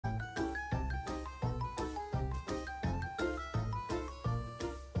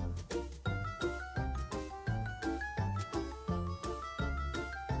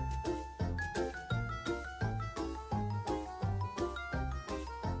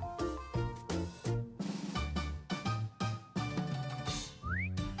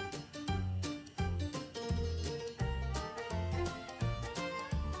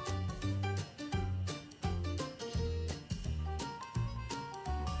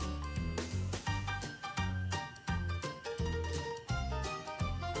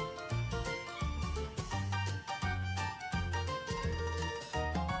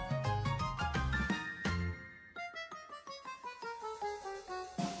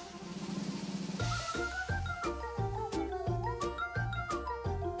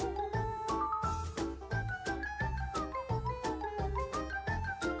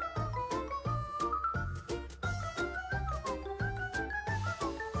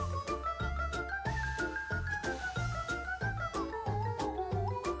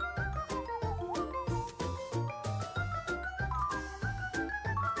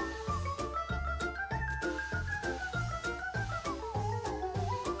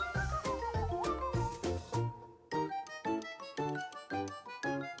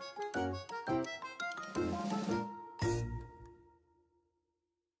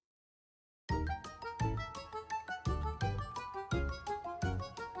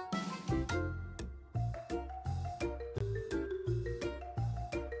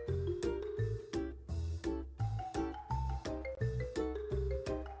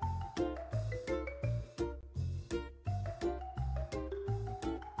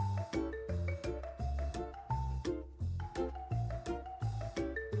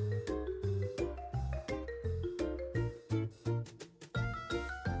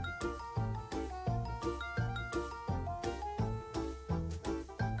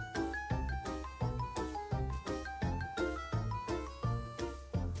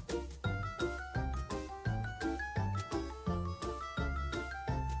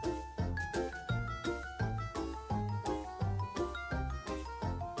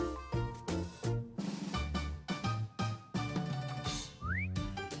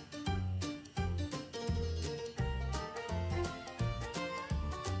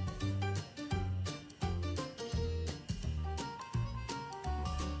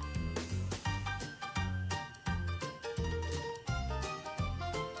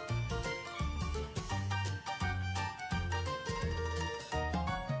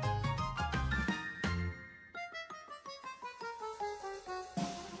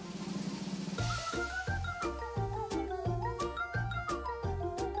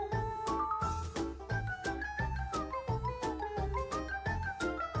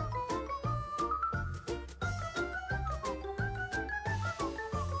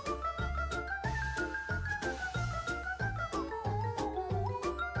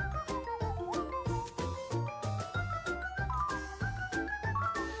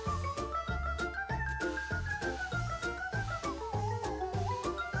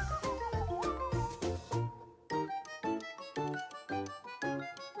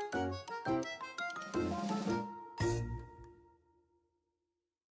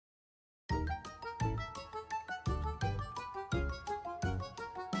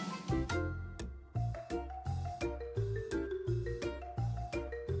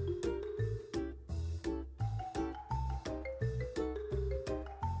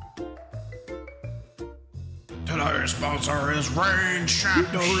Today's sponsor is Rain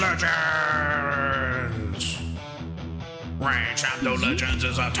Shadow Legends. Rain Shadow Legends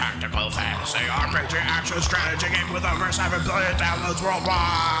is a tactical fantasy RPG action strategy game with over 7 billion downloads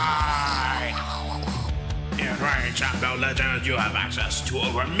worldwide. In Rain Shadow Legends, you have access to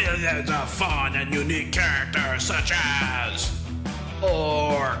over millions of fun and unique characters such as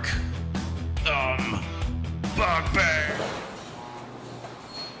Orc, Bugbear.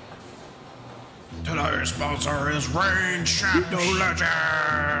 Today's sponsor is Rain Shadow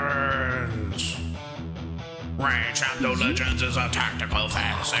Legends. Rain Shadow Legends is a tactical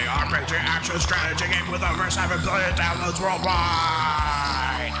fantasy RPG action strategy game with over 7 billion downloads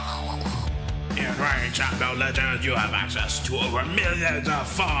worldwide. In Rain Shadow Legends, you have access to over millions of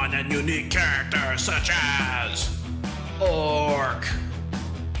fun and unique characters such as Orc,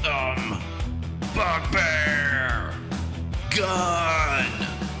 Bugbear, Gun,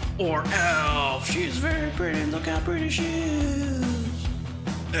 or Elf. She's very pretty, look how pretty she is.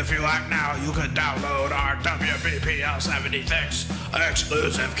 If you like now, you can download our WBPL 76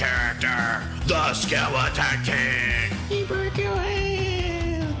 exclusive character, the Skeleton King. He broke your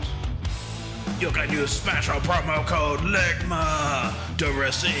hands. You can use special promo code LIGMA to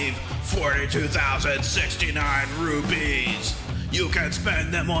receive 42,069 rupees. You can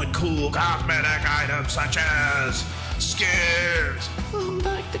spend them on cool cosmetic items such as skins.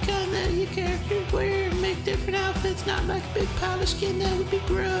 Like the kind that your characters wear and make different outfits, not like a big pile of skin, that would be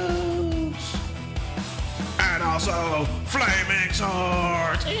gross. And also, flaming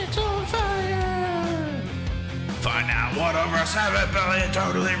swords. It's on fire. Find out what over 7 billion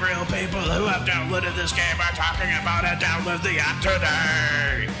totally real people who have downloaded this game are talking about and download the app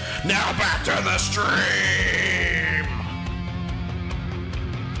today. Now back to the stream.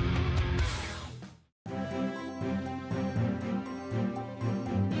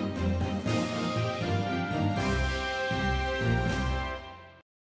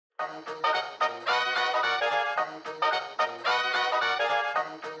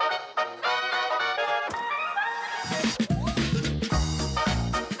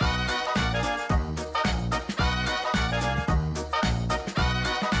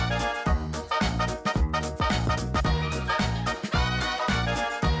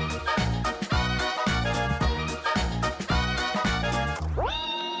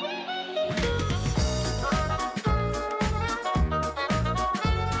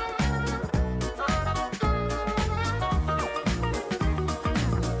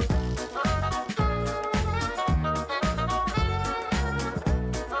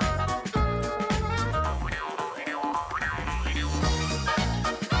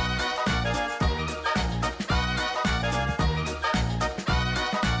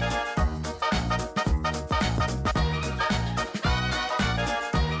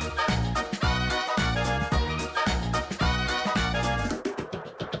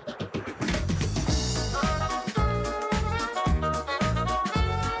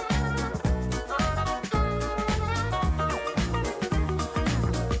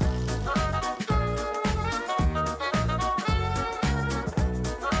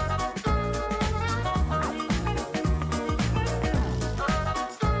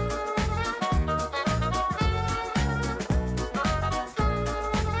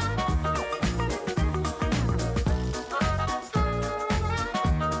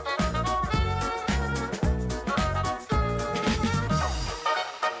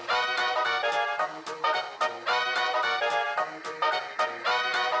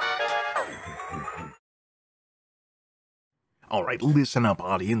 Alright, listen up,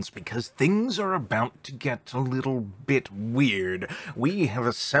 audience, because things are about to get a little bit weird. We have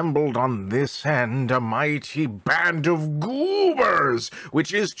assembled on this end a mighty band of goobers,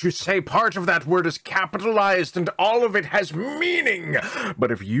 which is to say part of that word is capitalized and all of it has meaning.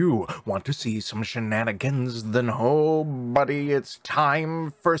 But if you want to see some shenanigans, then oh, buddy, it's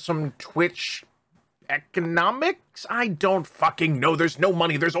time for some Twitch economics? I don't fucking know. There's no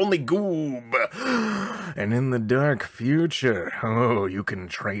money. There's only goob. And in the dark future, oh, you can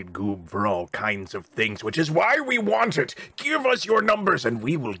trade goob for all kinds of things, which is why we want it. Give us your numbers and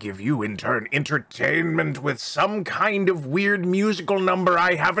we will give you, in turn, entertainment with some kind of weird musical number.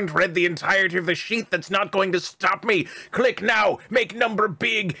 I haven't read the entirety of the sheet. That's not going to stop me. Click now. Make number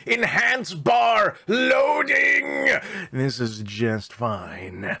big. Enhance bar. Loading. This is just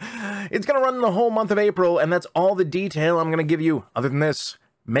fine. It's gonna run the whole month of April, and that's all the detail I'm gonna give you. Other than this,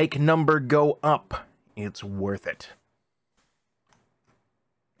 make number go up. It's worth it.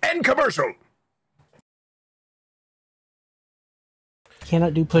 End commercial!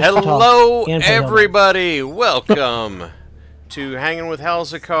 Cannot do push Hello, talk and everybody. Welcome to Hanging with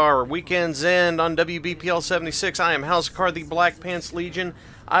Halzikar, Weekend's End on WBPL 76. I am Halzikar, the Black Pants Legion.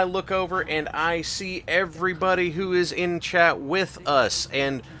 I look over and I see everybody who is in chat with us.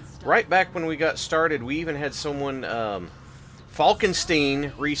 And right back when we got started, we even had someone,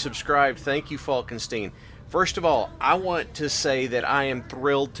 Falkenstein, resubscribed. Thank you, Falkenstein. First of all, I want to say that I am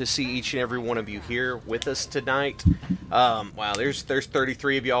thrilled to see each and every one of you here with us tonight. Wow, there's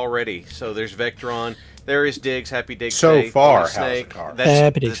 33 of you already. So there's Vectron, there is Diggs, Happy Diggs So Day, far, Snake.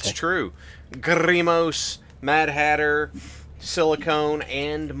 Happy Diggs That's Day. true. Grimos, Mad Hatter, Silicone,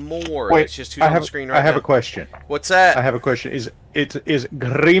 and more. Wait, It's just who's on the screen right now. I have a question. What's that? I have a question. Is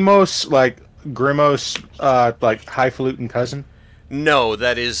Grimos like highfalutin cousin? No,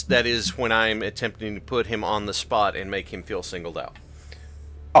 that is when I'm attempting to put him on the spot and make him feel singled out.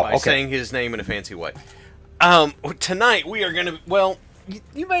 Oh, By okay. saying his name in a fancy way. Tonight we are going to, well,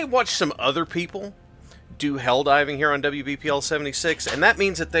 you may watch some other people do hell diving here on WBPL 76, and that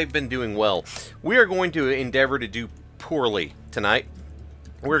means that they've been doing well. We are going to endeavor to do poorly tonight.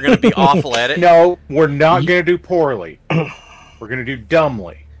 We're going to be awful at it. No, we're not going to do poorly. We're going to do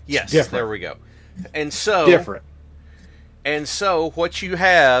dumbly. Yes, Different. there we go. And so Different. And so what you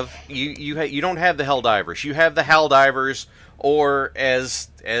have, you don't have the hell divers. You have the Hal divers, or as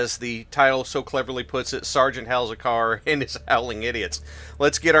the title so cleverly puts it, Sergeant Halzikar and his Howling Idiots.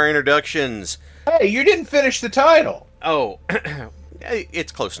 Let's get our introductions. Hey, you didn't finish the title. Oh,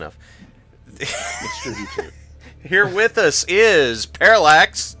 it's close enough. It's true, you too. Here with us is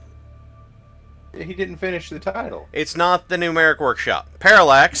Parallax. He didn't finish the title. It's not the Numeric Workshop.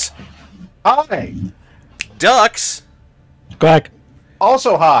 Parallax. Hi. Ducks. Quack.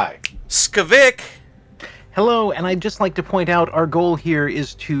 Also hi. Skavik. Hello, and I'd just like to point out our goal here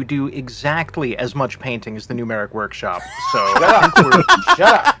is to do exactly as much painting as the Numeric Workshop. So I think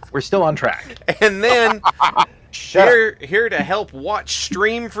Shut up. we're still on track. And then Shut up. here to help watch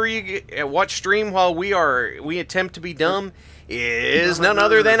stream for you, watch stream while we attempt to be dumb, is none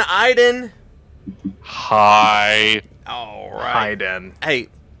other than Aiden. Hi. All Hi, right. Den. Hey,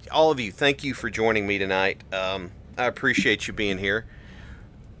 all of you, thank you for joining me tonight. I appreciate you being here.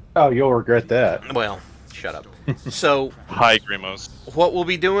 Oh, you'll regret that. Well, shut up. So, Hi, Grimos. what we'll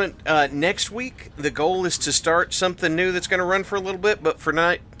be doing next week, the goal is to start something new that's going to run for a little bit, but for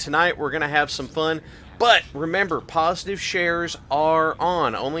tonight we're going to have some fun. But remember, positive shares are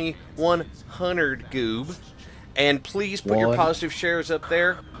on. Only 100 goob. And please put your 100. positive shares up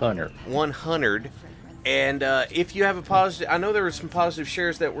there. 100. And if you have a positive, I know there were some positive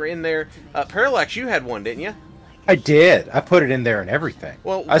shares that were in there. Parallax, you had one, didn't you? I did. I put it in there and everything.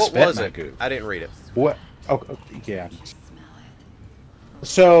 Well, I what spent was my it? goo. I didn't read it. What? Oh, yeah.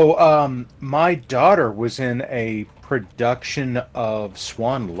 So, my daughter was in a production of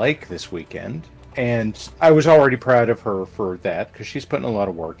Swan Lake this weekend, and I was already proud of her for that because she's putting a lot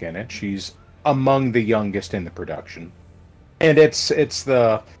of work in it. She's among the youngest in the production, and it's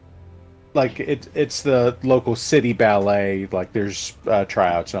the local city ballet. Like there's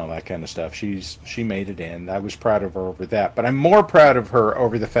tryouts and all that kind of stuff. She made it in. I was proud of her over that, but I'm more proud of her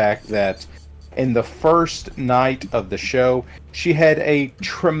over the fact that in the first night of the show, she had a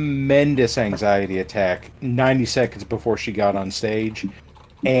tremendous anxiety attack 90 seconds before she got on stage,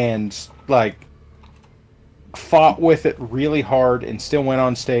 and fought with it really hard and still went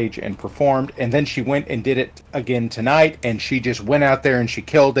on stage and performed. And then she went and did it again tonight, and she just went out there and she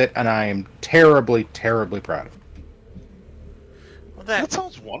killed it, and I am terribly, terribly proud of her. Well, That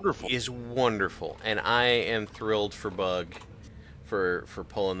sounds wonderful. is wonderful, and I am thrilled for Bug for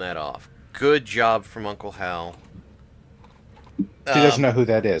pulling that off. Good job from Uncle Hal. She doesn't know who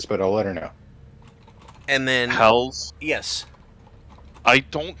that is, but I'll let her know. And then Hells, yes, I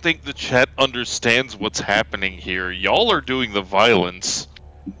don't think the chat understands what's happening here. Y'all are doing the violence.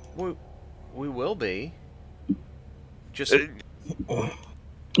 we will be. Just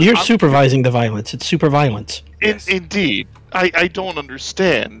You're supervising the violence. It's super violence. Yes. Indeed. I don't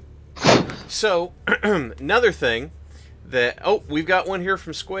understand. so another thing that we've got one here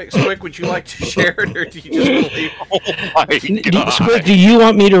from Squick. Squick, would you like to share it, or do you just want to leave? Oh my god. Squick, do you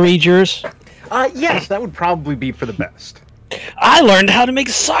want me to read yours? Yes, that would probably be for the best. I learned how to make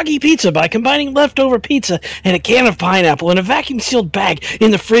soggy pizza by combining leftover pizza and a can of pineapple in a vacuum-sealed bag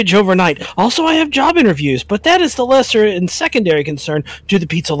in the fridge overnight. Also, I have job interviews, but that is the lesser and secondary concern to the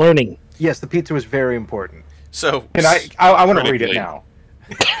pizza learning. Yes, the pizza was very important. So And I want to read it Critically. now.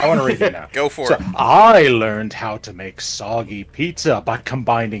 I want to read it now. Go for So, it. I learned how to make soggy pizza by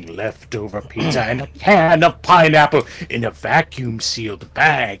combining leftover pizza and a can of pineapple in a vacuum-sealed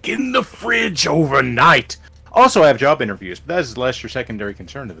bag in the fridge overnight. Also, I have job interviews, but that is less your secondary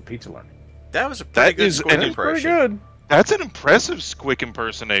concern to the pizza learning. That was a pretty good Squick and it's impression. Pretty good. That's an impressive Squick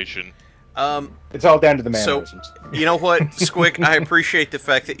impersonation. It's all down to the So, mannerisms. you know what, Squick? I appreciate the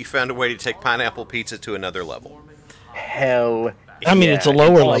fact that you found a way to take pineapple pizza to another level. Hell. I mean, yeah. it's a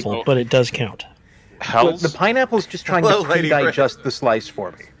lower Like, level, but it does count. Look, How's the pineapple's just trying Hello, to Lady Red. pre-digest the slice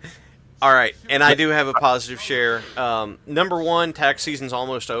for me. All right, and I do have a positive share. Number one, tax season's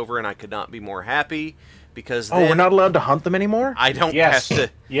almost over, and I could not be more happy because Oh, we're not allowed to hunt them anymore? I don't Yes, have to,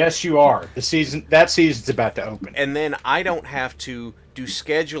 yes, you are. That season's about to open. and then I don't have to do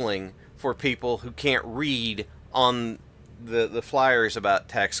scheduling for people who can't read on the flyers about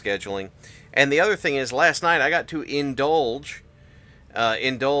tax scheduling. And the other thing is, last night I got to indulge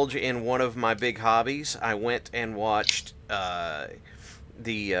in one of my big hobbies. I went and watched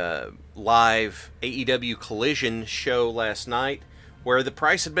the live AEW Collision show last night, where the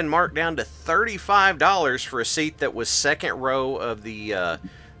price had been marked down to $35 for a seat that was second row of the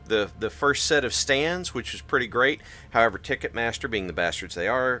first set of stands, which was pretty great. However, Ticketmaster, being the bastards they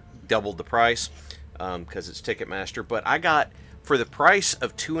are, doubled the price because it's Ticketmaster. But I got, for the price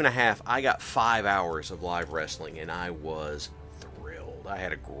of $2.50, I got 5 hours of live wrestling, and I was thrilled. I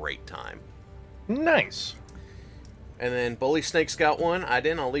had a great time. Nice. And then Bully Snake's got one. I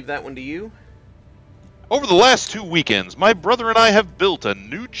didn't. I'll leave that one to you. Over the last 2 weekends, my brother and I have built a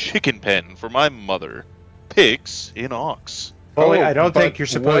new chicken pen for my mother. Pigs in Ox. Bully, I don't but think you're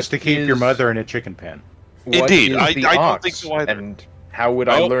supposed to what keep your is- mother in a chicken pen. What Indeed, is I the don't ox, think so either. And how would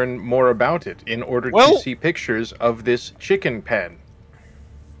I Oh. learn more about it in order Well- to see pictures of this chicken pen?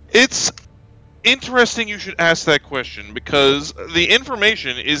 It's interesting you should ask that question because the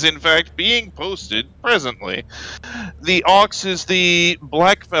information is in fact being posted presently. The Ox is the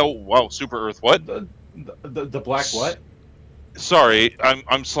black wow, Super Earth what? The black what? Sorry,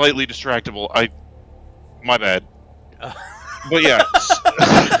 I'm slightly distractible. My bad. But yeah.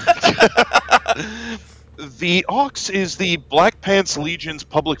 The Ox is the Black Pants Legion's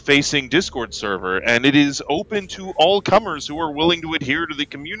public-facing Discord server, and it is open to all comers who are willing to adhere to the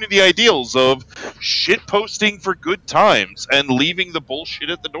community ideals of shitposting for good times and leaving the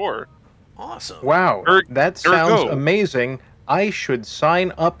bullshit at the door. Awesome. Wow, that sounds ergo. amazing. I should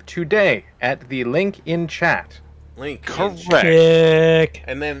sign up today at the link in chat. Link. Correct. Kick.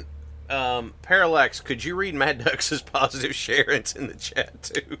 And then, Parallax, could you read Mad Dux's positive share? It's in the chat,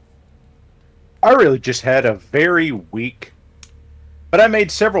 too. I really just had a very weak, but I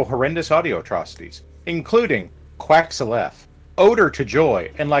made several horrendous audio atrocities, including Quacksalef, Odor to Joy,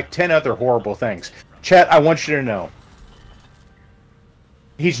 and like 10 other horrible things. Chat, I want you to know,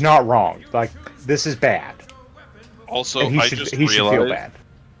 he's not wrong. Like, this is bad. Also, And he I should just feel realized bad.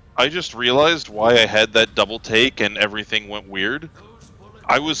 I just realized why I had that double take and everything went weird.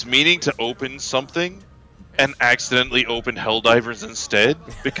 I was meaning to open something and accidentally opened Helldivers instead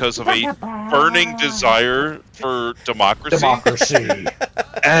because of a burning desire for democracy. Democracy.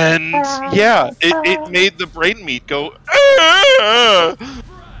 And yeah, it made the brain meat go. "Ah!"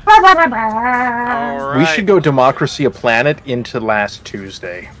 All right. We should go Democracy a Planet into last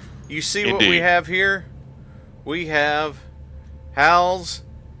Tuesday. You see what we Indeed. have here? We have Hal's,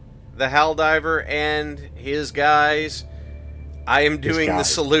 the Helldiver, and his guys. I am doing the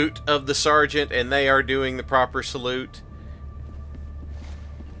guys. salute of the sergeant, and they are doing the proper salute.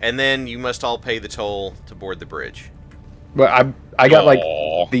 And then you must all pay the toll to board the bridge. But I got like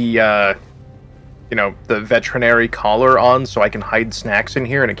Aw. the the veterinary collar on so I can hide snacks in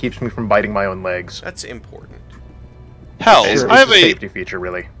here and it keeps me from biting my own legs. That's important. Hells, It's I have a a safety feature,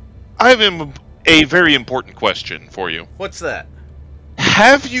 really. a very important question for you. What's that?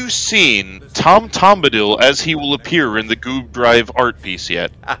 Have you seen Tom Bombadil as he will appear in the Goob Drive art piece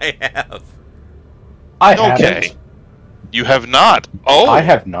yet? I have. I Okay. haven't. You have not. Oh, I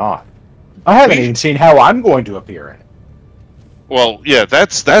have not. I haven't even seen how I'm going to appear in it. well, yeah,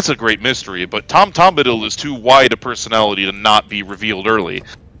 that's a great mystery, but Tom Bombadil is too wide a personality to not be revealed early.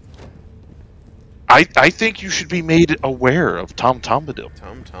 I think you should be made aware of Tom Bombadil.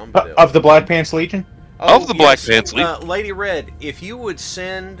 Tom Biddle. Of the Black Pants Legion? Of the Black Pants Legion. Lady Red, if you would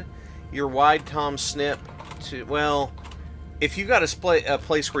send your Wide Tom snip to, well, if you got a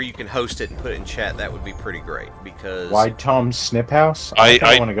place where you can host it and put it in chat, that would be pretty great, because... Wide Tom's Snip House? I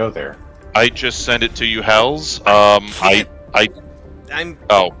I want to go there. I just sent it to you, Hals. I'm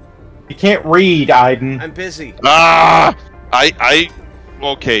Oh. You can't read, Aiden. I'm busy.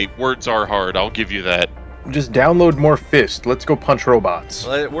 Okay, words are hard, I'll give you that. Just download more Fist. Let's go punch robots.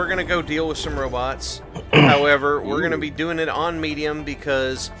 We're gonna go deal with some robots. However, we're gonna be doing it on medium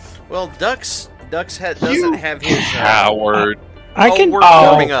because, well, Dux doesn't have his. Coward. I can. we're Oh,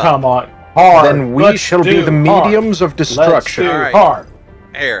 warming up. come on. Hard. Then we Let's shall be do the hard. mediums of Let's destruction. do Alright. hard.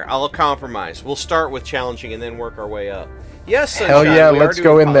 Here, I'll compromise. We'll start with challenging and then work our way up. Yes, Sunshine, Hell yeah, we are let's doing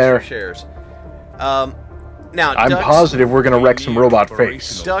go in positive there. Shares. Now, I'm Ducks, positive we're gonna wreck some robot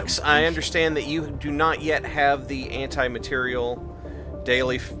face. Ducks, I understand that you do not yet have the anti-material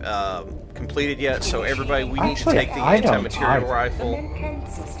daily completed yet, so everybody, we need to take the anti-material rifle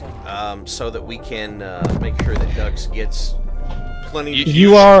so that we can make sure that Ducks gets plenty.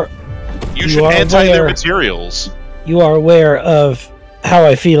 You should anti their materials. You are aware of how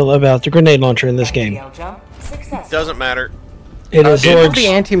I feel about the grenade launcher in this game. Doesn't matter. It is Use Zord's. the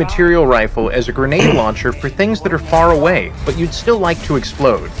anti-material rifle as a grenade launcher for things that are far away, but you'd still like to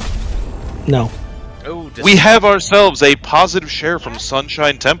explode. No. Oh, We have ourselves a positive share from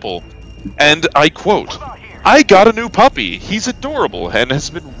Sunshine Temple, and I quote, "I got a new puppy. He's adorable and has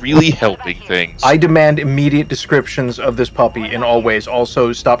been really helping things." I demand immediate descriptions of this puppy in all ways.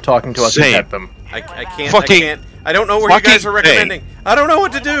 Also, stop talking to us and Same. pet them. I can't. Fucking- I can't. I don't know where you guys are fucking recommending. I don't know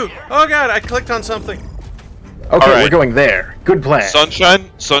what to do. Oh god, I clicked on something. Okay, All right. we're going there. Good plan.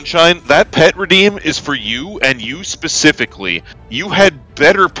 Sunshine, that pet redeem is for you and you specifically. You had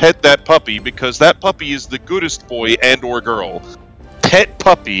better pet that puppy because that puppy is the goodest boy and or girl. Pet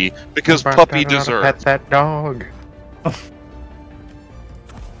puppy because puppy deserves. Pet that dog.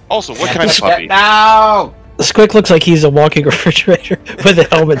 Also, what kind of puppy? No! Squick looks like he's a walking refrigerator with a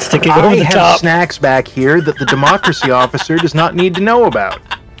helmet sticking over I the have top. snacks back here that the democracy officer does not need to know about.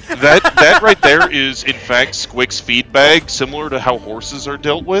 That right there is in fact Squick's feed bag, similar to how horses are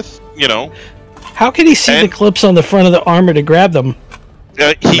dealt with. You know, How can he see And- the clips on the front of the armor to grab them? he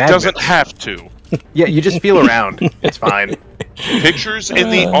Madness. doesn't have to. Yeah, you just feel around. It's fine. Pictures in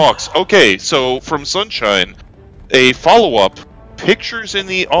the aux. Okay, so from Sunshine, a follow-up. Pictures in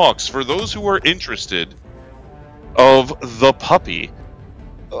the aux for those who are interested of the puppy.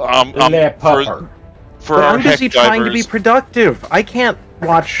 For But our I'm busy heck trying to be divers. productive. I can't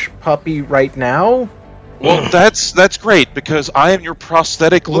watch Puppy right now. Well, that's great because I am your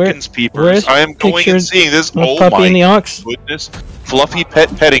prosthetic looking where's peepers. I am going and pictures seeing this. of Oh Puppy in the my Ox? goodness, fluffy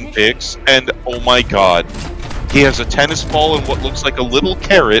petting pics, and oh my god, he has a tennis ball and what looks like a little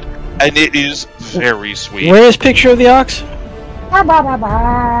carrot, and it is very sweet. Where is picture of the ox? Hey,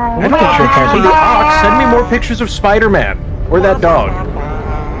 Ox, send me more pictures of Spider-Man. Or that dog.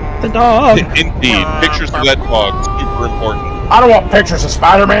 The dog. Indeed, pictures of that dog super important. I don't want pictures of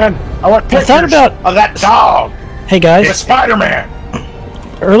Spider-Man. I want I thought pictures about- of that dog. Hey It's guys, Spider-Man.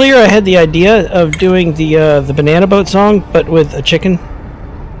 earlier I had the idea of doing the banana boat song, but with a chicken.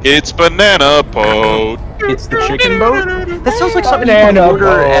 It's banana boat. It's the chicken boat? That sounds like something you Banana would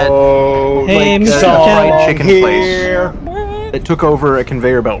order at Hey, like, Mr. a fried Cat. chicken Here. place that took over a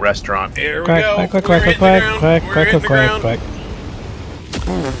conveyor belt restaurant. Here we Quack, go. quack, quack, We're quack, hitting quack, the ground. quack, We're quack, hitting the quack, ground. quack.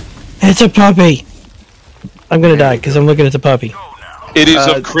 It's a puppy. I'm gonna die because I'm looking at the puppy. It is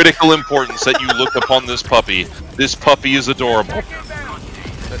of critical importance that you look upon this puppy. This puppy is adorable.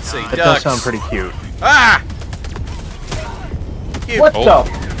 Let's see. That Ducks. does sound pretty cute. Ah! Cute. What Oh.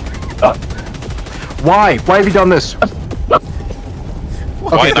 the? Why? Why have you done this? Why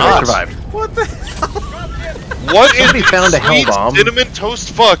Okay, I not? survived. What the? What in Somebody found a hell sweet bomb. cinnamon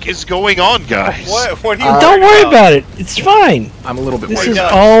toast fuck is going on, guys? What are you? Don't worry about it. It's fine. I'm a little bit This worried. is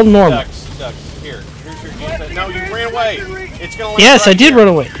Ducks, all normal. Ducks. Here. Here's your defense. No, you ran away. It's gonna. Land Yes, right I did here. run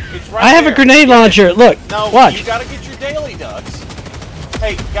away. It's right I have a there. grenade launcher. Look, No, watch. you gotta get your daily, Ducks.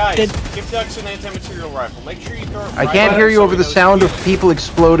 Hey, guys, Did- give Ducks an anti-material rifle. Make sure you throw it I right can't up hear you so over he the knows sound you of get it. people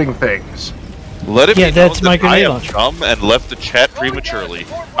exploding things. Let it Yeah, be known that's my that I grenade am launcher. dumb and left the chat prematurely.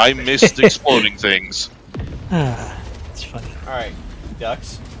 I missed exploding things. Ah, it's funny. Alright,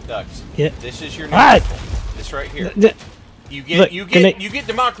 Ducks. Yeah. This is your new What? rifle. This right here. Th- You get Look, you can get I- you get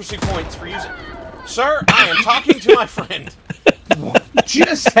democracy points for using. Sir, I am talking to my friend.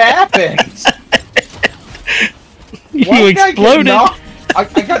 Just happened. You Why did I get exploded. knocked- I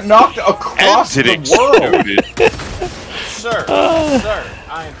got knocked across And it the world. exploded. Sir, sir,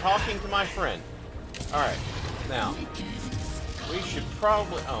 I am talking to my friend. Alright, now we should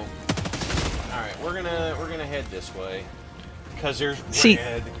probably alright, we're gonna head this way. Because there's See-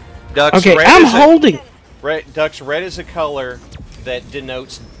 red. Ducks, Okay, red I'm is a- holding. Ducks, red is a color that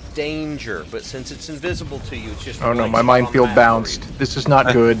denotes danger, but since it's invisible to you, it's just Oh no, like my on minefield the map bounced. for you. This is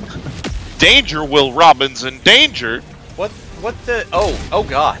not good. Danger, Will Robinson, danger! What the oh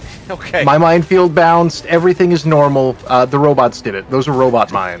god. Okay. My minefield bounced. Everything is normal. The robots did it. Those are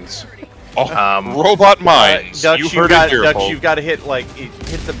robot mines. Oh, Um, robot mines. Ducks, you you've heard got, it here, Ducks, folks. you've got to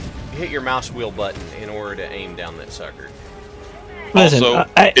hit your mouse wheel button in order to aim down that sucker. Listen, Also,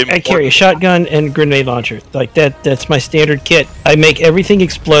 I carry a important- shotgun and grenade launcher. Like that's my standard kit. I make everything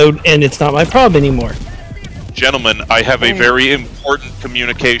explode, and it's not my problem anymore. Gentlemen, I have a very important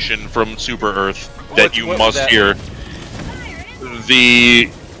communication from Super Earth that you must hear. The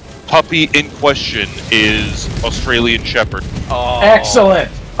puppy in question is Australian Shepherd. Oh,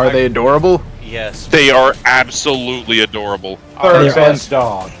 Excellent. Are they adorable? yes. They are absolutely adorable. Third best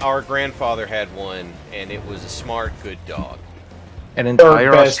dog. Our grandfather had one, and it was a smart, good dog. An Third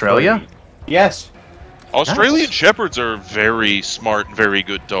entire best Australia? breed. Yes. Australian Nice. Shepherds are very smart, very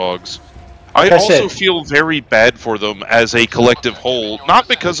good dogs. I Like I also said- feel very bad for them as a collective whole, not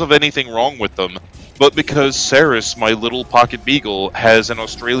because of anything wrong with them, but because Saris, my little pocket beagle, has an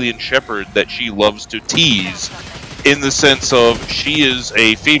Australian Shepherd that she loves to tease, in the sense of she is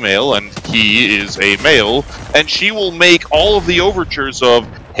a female and he is a male, and she will make all of the overtures of,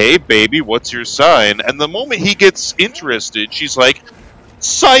 "Hey baby, what's your sign?" And the moment he gets interested, she's like,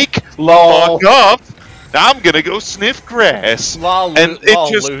 "Psych! Lol. Fuck up! I'm gonna go sniff grass." Lol, And it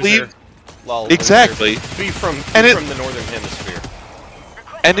lol, just loser. leaves... Lol, Exactly. loser. Be from And it- the northern hemisphere.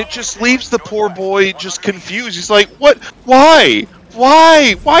 And it just leaves the poor boy just confused. He's like, "What? Why?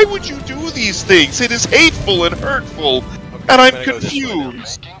 Why? Why would you do these things? It is hateful and hurtful." And I'm gonna go this way now.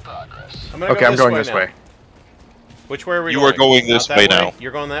 confused. Okay, I'm going this now. way. Which way are we You going? are going this Not that way now.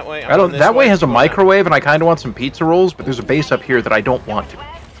 You're going that way? I'm I going don't. this That way has a Come on now. microwave, and I kind of want some pizza rolls, but there's a base up here that I don't want to.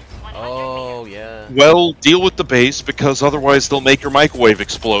 Oh, yeah. Well, deal with the base, because otherwise they'll make your microwave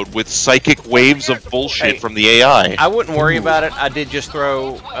explode with psychic waves of bullshit Hey, from the AI. I wouldn't worry about it. I did just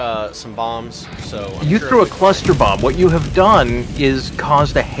throw some bombs, so I'm You sure threw a it'll be cluster bomb. What you have done is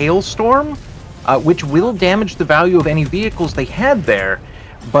caused a hailstorm, which will damage the value of any vehicles they had there,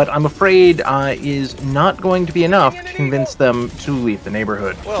 but I'm afraid is not going to be enough to convince them to leave the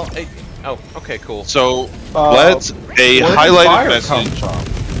neighborhood. fine. Well, oh, okay, cool. So, let's a Where did highlighted fire come message. from?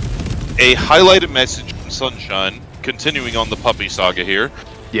 A highlighted message from Sunshine. Continuing on the puppy saga here.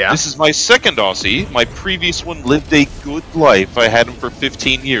 Yeah. This is my second Aussie. My previous one lived a good life. I had him for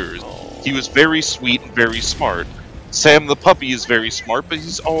 15 years. He was very sweet and very smart. Sam the puppy is very smart, but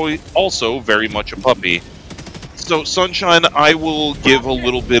he's also very much a puppy. So, Sunshine, I will give a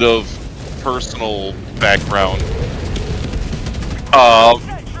little bit of personal background.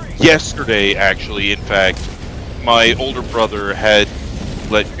 Yesterday, actually, in fact, my older brother had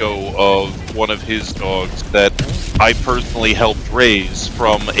let go of one of his dogs that I personally helped raise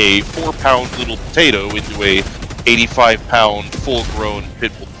from a 4-pound little potato into a 85-pound full-grown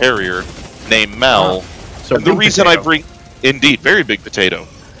pit bull terrier named Mal. So And the big reason potato. I bring... Indeed, very big potato.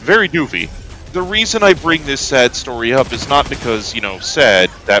 Very doofy. The reason I bring this sad story up is not because, sad.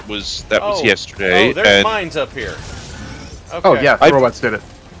 That was yesterday. Oh, there's and mines up here. Okay. Oh yeah, robots did it.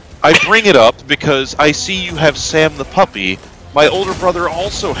 I bring it up because I see you have Sam the puppy. My older brother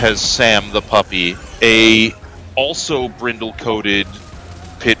also has Sam the puppy, a also brindle-coated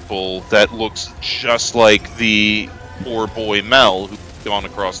pit bull that looks just like the poor boy Mal who's gone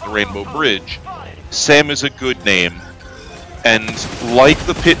across the Rainbow Bridge. Sam is a good name. And like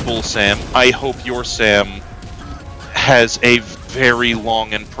the pit bull Sam, I hope your Sam has a very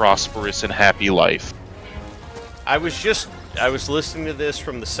long and prosperous and happy life. I was listening to this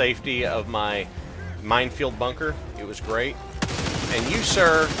from the safety of my minefield bunker. It was great. And you,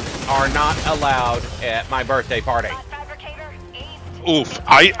 sir, are not allowed at my birthday party. Oof,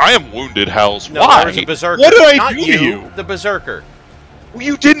 I am wounded, Hals. No, Why? there was a berserker. What did I Not do to you? The berserker. Well,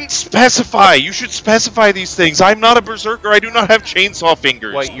 you didn't specify. You should specify these things. I'm not a berserker. I do not have chainsaw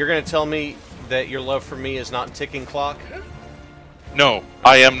fingers. Wait, you're going to tell me that your love for me is not ticking clock? No,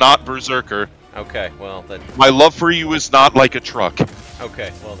 I am not berserker. Okay, well, My love for you is not like a truck.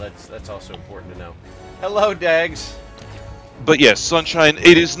 okay, well, that's also important to know. Hello, Dags. But yes, Sunshine,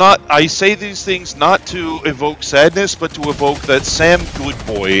 it is not... I say these things not to evoke sadness, but to evoke that Sam good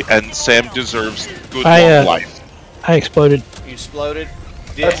boy, and Sam deserves good long life. I exploded. You exploded.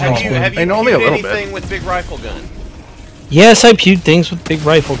 That's Have awesome. you And only a viewed little bit. anything with big rifle gun? Yes, I pewed things with big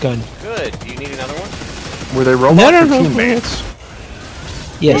rifle gun. Good. Do you need another one? Were they robots No, or no, no. teammates?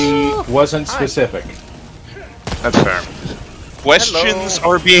 Yes. He wasn't specific. That's fair. Questions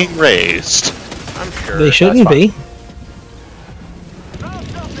Hello. are being raised. I'm sure. They shouldn't fine. be.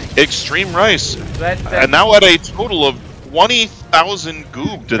 Extreme Rice. That, And now at a total of 20,000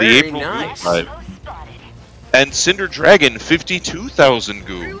 goob to the Very April nice. Goob Drive. And Cinder Dragon, 52,000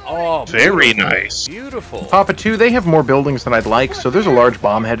 goob. Oh, Very beautiful. nice. Beautiful. Papa 2, they have more buildings than I'd like, so there's a large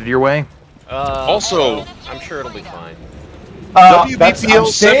bomb headed your way. Also- I'm sure it'll be fine. That's, I'm WBPL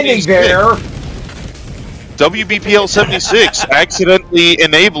standing 76. there. WBPL 76 accidentally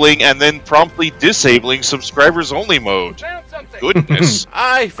enabling and then promptly disabling subscribers only mode. Goodness.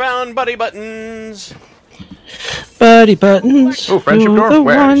 I found buddy buttons. Buddy buttons. Oh, friendship you're door? the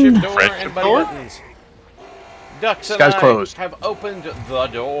Where? one. Friendship door Friendship and buddy door? buttons. Ducks and Sky's I closed. have opened the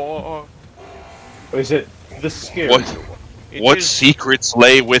door. Is it the scary What? door? What is secrets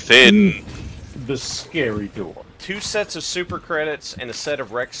lay within? The scary door. 2 sets of super credits and a set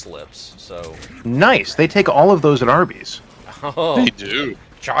of rec slips. So, Nice. They take all of those at Arby's. oh, They do.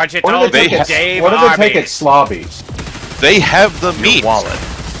 charge it What all do they to take at, Dave what do they take at Arby's. Slobbies? They have the meat Wallet.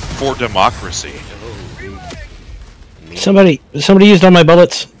 for democracy. Somebody used all my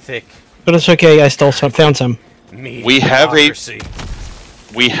bullets, Thick but it's okay. I still found some. meat. We have a- democracy.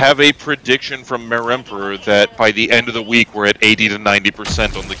 We have a prediction from Mayor Emperor that by the end of the week we're at 80 to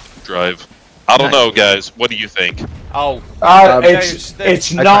 90% on the drive. I don't know, guys. What do you think? Oh, It's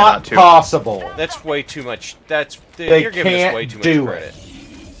that's, I try not not to. possible. that's way too much. They you're giving us can't way too much do credit.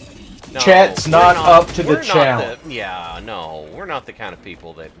 No, Chet's we're not up to the we're not challenge. yeah, no, we're not the kind of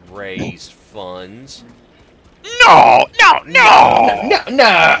people that raise funds. No, no, no!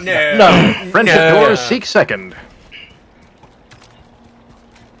 No. Friendship No. door, seek second.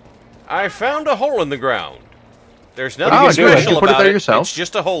 I found a hole in the ground. There's do nothing you do? special You put it about there it. yourself? It's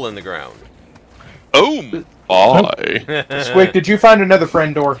just a hole in the ground. Oh my. Squick, did you find another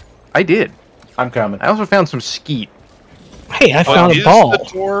friend door? I did. I'm coming. I also found some skeet. Hey, I found a Is ball. the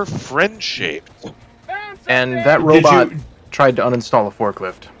door friend-shaped? And that robot tried to uninstall a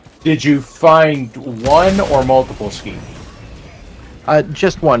forklift. Did you find one or multiple schemes?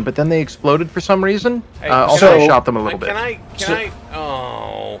 Just one, but then they exploded for some reason. Hey, Also, so- I shot them a little bit. Can I?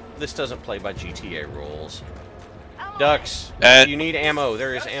 Oh, this doesn't play by GTA rules. Ducks, you need ammo.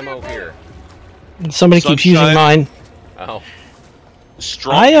 There is ammo here. Somebody keeps using Sunshine. mine. Oh,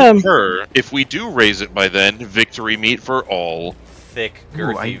 Strong concur. If we do raise it by then, victory meat for all. thick, Ooh,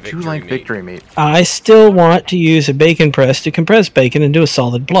 girthy I victory do like meat. victory meat. I still want to use a bacon press to compress bacon and do a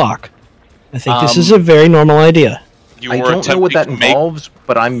solid block. I think this is a very normal idea. You I are don't know what that attempting to make. involves,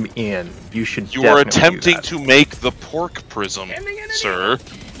 but I'm in. You should. You are definitely do attempting that. to make the pork prism, sir.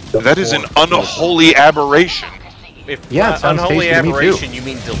 That is an unholy aberration. If Yeah, it sounds unholy tasty to me, too. aberration, you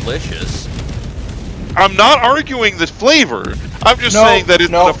mean delicious. I'm not arguing the flavor. I'm just saying that it's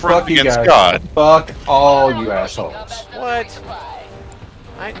an affront fuck you against guys. God. Fuck all you assholes. What?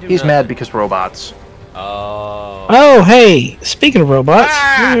 I do He's not- mad because robots. Oh. Oh, hey! Speaking of robots,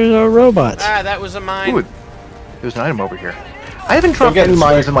 Ah! here's our robots. Ah, that was a mine. Ooh, there's an item over here. I haven't dropped get any it,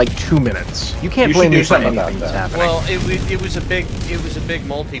 mines Squick. in like 2 minutes. You can't You blame should me do for something about anything that's that. happening. Well, it was a big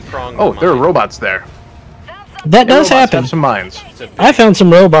multi-pronged. Oh, there are mine. robots there. That Hey, does robots, happen. Have some mines. It's a big, I found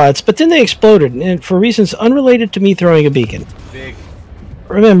some robots, but then they exploded, and for reasons unrelated to me throwing a beacon. big.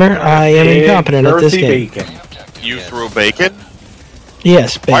 Remember, I am Big, incompetent at this girthy game. bacon. You throw bacon?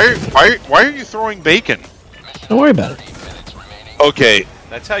 Yes, bacon. Why are you throwing bacon? Don't worry about it. Okay,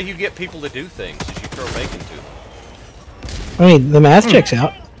 That's how you get people to do things. Is you throw bacon to them. I mean, the math checks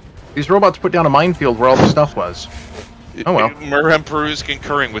out. These robots put down a minefield where all the stuff was. Oh well. Mer Emperor is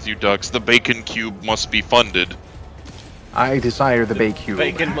concurring with you, Ducks. The bacon cube must be funded. I desire the bake cube.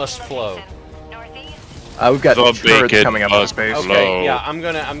 Bacon must flow. We've got The turrets bacon coming up in must space. flow. Okay, yeah, I'm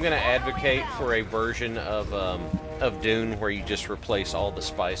gonna advocate for a version of Dune where you just replace all the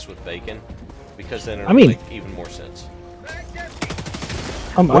spice with bacon, because then it'll I mean- make even more sense.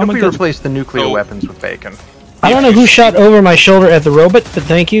 I'm What if a we good- replace the nuclear Oh. weapons with bacon? I don't know who shot over my shoulder at the robot, but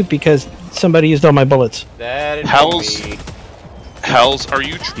thank you, because somebody used all my bullets. That'd How's- be Hals, are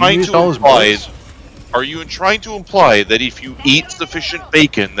you trying used to all his imply? bullets? Are you trying to imply that if you eat sufficient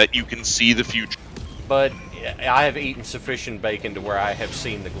bacon, that you can see the future? But I have eaten sufficient bacon to where I have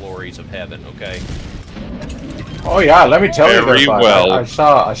seen the glories of heaven. Okay. Oh yeah, let me tell Very you there, bud. well.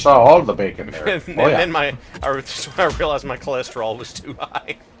 I saw all the bacon there. And Oh, yeah. then I realized my cholesterol was too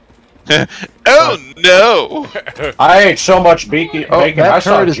high. Oh no! I ate so much bacon. Oh, bacon I that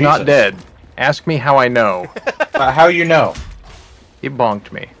saw turret is not Jesus. dead. Ask me how I know. How you know? He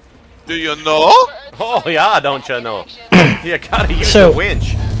bonked me. Do you know? Oh yeah, don't you know? You gotta use So- the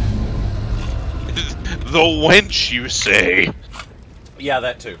winch. The wench, you say? Yeah,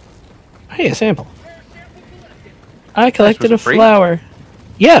 that too. Hey, a sample. I collected was a free? flower.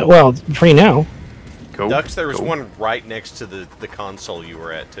 Yeah, well, free now. Go. Ducks, there was go. one right next to the console you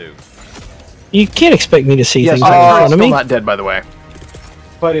were at too. You can't expect me to see Yes, things that right in turret's front of still me. not dead, by the way.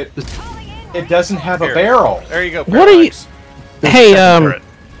 But it doesn't have a Here. barrel. There you go. What are you- Parallax. Hey, Turret.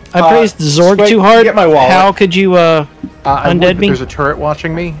 I praised Zorg Squig, too hard. get my wallet. How could you, I would, undead but me? there's a turret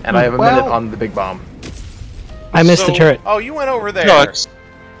watching me, and I have a Well- minute on the big bomb. I missed the So- turret. Oh, you went over there. Ducks.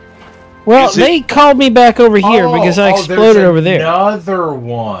 Well, is it- they called me back over here because I exploded there's over there. Another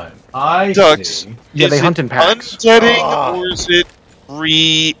one. I Ducks. see. Yeah, Is they it hunt in packs. undeading Ah. or is it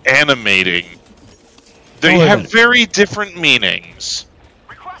reanimating? They Don't worry have about it. very different meanings.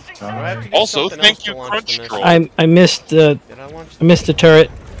 Do I have to do Also, something else thank to you, launch the Crunch missile? Troll. I missed the Did I launch I missed the turret.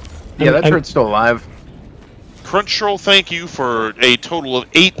 Yeah, that I'm- turret's still alive. Crunchyroll, thank you for a total of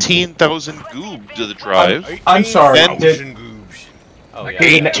 18,000 goob to the drive. I'm sorry. 18,000 goobs. Oh, yeah.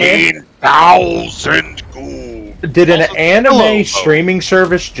 18,000 goob. Did an Also, anime hello. streaming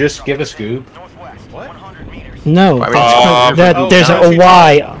service just give us goob? What? No, I mean, that there's now a you-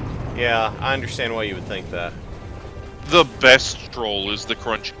 Y. Yeah, I understand why you would think that. The best troll is the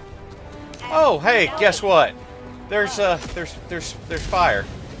Crunch. Oh, hey, guess what? There's fire.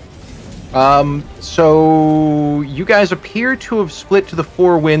 So you guys appear to have split to the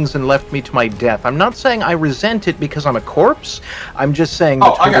four winds and left me to my death. I'm not saying I resent it because I'm a corpse. I'm just saying the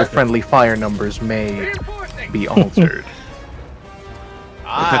Oh, I got total you. friendly fire numbers may be altered.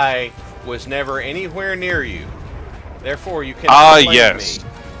 I was never anywhere near you. Therefore, you cannot Ah, blame yes. me.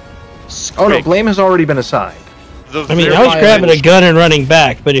 Oh no, Squig, blame has already been assigned. the I mean, very I was grabbing a most- gun and running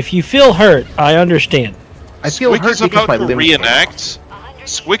back, but if you feel hurt, I understand. I feel Squick hurt is because about my to limbs. reenact.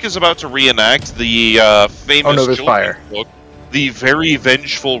 Squick is about to reenact the famous Oh, no, there's children's fire. book, The Very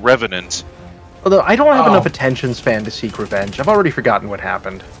Vengeful Revenant. Although I don't have Oh. enough attention span to seek revenge. I've already forgotten what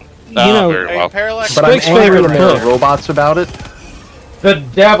happened. You know, very Hey, well. Parallax. But I'm Squick's angry favorite when there are book. robots about it. The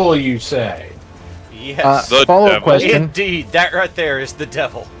devil, you say? Yes. The Follow-up devil. question. Indeed, that right there is the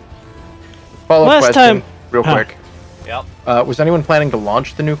devil. Follow-up Last question, time- real Oh. quick. Yep. Was anyone planning to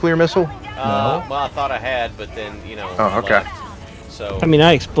launch the nuclear missile? Well, I thought I had, but then Oh, he okay. left. So I mean,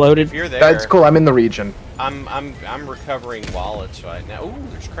 I exploded. if you're there, That's cool. I'm in the region. I'm recovering wallets right now. Ooh,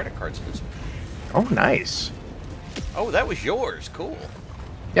 there's credit cards in this. Oh, nice. Oh, that was yours. Cool.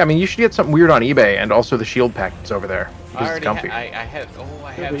 Yeah, I mean, you should get something weird on eBay, and also the shield pack's over there I because it's already comfy. I have. Oh,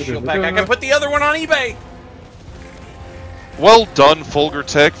 I have a shield pack. I can put the other one on eBay. Well done, Fulgur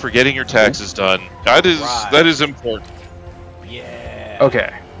Tech, for getting your taxes done. That is important. Yeah.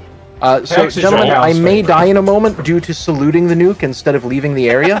 Okay. So, Taxes are gentlemen, I house may favorite. die in a moment due to saluting the nuke instead of leaving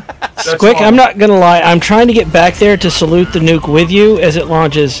the area. Squick, fine. I'm not gonna lie. I'm trying to get back there to salute the nuke with you as it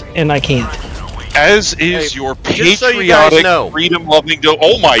launches, and I can't. As is Hey, your just so you guys patriotic, know, freedom-loving...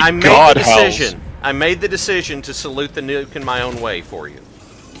 Oh my I made god, the Hals. decision. I made the decision to salute the nuke in my own way for you.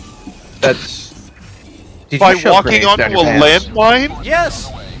 That's. Did By you shove walking grenades onto down a your pants? landmine?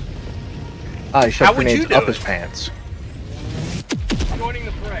 Yes. I shoved How would you grenades do up it? his pants.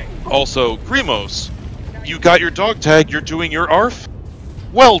 Also, Grimos, you got your dog tag, you're doing your ARF?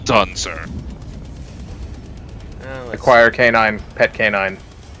 Well done, sir. Let's Acquire canine, pet canine.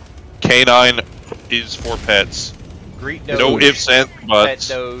 Canine is for pets. greet Doge. No ifs, ands, Pet buts.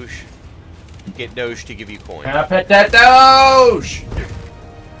 Doge. Get Doge to give you coins. Can I pet that Doge?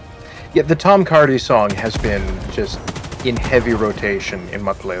 Yeah, the Tom Cardy song has been just in heavy rotation in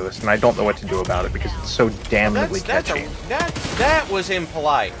my playlist, and I don't know what to do about it because it's so damnably catchy. That was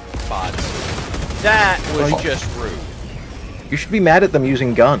impolite, bots. That was just rude. You should be mad at them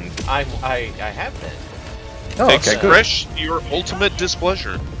using gun. I have been. Oh, okay, good. Express your ultimate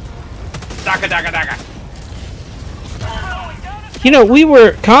displeasure. Daka daka daka. You know, we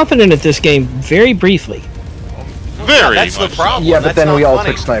were confident at this game very briefly. Very That's the much problem. Yeah, but That's then not we all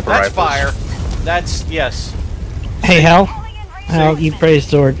funny. took sniper That's rifles. fire. That's yes. Hey, Hal. Hal, you praise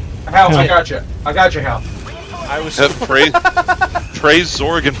Zord. Hal, I got you. I got you, Hal. I was. So. Praise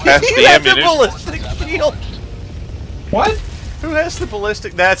Zorg and pass You the have the ammunition. ballistic shield. What? Who has the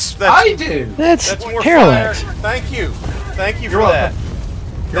ballistic? That's I do. That's more parallax. fire. Thank you. Thank you You're for welcome.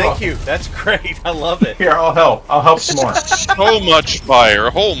 that. You're Thank welcome. you. That's great. I love it. Here, I'll help. I'll help some more. So much fire.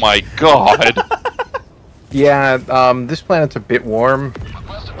 Oh my god. Yeah, this planet's a bit warm.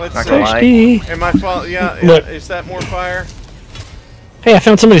 Let's Not see. gonna lie. Thirsty. Am I? Yeah. Look. Is that more fire? Hey, I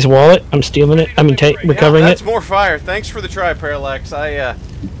found somebody's wallet. I'm stealing it. I mean, recovering yeah, that's it. more fire. Thanks for the try, Parallax. I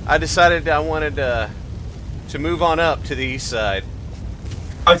decided I wanted to move on up to the east side.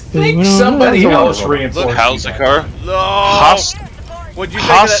 I think No, somebody no, no. else reinforced you. Halzikar. Oh, what'd you think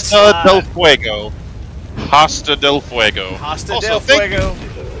of that Hasta slide? del Fuego. Hasta del Fuego. Hasta Also, del Fuego.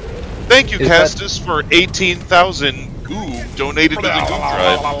 Thank you, Is that- Castus, for 18,000 goob donated to the goob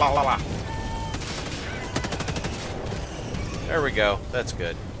drive. There we go. That's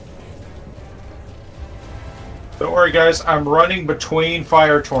good. Don't worry, guys. I'm running between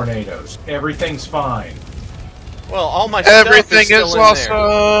fire tornadoes. Everything's fine. Well, all my stuff Everything is still is in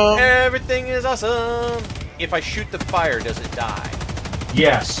awesome. there. Everything is awesome. If I shoot the fire, does it die?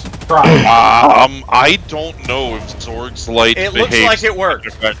 Yes. Try. I don't know if Zorg's light It looks behaves like it worked.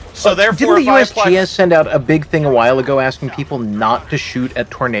 effect. So therefore, Didn't the if I apply, USGS send out a big thing a while ago asking people not to shoot at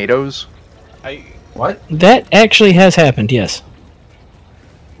tornadoes? What? That actually has happened, yes.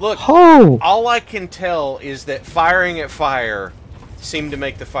 look, Oh! all I can tell is that firing at fire seemed to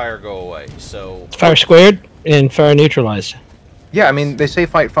make the fire go away. So Fire squared and fire neutralized. Yeah, I mean, they say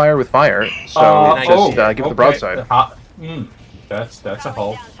fight fire with fire, so just give it the broadside. That's a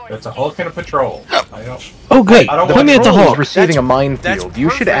Hulk. That's a Hulk and a patrol. I don't. Oh, good. I don't Put me at the Patrol is Hulk. receiving a That's minefield. You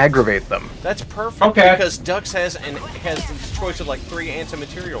should perfect. aggravate them. that's perfect Okay. because Dux has this choice of like 3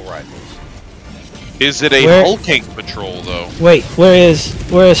 anti-material rifles. Is it a Where- hulking patrol though? Wait, where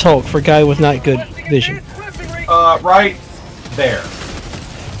is Hulk for guy with not good vision? Right there.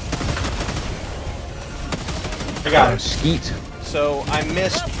 I got him. Skeet. So I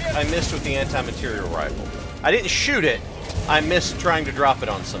missed with the anti-material rifle. I didn't shoot it. I missed trying to drop it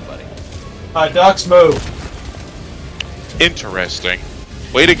on somebody. Ducks move. Interesting.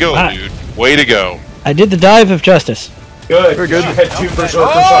 Way to go, Ah. dude. Way to go. I did the dive of justice. Good. Very good. You had 2 berserkers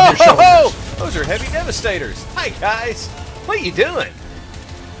on Oh, your shoulders. those are heavy devastators. Hi guys, what are you doing?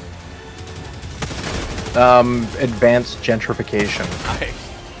 Advanced gentrification.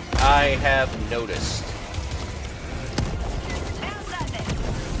 I have noticed.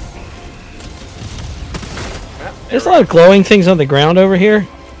 There's a lot of glowing things on the ground over here.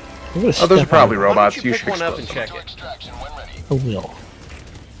 Oh, those are probably Why robots. don't you You pick should one up explode and them. check it? I will.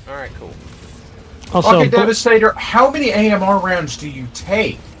 All right, cool. Also, Okay, Devastator, how many AMR rounds do you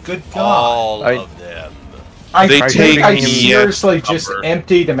take? Good God. All I- of them. I They think take I yes seriously just number.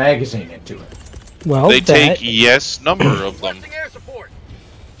 emptied the magazine into it. well, They that, take yes number of them.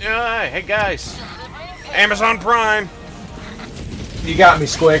 Hey guys, Amazon Prime. You got me,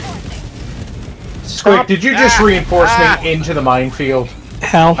 Squick. Squick, did you just reinforce me into the minefield?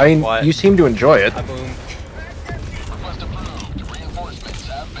 how? I mean, What? you seem to enjoy it. Hi, boom.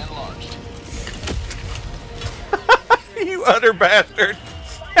 You utter bastard.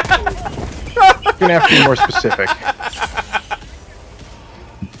 You're gonna have to be more specific.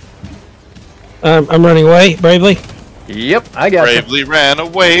 I'm running away bravely. Yep, I got you. Bravely ran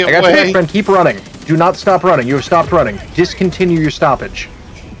away, I got you, my away. friend. Keep running. Do not stop running. You have stopped running. Discontinue your stoppage.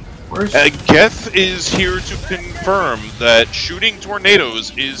 Where's Geth is here to confirm that shooting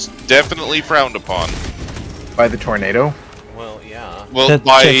tornadoes is definitely frowned upon. By the tornado. Well, yeah. Well, That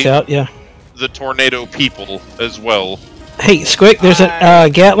checks by out, yeah. the tornado people as well. Hey, Squick, there's a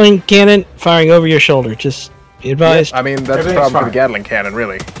Gatling cannon firing over your shoulder. Just be advised. I mean, that's the Everything's problem for fine. the Gatling cannon,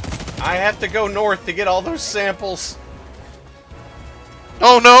 really. I have to go north to get all those samples.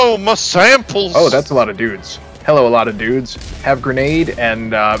 Oh no, my samples! Oh, that's a lot of dudes. Hello, a lot of dudes. Have grenade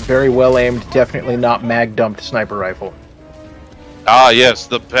and very well aimed, definitely not mag dumped sniper rifle. Ah, yes,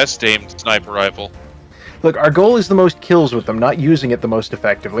 the best aimed sniper rifle. Look, our goal is the most kills with them, not using it the most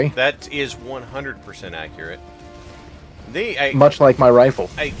effectively. That is 100% accurate. Much like my rifle.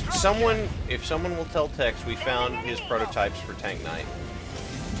 If someone will tell Tex, we found his prototypes for Tank Knight.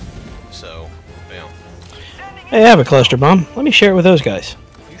 So, yeah. Hey, I have a cluster bomb. Let me share it with those guys.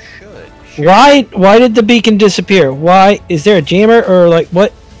 You should. Why did the beacon disappear? Why is there a jammer or like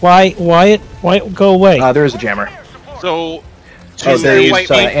what? Why it go away? There is a jammer. So, Oh, Is there there- is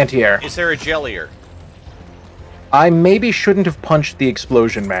wait. anti-air. Is there a jellier? I maybe shouldn't have punched the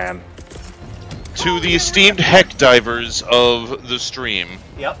explosion man. to the esteemed heck divers of the stream,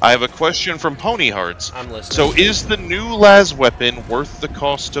 Yep. I have a question from Pony Hearts. I'm listening. So, is the new las weapon worth the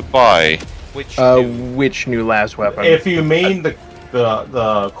cost to buy? Which Which new las weapon? if you mean the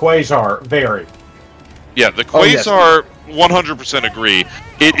Quasar, very. Yeah, the Oh, yes. Quasar, 100% agree.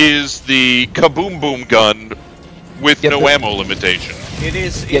 It is the kaboom boom gun with Yep, no the- ammo limitation. it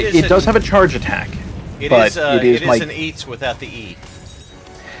is. yeah, it does have a charge attack. but it is my- an eats without the E.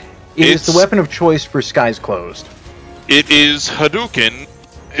 It is the It's- weapon of choice for skies closed. It is Hadouken,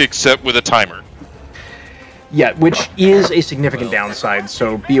 except with a timer. Yeah, which is a significant downside,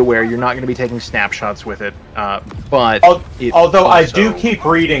 so be aware you're not going to be taking snapshots with it. But it Although I also- do keep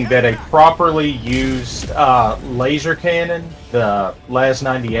reading that a properly used laser cannon, the LAS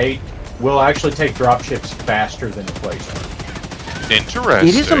 98, will actually take dropships faster than the Quasar. Interesting.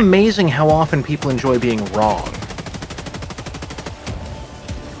 It is amazing how often people enjoy being wrong.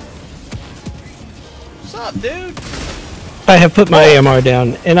 What's up, dude? I have put my AMR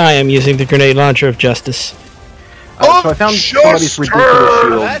down, and I am using the grenade launcher of justice. So I found somebody's ridiculous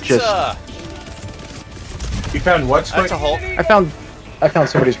shield. That's You found what, Squick? that's a Hulk. I found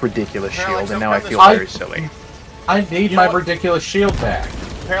somebody's ridiculous Parallax, shield, and now I don't feel come very this silly. I need You my know what? ridiculous shield back.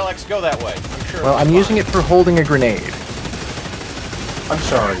 Parallax, go that way. I'm sure. Well, I'm using it for holding a grenade. I'm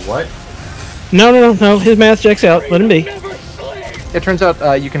sorry, what? No. His math checks out. Let him be. It turns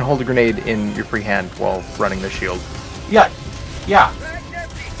out you can hold a grenade in your free hand while running the shield. Yeah.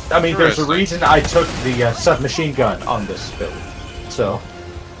 I mean, there's a Interesting. reason I took the submachine gun on this build. So,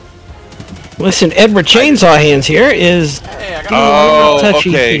 Listen, Edward Chainsaw Hands here is Hey, I got Oh,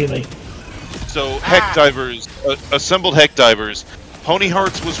 touchy-feely. So, heck divers, assembled heck divers. Pony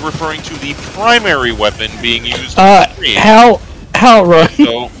Hearts was referring to the primary weapon being used on the screen. How run?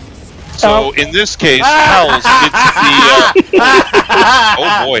 So in this case, Howls, it's the...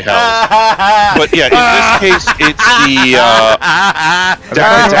 oh boy, Howls. But yeah, in this case, it's the...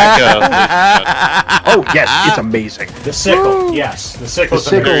 Oh, yes, it's amazing. The sickle, yes. The sickle's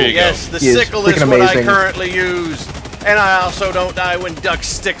sickle. There you Yes, go. the Is sickle is freaking what I amazing. currently use. And I also don't die when Duck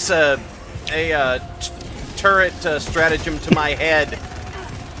sticks a turret stratagem to my head.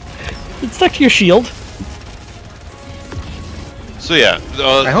 It's stuck to your shield. So yeah,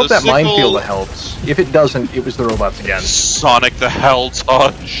 I hope the that sickle, minefield helps. If it doesn't, it was the robots again. Sonic the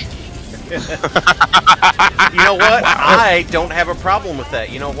Halzikar. You know what? I don't have a problem with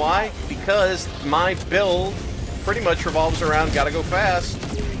that. You know why? Because my build pretty much revolves around gotta go fast.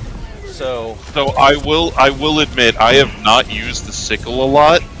 So I will admit I have not used the sickle a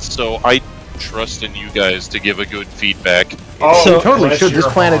lot, so I trust in you guys to give a good feedback. Oh, So- You totally bless should. This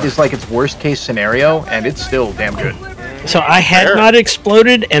your planet heart. is like its worst case scenario, and it's still damn good. So I had Fair. not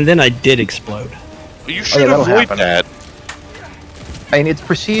exploded, and then I did explode. You should that'll avoid happen. that. I mean, it's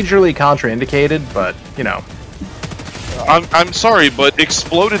procedurally contraindicated, but, you know. I'm sorry, but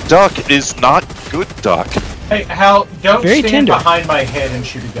exploded duck is not good duck. Hey, Hal, don't Very stand tender. behind my head and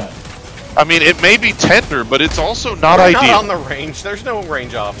shoot a gun. I mean, it may be tender, but it's also not we're not ideal. on the range. There's no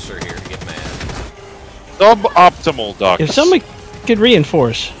range officer here to get mad. Suboptimal ducks. If somebody could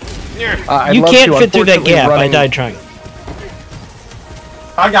reinforce, I'd you love can't to. fit through that Unfortunately, gap. I running- died trying.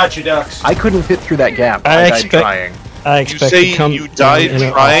 I got you, Ducks. I couldn't fit through that gap. I I died expect- trying. I You expect say to come you died down in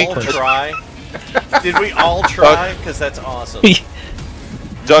a- trying? All try. Did we all try? Because that's awesome.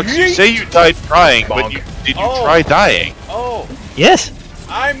 Ducks, you say you died trying, but did you Oh. try dying? Oh, Yes,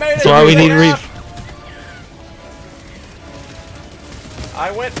 I made it. that's why we need over the gap. reef.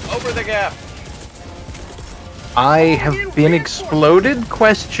 I went over the gap. I have been exploded?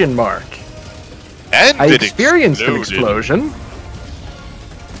 Question mark. And I it experienced an exploded. explosion.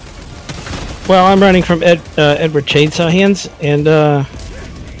 Well, I'm running from Edward Chainsaw Hands, and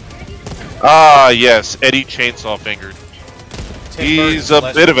Ah, yes, Eddie Chainsaw Fingered. Tim He's Burton's a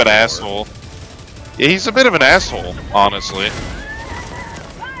less bit of an than asshole. Yeah, he's a bit of an asshole, honestly.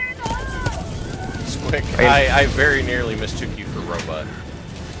 Quick. I very nearly mistook you for robot.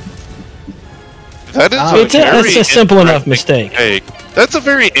 That is it's a simple enough interesting mistake. That's a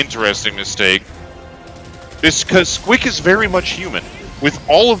very interesting mistake. It's because Squick is very much human, with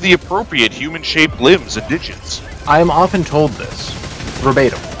all of the appropriate human-shaped limbs and digits. I am often told this.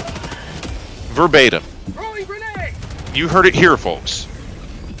 Verbatim. Verbatim. You heard it here, folks.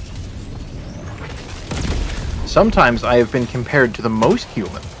 Sometimes I have been compared to the most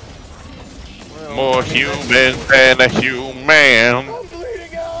human. More human than a human.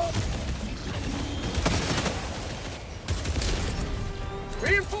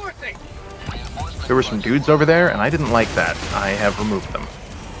 There were some dudes over there, and I didn't like that. I have removed them.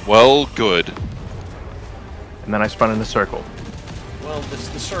 Well, good. And then I spun in a circle. Well, this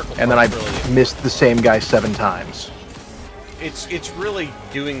the circle. And then I part's really, missed the same guy 7 times. it's really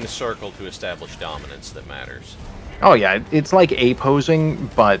doing the circle to establish dominance that matters. Oh yeah, it's like A-posing,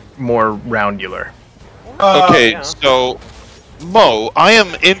 but more roundular. Okay, yeah. so Mo, I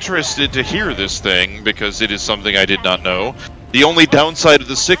am interested to hear this thing because it is something I did not know. The only downside of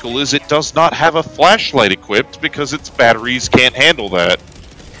the sickle is it does not have a flashlight equipped because its batteries can't handle that.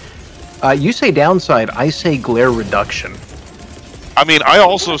 You say downside, I say glare reduction. I mean, I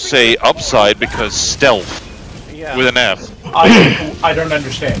also say upside because stealth Yeah. with an F. I don't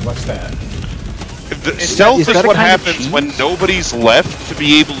understand. What's that? Stealth is is that a what kind of happens when cheese? nobody's left to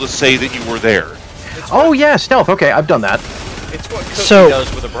be able to say that you were there. Oh yeah, stealth. Okay, I've done that. It's what Cookie So-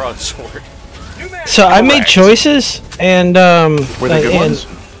 does with a broadsword. So I made Correct. choices, and Were they good and ones?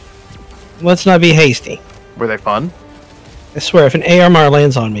 let's not be hasty. Were they fun? I swear, if an ARMR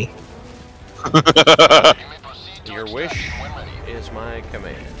lands on me, Your wish is my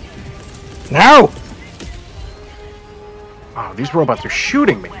command. no. Oh, these robots are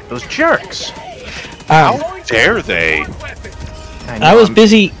shooting me. Those jerks. How dare they? I was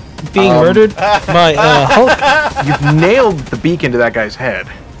busy being murdered by Hulk. You've nailed the beacon to that guy's head.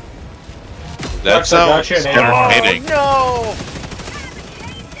 That Ducks, I got sounds you an arrow. entertaining. No!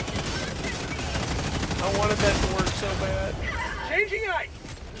 I wanted that to work so bad.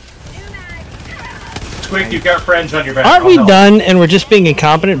 Squeak, you've got friends on your back. Aren't I'll we help. done? And we're just being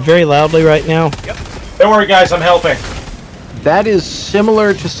incompetent very loudly right now. Don't worry, guys. I'm helping. That is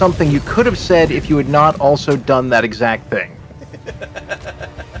similar to something you could have said if you had not also done that exact thing.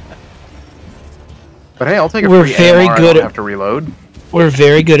 But hey, I'll take a We're free very AMR. good I don't at- have to reload. We're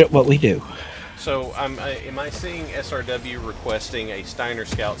very good at what we do. So, am I seeing SRW requesting a Steiner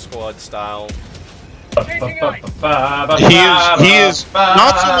Scout Squad style? He is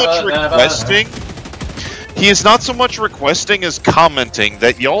not so much requesting. He is not so much requesting as commenting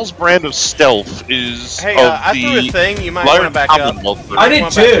that y'all's brand of stealth is Hey, of I threw a the thing. You might want to back up. Commonwealth. You might I did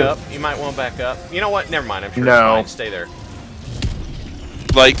wanna back too. up. You might want to back up. You know what? Never mind. I'm sure No. it's fine. Stay there.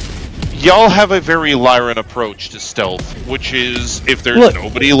 Like, y'all have a very Lyran approach to stealth, which is if there's Look.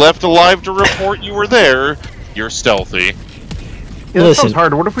 nobody left alive to report you were there, you're stealthy. Yeah, that Listen. sounds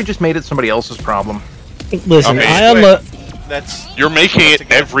hard. What if we just made it somebody else's problem? Listen, Okay, I wait. unload. That's You're making That's it a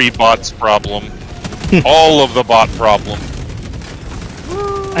good- every bot's problem. All of the bot problem.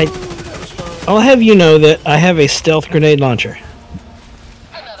 I'll have you know that I have a stealth grenade launcher.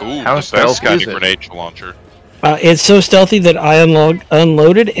 Ooh, How the stealth best kind is of it? grenade launcher. It's so stealthy that I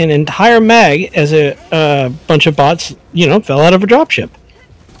unloaded an entire mag as a bunch of bots, fell out of a dropship.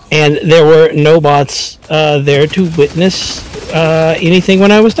 And there were no bots there to witness anything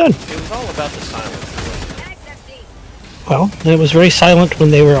when I was done. it was all about the silence. Well, it was very silent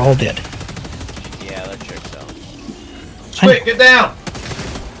when they were all dead. Yeah, that checks out. Squick, get down!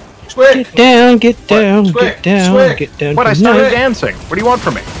 Squick! Get down, get down, Squick, get down, squick. get down. What? I started tonight. dancing. What do you want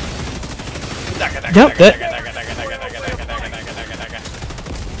from me? Nope,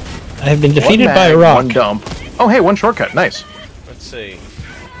 I have been defeated One by a mag, rock. One dump. Oh, hey, one shortcut. Nice. Let's see.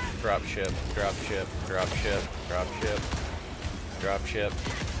 Drop ship, drop ship, drop ship, drop ship, drop ship,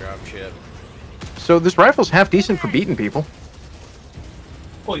 drop ship. So this rifle's half decent for beating people.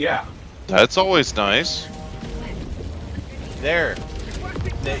 Well, yeah. That's always nice. There.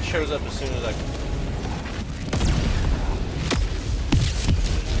 It shows up as soon as I.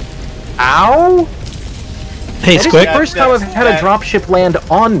 Ow! Hey, That is Squick. the first time I've That's- had a that- dropship land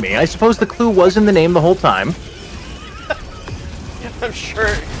on me. I suppose the clue was in the name the whole time. I'm sure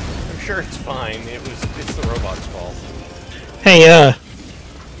it's fine. It's the robot's fault. Hey,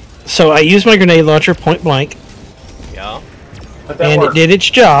 so I used my grenade launcher point blank, Yeah. But that and worked. it did its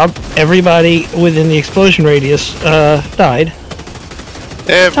job. Everybody within the explosion radius died.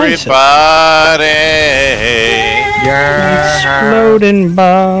 Everybody. Yeah. Exploding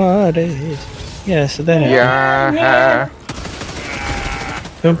bodies. Yes, that happened. Yeah.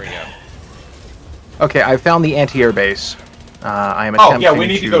 There we go. Okay, I found the anti-air base. I am Oh, attempting yeah, we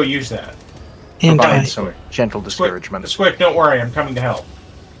need to go use that. And provide died. some gentle discouragement. Squick, don't worry, I'm coming to help.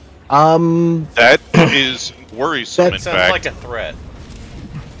 That is worrisome, That in Sounds fact. like a threat.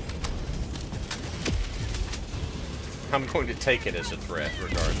 I'm going to take it as a threat,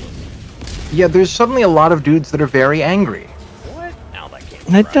 regardless. Yeah, there's suddenly a lot of dudes that are very angry. What? Now that can't.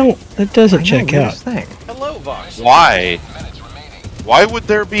 be That right. don't. That doesn't I know, check out. weirdest thing. Hello, Vox. Why? Why would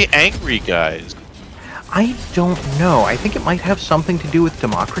there be angry guys? I don't know. I think it might have something to do with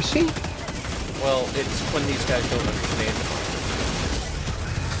democracy. Well, it's when these guys don't understand it.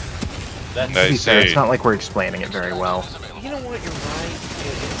 That's, I To be fair, it's see. not like we're explaining it very well. you know what? You're right.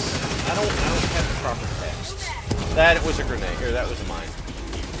 It's I don't have the proper texts. That was a grenade, or that was a mine.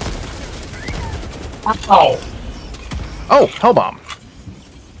 Oh! Oh, Hellbomb.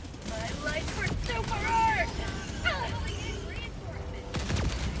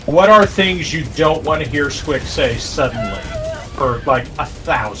 What are things you don't want to hear Squick say suddenly? For like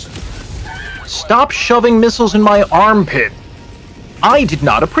 1,000. Stop shoving missiles in my armpit. I did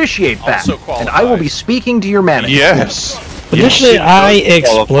not appreciate that. Also And I will be qualifies. speaking to your manager. Yes. Initially, Yes, it I does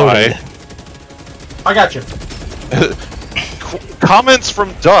qualify. exploded. I got you. Comments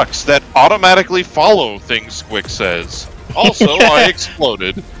from ducks that automatically follow things Squick says. Also, I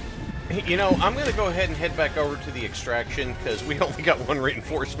exploded. You know, I'm gonna go ahead and head back over to the extraction because we only got one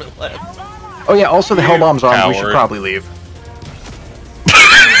reinforcement left. Oh yeah, also the Hellbomb's armed. We should coward. probably leave.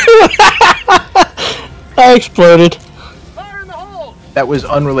 I exploded. That was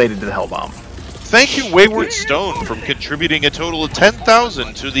unrelated to the Hellbomb. Thank you, Wayward Stone, from contributing a total of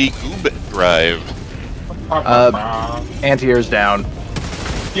 10,000 to the Goob drive. Anti-air's down.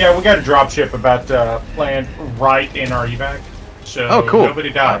 Yeah, we got a dropship about planned right in our evac. So Oh, cool. nobody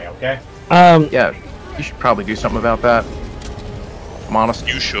die, okay? Yeah, you should probably do something about that. I'm honest.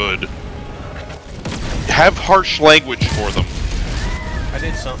 You should. Have harsh language for them. I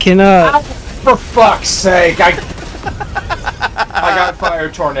did something. Can For fuck's sake, I got fire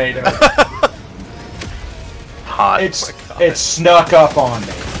tornado. Hot. It snuck up on me.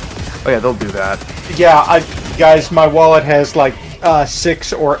 Oh yeah, they'll do that. Yeah, guys, my wallet has like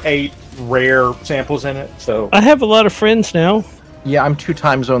 6 or 8 rare samples in it, so I have a lot of friends now. Yeah, I'm 2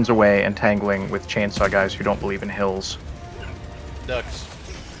 time zones away and tangling with chainsaw guys who don't believe in hills. Ducks.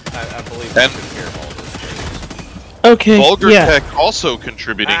 I believe And- we took care of all this. Okay. Vulgar yeah. Tech also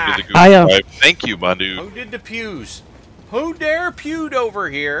contributing to the Google I, Drive. Thank you, Manu. Who did the pews? Who dare pewed over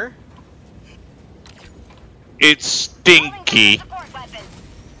here? It's Stinky.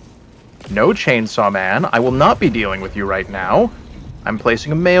 No, Chainsaw Man, I will not be dealing with you right now. I'm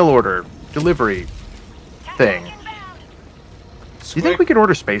placing a mail order, delivery thing. Do you think we could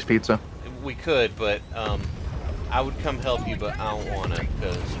order space pizza? We could, but I would come help you, but I don't want to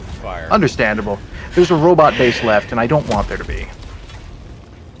because of fire. Understandable. There's a robot base left, and I don't want there to be.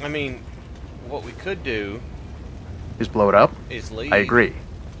 I mean, what we could do Just blow it up? is leave. I agree.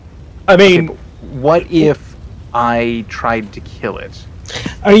 I mean, Okay, but what if I tried to kill it?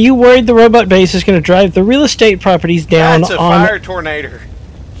 Are you worried the robot base is going to drive the real estate properties down That's a on? fire tornado.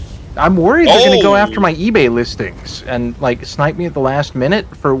 I'm worried they're going to go Oh. after my eBay listings and, like, snipe me at the last minute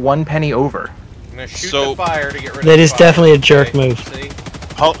for 1 penny over. I'm gonna shoot So- the fire to get rid of That the is fire. definitely a jerk Okay, move. See?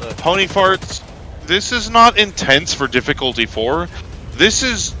 Pony farts. This is not intense for difficulty 4. This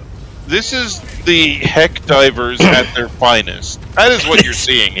is the heck divers at their finest. That is what you're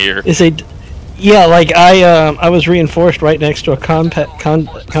seeing here. Is a, yeah, like I was reinforced right next to a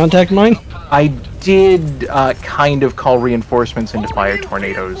contact mine. I did kind of call reinforcements into fire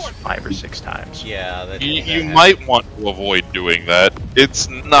tornadoes 5 or 6 times. Yeah, that, You might want to avoid doing that. It's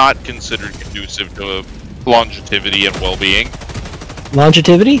not considered conducive to longevity and well-being.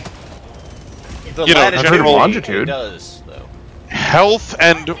 Longevity? The you know, latitude general longitude. it does, though. Health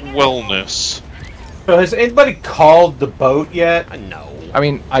and wellness. so has anybody called the boat yet? I know. I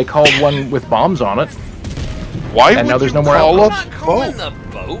mean, I called one with bombs on it. Why And would now there's you no more call outlets. up I'm not calling boat?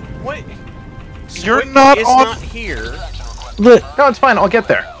 the boat. What? You're Squid not is on- not here. Look, No, it's fine. I'll get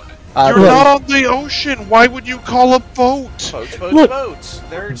there. You're look. not on the ocean. Why would you call a boat? Boats. Look. Boats.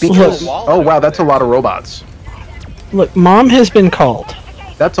 There's Because, still a wallet oh wow, over that's a there. lot of robots. look, Mom has been called.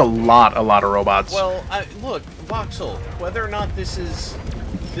 That's a lot of robots. Well, look, Voxel. Whether or not this is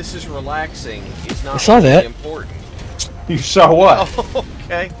relaxing is not I saw really that. important. You saw what? Oh,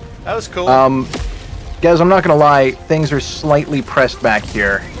 okay, that was cool. Guys, I'm not gonna lie, things are slightly pressed back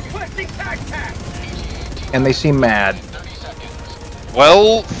here. And they seem mad.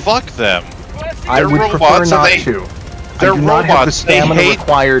 Well, fuck them. I They're would prefer robots and not they- to. they're I do not have the robots. They stamina hate-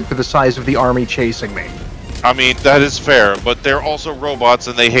 required for the size of the army chasing me. I mean, that is fair, but they're also robots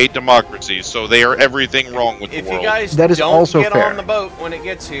and they hate democracy, so they are everything wrong with if the you world. guys That is don't also get fair. on the boat when it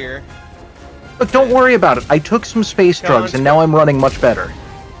gets here, But don't worry about it. I took some space drugs and now I'm running much better.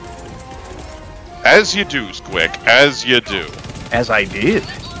 As you do, Squick, as you do. As I did.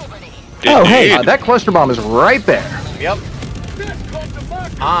 Oh, hey, Indeed. That cluster bomb is right there. yep.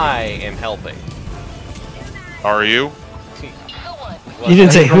 I am helping. Are you? You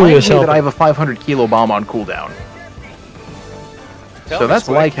didn't say It who reminds was me that I helping. have a 500 kilo bomb on cooldown. Tell So me, that's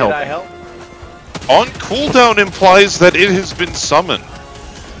Squid, like did I helping. help? On cooldown implies that it has been summoned.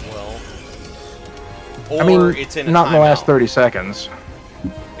 Well, or I mean, it's in a not in the last timeout. 30 seconds.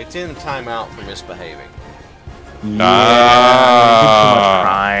 It's in timeout for misbehaving. Yeah, I did too much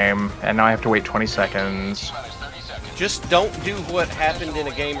crime, and now I have to wait 20 seconds. Just don't do what happened in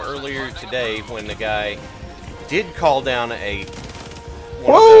a game earlier today when the guy did call down a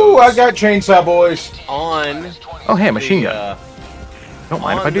one Whoa! of I those got chainsaw boys. on Oh, hey, a machine the, gun. Don't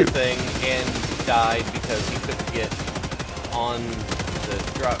mind if I on do. the thing and died because he couldn't get on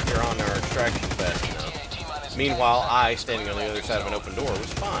the drop here on our extraction fast enough. Meanwhile, I, standing on the other side of an open door,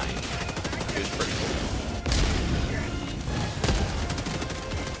 was fine. It was pretty cool.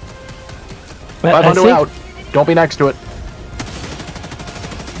 I 500 think- out. Don't be next to it.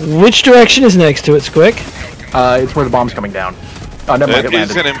 Which direction is next to it, Squick? It's where the bomb's coming down. Oh, never mind, That it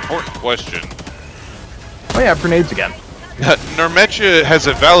is landed. an important question. Oh yeah, I have grenades again. Normecha has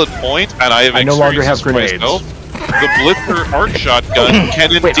a valid point, and I have I no longer have experienced this grenades. myself. The Blitzer arc shotgun can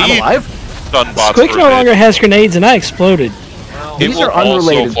Wait, I'm indeed alive? stun bots Squick for no a bit. longer has grenades, and I exploded. It These will are also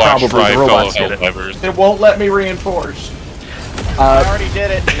unrelated, flash probably, drive the robots fellow did it. Helldivers. It won't let me reinforce. I already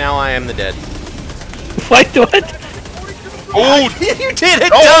did it, now I am the dead. Wait, what? Oh, You did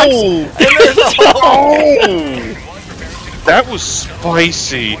it, oh, Ducks! And there's a hole! oh! That was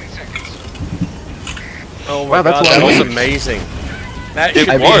spicy. Oh my Wow, that's god, a lot that of was damage. amazing. That It should,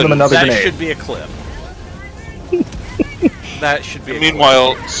 I've was. given them another that grenade. should be a clip. That should be a clip.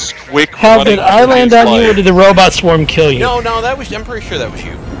 Meanwhile, Squick How running did I for land his on you, or life. did the robot swarm kill you? No, that was, I'm pretty sure that was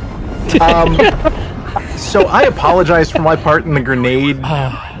you. So I apologize for my part in the grenade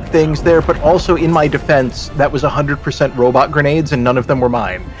things there, but also in my defense, that was 100% robot grenades and none of them were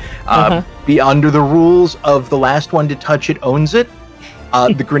mine. Be under the rules of the last one to touch it owns it.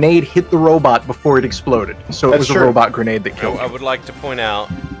 The grenade hit the robot before it exploded, so it That's was true. a robot grenade that killed I me. would like to point out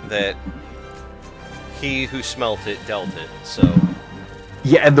that He who smelt it dealt it, so...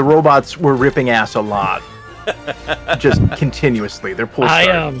 Yeah, and the robots were ripping ass a lot. Just continuously. They're pull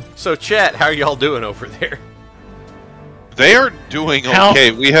starting. So, chat, how are y'all doing over there? They are doing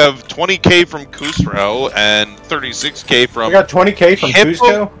okay. We have 20k from Khusrau and 36k from... We got 20k from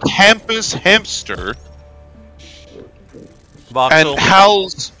Cusco? Campus Hamster. Voxel. And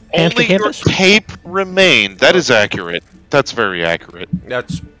Hal's Hamster only your Campus? tape remained. That is accurate. That's very accurate.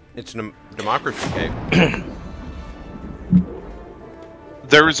 It's democracy tape.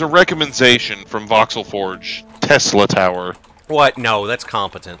 There is a recommendation from Voxel Forge, Tesla Tower. What? No, that's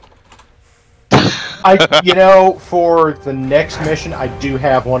competent. For the next mission, I do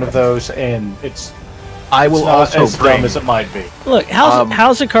have one of those, and I will not also as bring... dumb as it might be. Look,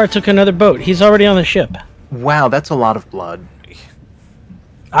 Halzikar took another boat. He's already on the ship. Wow, that's a lot of blood.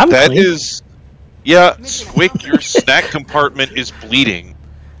 That clean. is... Yeah, Squick, your snack compartment is bleeding.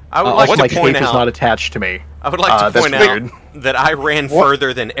 I would Also, my like to point cape is out... not attached to me. I would like to that's point out weird. that I ran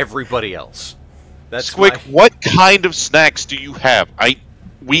further than everybody else. That's Squick, what kind of snacks do you have?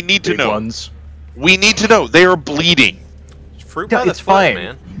 We need to Big know. ones. We need to know. They are bleeding. Fruit Yeah, by the it's foot, fine.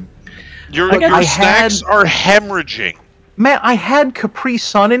 man. Your I snacks had- are hemorrhaging. Man, I had Capri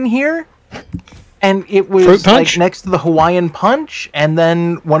Sun in here, and it was Fruit punch? like next to the Hawaiian Punch, and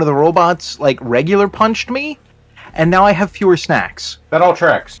then one of the robots like regular punched me, and now I have fewer snacks. That all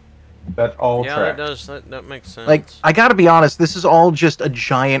tracks. That all Yeah, that tracks. does. That makes sense. Like, I gotta be honest, this is all just a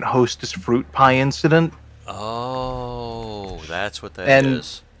giant Hostess fruit pie incident. Oh, that's what that And-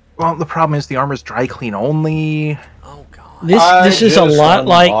 is. Well, the problem is the armor's dry clean only. Oh god. This is a lot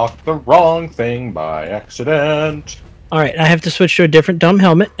like... unlocked the wrong thing by accident. Alright, I have to switch to a different dumb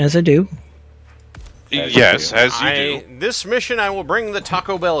helmet, as I do. Yes, as you do. This mission, I will bring the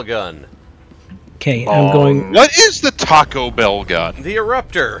Taco Bell gun. Okay, I'm going... What is the Taco Bell gun? The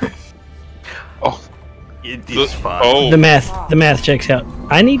Eruptor. Oh, It's fine. oh. The math checks out.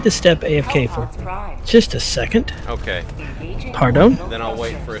 I need to step AFK for just a second. Okay, Pardon? then I'll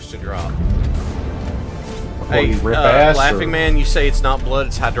wait for us to drop. Hey, Hey, rip ass Laughing or- Man, you say it's not blood,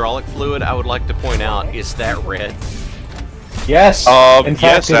 it's hydraulic fluid. I would like to point out, is that red? Yes. In yes,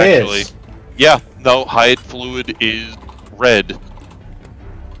 fact, it actually. is. Yeah, no, hide fluid is red.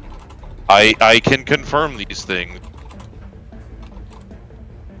 I can confirm these things.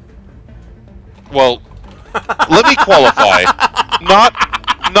 Well, let me qualify.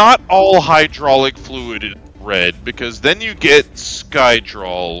 Not all hydraulic fluid is red, because then you get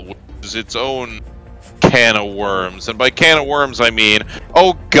Skydral, which is its own can of worms. And by can of worms, I mean,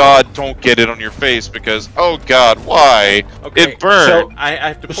 oh god, don't get it on your face, because, oh god, why? Okay, It burned. I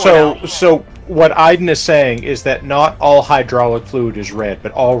have to point out... So what Aiden is saying is that not all hydraulic fluid is red,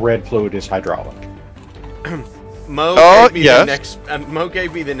 but all red fluid is hydraulic. Mo Oh, gave me yes. the next. Mo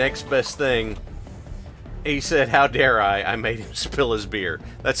gave me the next best thing. He said, "How dare I? I made him spill his beer."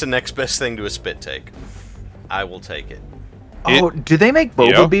 That's the next best thing to a spit take. I will take it. Oh, do they make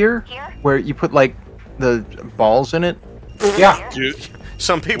boba Yeah. beer? Where you put, like, the balls in it? Yeah. Dude,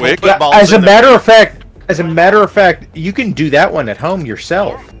 Some people Wick? put balls As a in their matter of fact, you can do that one at home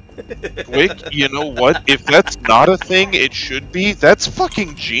yourself. Wick, you know what? If that's not a thing, it should be. That's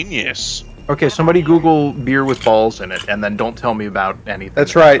fucking genius. Okay, somebody Google beer with balls in it, and then don't tell me about anything.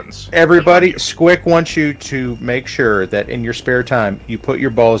 That's that right. happens. Everybody, Squick wants you to make sure that in your spare time you put your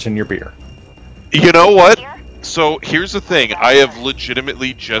balls in your beer. You know what? So here's the thing. I have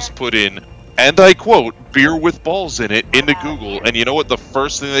legitimately just put in, and I quote, beer with balls in it into Google, and you know what the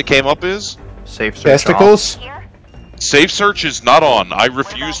first thing that came up is? Safe search off. Testicles? Safe search is not on. I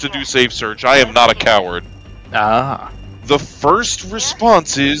refuse to do safe search. I am not a coward. Ah. The first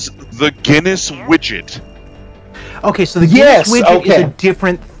response is the Guinness widget. Okay, so the Yes, Guinness widget is okay. a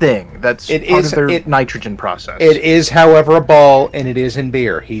different thing. That's It part is- of their it- nitrogen process. It is, however, a ball, and it is in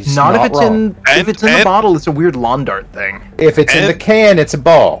beer. He's Not if it's wrong. in if And- it's in the and- bottle. It's a weird lawn dart thing. If it's in the and- can, it's a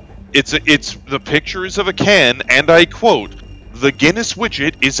ball. It's the pictures of a can, and I quote, the Guinness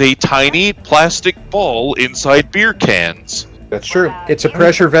widget is a tiny plastic ball inside beer cans. That's true. It's a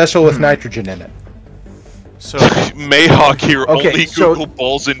pressure vessel with nitrogen in it. So, Mayhawk here, Okay, only so- Google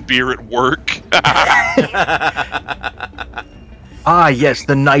balls and beer at work. Ah, yes,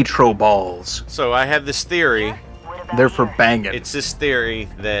 the nitro balls. so I have this theory. They're for banging. It's this theory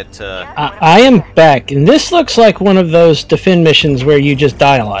that I am back, and this looks like one of those defend missions where you just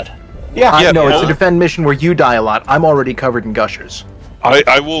die a lot. Yeah, no, it's well- a defend mission where you die a lot. I'm already covered in gushers.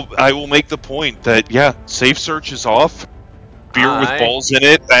 I will make the point that yeah, safe search is off, beer with I- balls in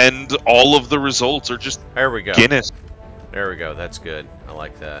it, and all of the results are just there we go. Guinness. There we go. That's good. I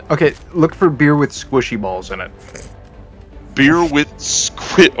like that. Okay, look for beer with squishy balls in it. Beer with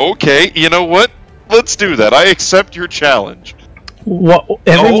squid. Okay, you know what? Let's do that. I accept your challenge. What?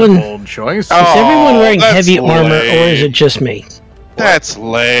 Everyone Bold choice. is everyone wearing that's heavy armor, or is lame. it just me? That's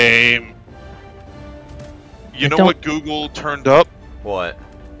lame. You know don't- what Google turned up? What?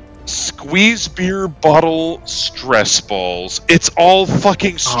 Squeeze beer bottle stress balls. It's all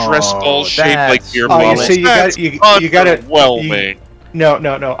fucking stress Oh, balls shaped like that's- beer Oh, you bottles. see, you That's gotta- underwhelming. No.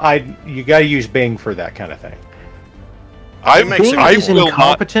 You gotta use Bing for that kind of thing. I makes it I is will not.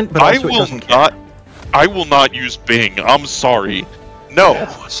 incompetent, but I also it will doesn't care. not. I will not use Bing. I'm sorry. No.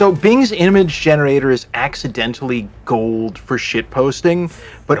 So Bing's image generator is accidentally gold for shit posting,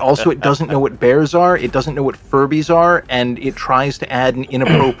 but also it doesn't know what bears are, it doesn't know what Furbies are, and it tries to add an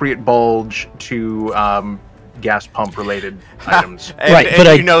inappropriate bulge to gas pump related items. And, Right, and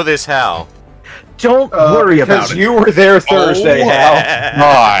but you know this how? Don't worry about Because it. you were there Thursday, Hal.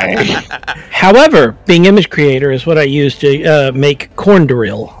 My. However, being image creator is what I use to make corn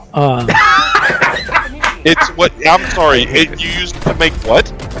drill. It's what. I'm sorry. You used it to make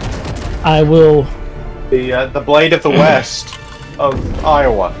what? I will. The Blade of the West of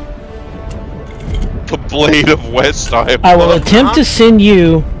Iowa. The Blade of West Iowa. I will attempt to send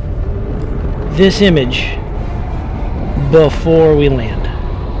you this image before we land.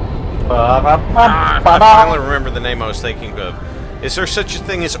 I finally remember the name I was thinking of. Is there such a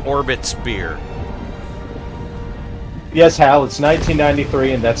thing as Orbit's beer? Yes, Hal, it's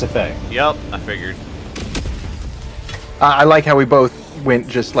 1993 and that's a thing. Yep, I figured. I like how we both went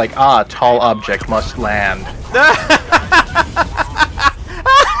just like, tall object must land.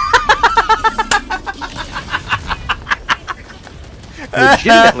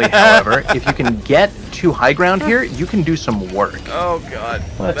 Legitimately, however, if you can get to high ground here, you can do some work. Oh god,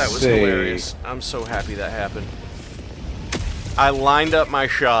 Let's that was see. hilarious. I'm so happy that happened. I lined up my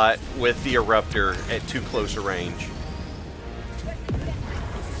shot with the eruptor at too close a range.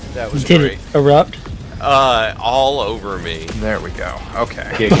 That was Did great. it erupt? All over me. There we go. Okay.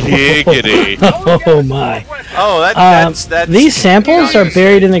 Giggity. Oh my! Oh, that's These samples are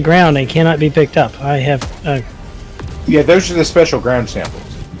buried in the ground and cannot be picked up. I have. Yeah, those are the special ground samples.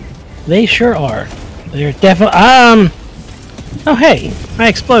 They sure are. They're definitely. Oh hey! I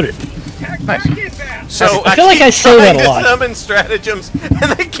exploded. So I feel like keep I say that trying a to lot. summon stratagems,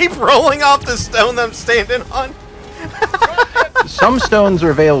 and they keep rolling off the stone I'm standing on. Some stones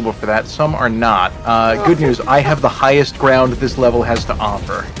are available for that, some are not. Good news, I have the highest ground this level has to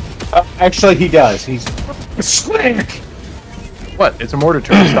offer. Actually, he does. He's slick. What? It's a mortar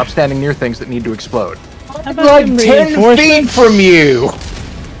turret. Stop standing near things that need to explode. How about Like some 10 feet reinforcements? from you.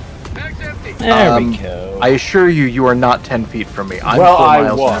 There we go. I assure you, you are not 10 feet from me. I'm Well, 4 I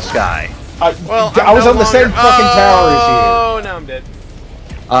miles in the was. sky. Well, I was on the same fucking tower as you. Oh, now I'm dead.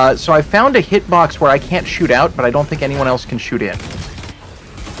 So I found a hitbox where I can't shoot out, but I don't think anyone else can shoot in.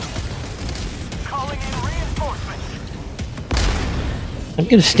 I'm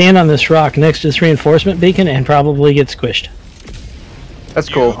gonna stand on this rock next to this reinforcement beacon and probably get squished. That's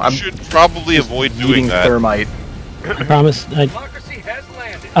cool. You I'm should probably avoid doing eating that. thermite. I promise.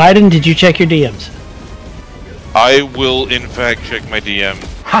 Aiden, did you check your DMs? I will, in fact, check my DM.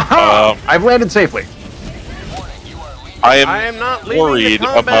 Haha! I've landed safely. I I am not leaving the worried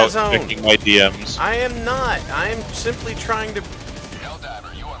combat about zone. checking my DMs. I am not. I am simply trying to.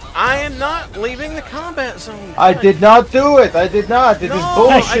 I am not leaving the combat zone. I did not do it. I did not. It is No,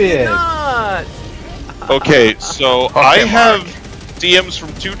 I bullshit. did not. Okay, so Okay, I have Marik. DMs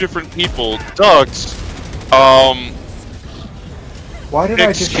from two different people. Ducks, Why did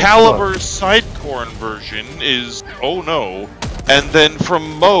I just Excalibur Sidecorn version is oh no, and then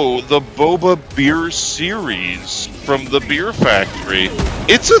from Mo the Boba Beer series from the Beer Factory.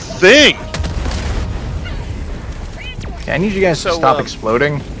 It's a thing. Okay, I need you guys So, to stop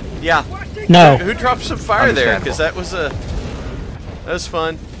exploding. Yeah. No. Who dropped some fire there? Understandable. Because that was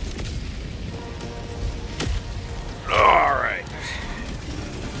fun. All right.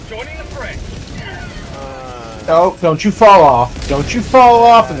 Joining the fray. No, don't you fall off. Don't you fall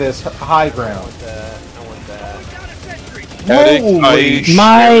off of this high ground. I want that. Attic,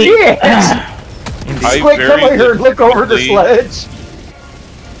 I My Quick, come very over here and look over the legitimately- sledge.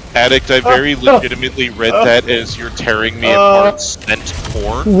 Addict, I very legitimately read that as you're tearing me apart spent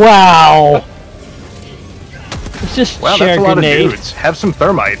corn. wow. It's just Wow, share that's a lot grenade. of dudes. Have some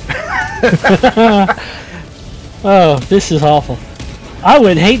thermite. Oh, this is awful. I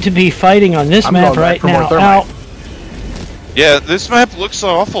would hate to be fighting on this I'm map going back right for more now. thermite. Ow. Yeah, this map looks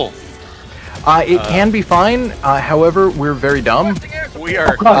awful. It can be fine, however, we're very dumb. We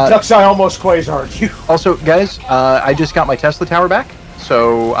are. God, Ducks, I almost quasar'd you. Also, guys, I just got my Tesla tower back,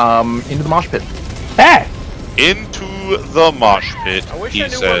 so into the mosh pit. Ah! Into the mosh pit, I wish he I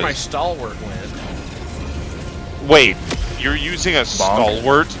knew where my says. stalwart went. Wait, you're using a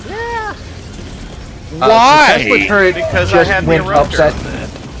stalwart? Yeah. Why? The Tesla turret Because I just had the went eruptor. upset.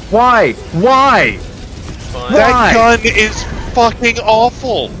 Why? Why? Fine. That Why? gun is fucking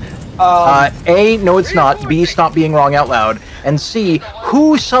awful. A, no it's not. B, stop being wrong out loud. And C,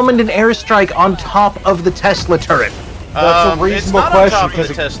 who summoned an airstrike on top of the Tesla turret? That's a reasonable it's not question, on top of 'cause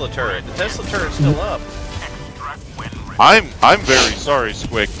the it- Tesla turret. The Tesla turret's still up. I'm very sorry,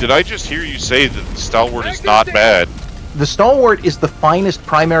 Squick. Did I just hear you say that the Stalwart is not bad? The Stalwart is the finest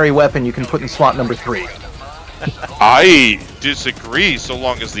primary weapon you can put in slot number 3. I disagree so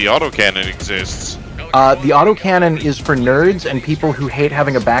long as the autocannon exists. The autocannon is for nerds and people who hate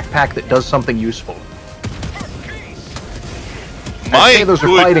having a backpack that does something useful. I say those are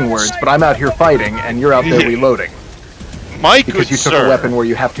fighting words, but I'm out here fighting, and you're out there reloading. My Because good you took sir. a weapon where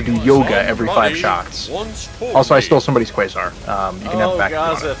you have to do yoga every 5 shots. Also, I stole somebody's Quasar. You can have Oh, it back if you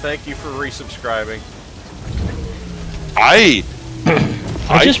want Gaza, it. thank you for resubscribing. I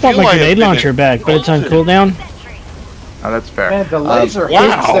just want feel my I have grenade been launcher back, but it's on cooldown. Oh, that's fair. Man, the laser wow.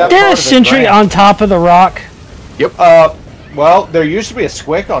 hits that Is there part a of the sentry ground. on top of the rock? Yep. Well, there used to be a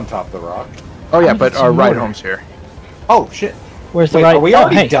squick on top of the rock. Oh yeah, I'm but getting our some ride water. home's here. Oh shit! Where's the Wait, right? are we oh,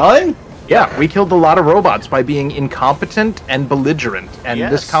 already hey. done? Yeah, we killed a lot of robots by being incompetent and belligerent, and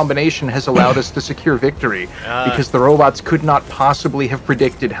Yes. this combination has allowed us to secure victory, because the robots could not possibly have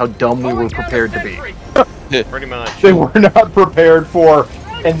predicted how dumb we were prepared to be. Pretty much. They were not prepared for.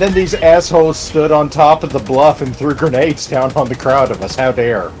 And then these assholes stood on top of the bluff and threw grenades down on the crowd of us. How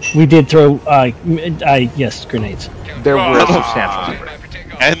dare! We did throw, yes, grenades. There were substantial numbers.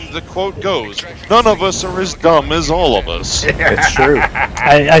 And the quote goes, "None of us are as dumb as all of us." It's true.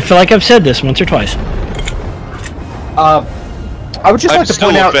 I feel like I've said this once or twice. I would just I'm like to still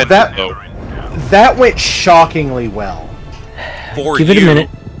point out offended, that though. that went shockingly well. For Give it a you. minute.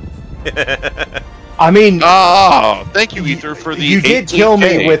 I mean, Ah, thank you, Ether, for the you did kill me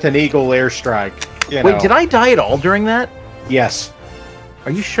 18K. with an eagle airstrike. You Wait, know. did I die at all during that? Yes.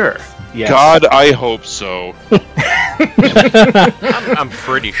 Are you sure? Yes. God, I hope so. I'm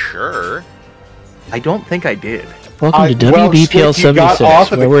pretty sure. I don't think I did. Welcome to well, WBPL Squick, you got off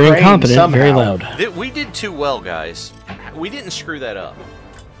 76, of where the we're crane incompetent, very somehow. loud. We did too well, guys. We didn't screw that up.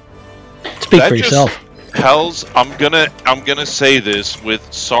 Speak That for just- yourself. Hells, I'm gonna say this with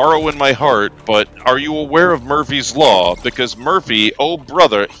sorrow in my heart, but are you aware of Murphy's Law? Because Murphy, oh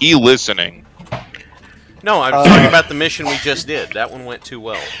brother, he listening. No, I'm talking about the mission we just did. That one went too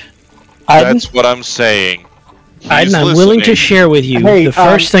well. That's what I'm saying. He's I'm willing to listening. share with you Hey, the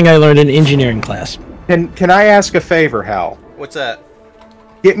first thing I learned in engineering class. Can I ask a favor, Hal? What's that?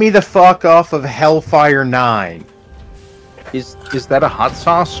 Get me the fuck off of Hellfire 9. Is that a hot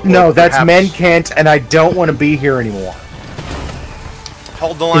sauce? Or No, that's perhaps- Men Kent, and I don't want to be here anymore.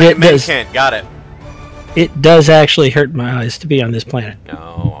 Hold the line It at Mid does. Kent. Got it. It does actually hurt my eyes to be on this planet. Oh,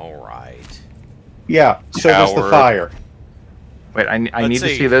 all right. Yeah, so does the Coward. fire. Wait, I Let's need to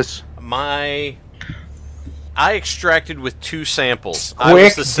see. see this. I extracted with 2 samples. I was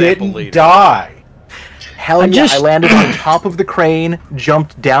Quick the sample didn't leader. die. Hell I yeah, just- I landed on top of the crane,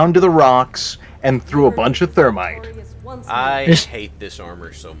 jumped down to the rocks, and threw a bunch of thermite. I Just- hate this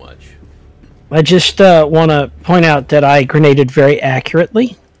armor so much. I just want to point out that I grenaded very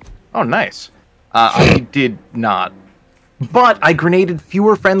accurately. Oh, nice. I did not. But I grenaded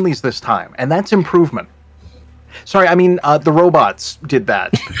fewer friendlies this time, and that's improvement. Sorry, I mean, the robots did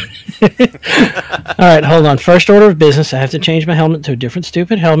that. All right, hold on. First order of business, I have to change my helmet to a different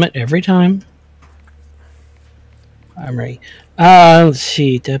stupid helmet every time. I'm ready. Let's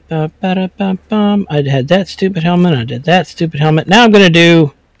see. Da-ba-ba-da-ba-bum. I had that stupid helmet. I did that stupid helmet. Now I'm going to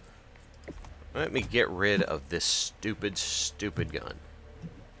do... Let me get rid of this stupid gun.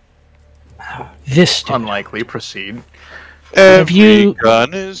 this stupid. Unlikely. Proceed. Every you-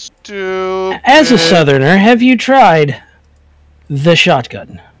 gun is stupid. As a southerner, have you tried the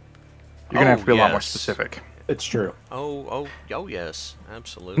shotgun? You're going to have to be a lot more yes. specific. It's true. Oh, yes, When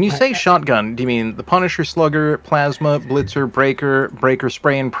absolutely. you say shotgun, do you mean the Punisher Slugger, Plasma, Blitzer, Breaker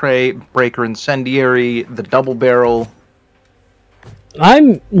Spray and Pray, Breaker Incendiary, the Double Barrel?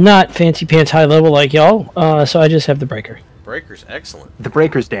 I'm not fancy pants high level like y'all, so I just have the breaker. Breaker's excellent. The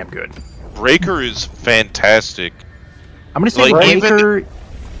Breaker's damn good. Breaker is fantastic. I'm going to say Like, even- Breaker...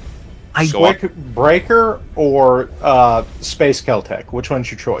 Go on. Quick Breaker or Space Keltec? Which one's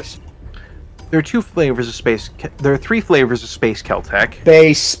your choice? There are 2 flavors of Space... There are 3 flavors of Space Keltec.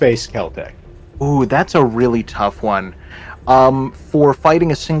 Base Space Keltec. Ooh, that's a really tough one. For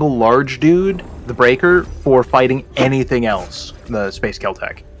fighting a single large dude, the Breaker. For fighting anything else, the Space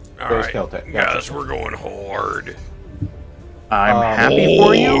Keltec. All Space right, Keltec. guys, we're going hard. I'm happy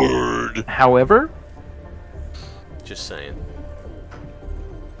for you. Lord. However, Just saying.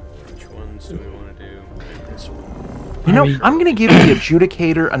 Which ones do we want to do? Maybe this one. You know, I'm going to give the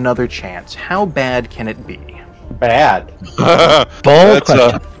adjudicator another chance. How bad can it be? Bad. Bold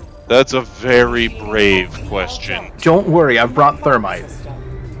question. That's a very brave question. Don't worry, I've brought thermite.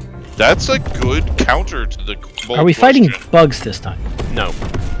 That's a good counter to the bold Are we fighting question. bugs this time? No.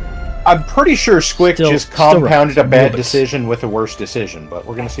 I'm pretty sure Squick Still compounded a bad robots. decision with a worse decision, but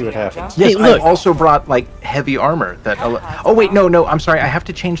we're gonna see what happens. Yes, Hey, look. I've also brought, like, heavy armor that... Oh, wait, no, I'm sorry. I have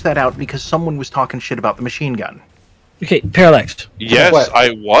to change that out because someone was talking shit about the machine gun. Okay, Parallax. Yes, What?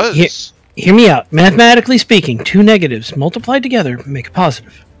 I was. Hear me out. Mathematically speaking, two negatives multiplied together make a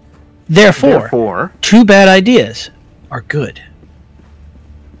positive. Therefore, two bad ideas are good.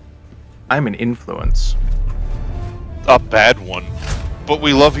 I'm an influence. A bad one. But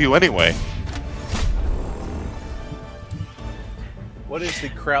we love you anyway. What is the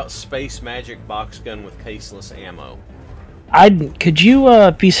Kraut Space Magic box gun with caseless ammo? Could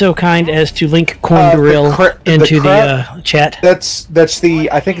you be so kind as to link Corn Gorilla into the chat? That's the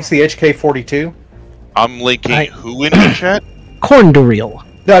I think it's the HK42. I'm linking who in the chat? Corn Gorilla.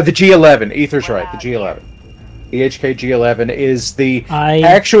 No, the G11. Ether's right. The G11. The HK G11 is the I-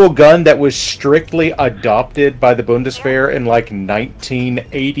 actual gun that was strictly adopted by the Bundeswehr in like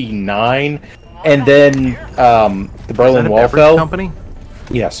 1989, and then the Berlin Wall fell. Company?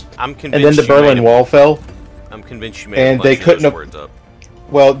 Yes, I'm and convinced. then the Berlin Wall fell. I'm convinced you made And a they bunch couldn't of have- those words up.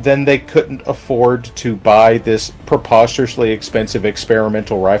 Well, then they couldn't afford to buy this preposterously expensive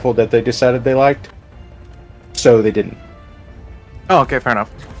experimental rifle that they decided they liked, so they didn't. Oh, okay, fair enough.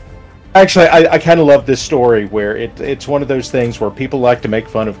 Actually, I kind of love this story where it's one of those things where people like to make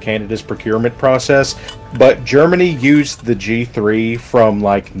fun of Canada's procurement process, but Germany used the G3 from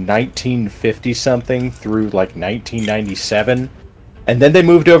like 1950 something through like 1997, and then they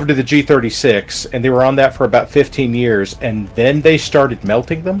moved over to the G36, and they were on that for about 15 years, and then they started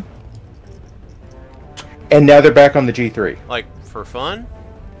melting them, and now they're back on the G3. Like, for fun?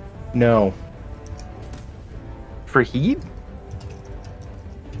 No. For heat?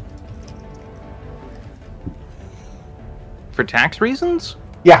 For tax reasons?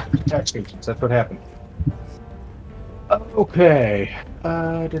 Yeah, tax reasons. That's what happened. Okay.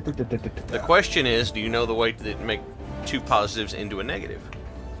 The question is, do you know the way to make two positives into a negative?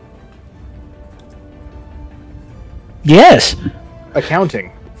 Yes.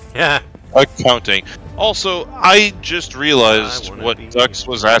 Accounting. Yeah. Accounting. Also, I just realized I wanna what be Dux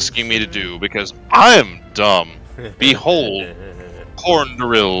was asking me to do because I am dumb. Behold, Corn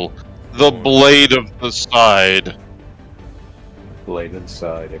Drill, the blade of the side. Blade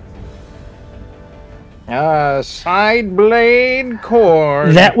inside. Side blade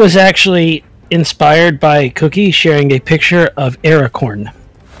cord. That was actually inspired by Cookie sharing a picture of Aracorn.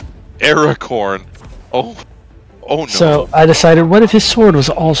 Aracorn. Oh no. So I decided, what if his sword was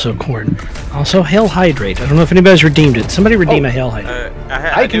also corn? Also, Hell Hydrate. I don't know if anybody's redeemed it. Somebody redeem a Hell Hydrate.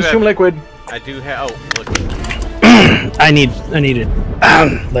 I consume liquid. I do have. Oh, look. I needed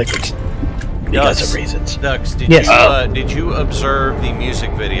liquids because of reasons. Dux, did Yes. did you observe the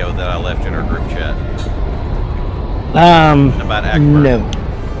music video that I left in our group chat about Akbar? No,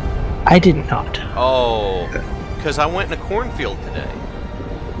 I did not. Oh, because I went in a cornfield today.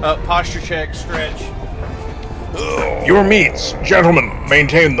 Posture check, stretch. Your meats, gentlemen,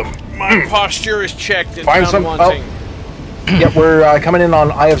 maintain them. My posture is checked and Find found some- wanting. Yep, we're coming in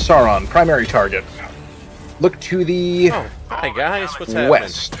on Eye of Sauron, primary target. Look to the Oh, hi guys, what's happening?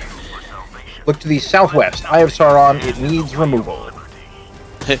 west. Look to the southwest. Eye of Sauron, it needs removal.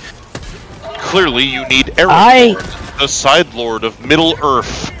 Clearly, you need Aracorn, I- the Side Lord of Middle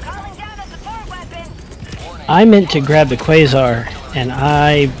Earth. I meant to grab the Quasar, and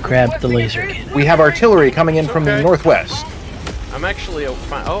I grabbed the laser cannon. We have artillery coming in from the Okay. northwest. I'm actually.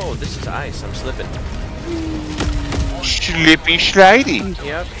 Oh, this is ice. I'm slipping. Slippy slidey.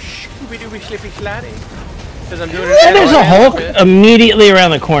 Yep. Scooby Dooby Slippy Sliding. Because I'm doing it. And there's a Hulk immediately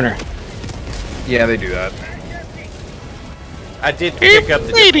around the corner. Yeah, they do that. I did pick up the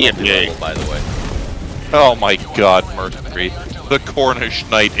difficulty Immediately. level, by the way. Oh my god, Mercury. The Cornish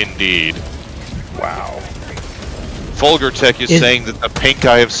Knight indeed. Wow. Vulgar Tech is Is- saying that the pink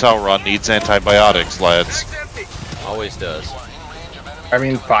eye of Sauron needs antibiotics, lads. Always does. I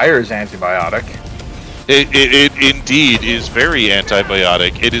mean, fire is antibiotic. It indeed is very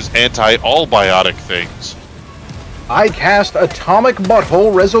antibiotic. It is anti-all biotic things. I cast Atomic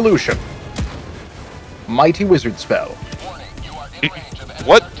Butthole Resolution. Mighty Wizard Spell.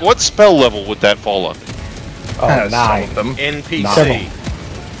 What spell level would that fall under? Oh, Some 9. of them. NPC.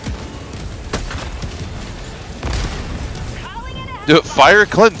 Fire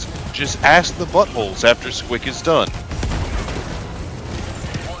cleanse. Just ask the buttholes after Squick is done.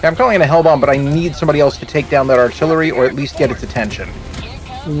 Yeah, I'm calling it a hell bomb, but I need somebody else to take down that artillery or at least get its attention.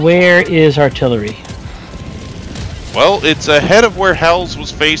 Where is artillery? Well, it's ahead of where Howls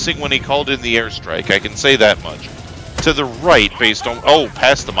was facing when he called in the airstrike. I can say that much. To the right, based on... Oh,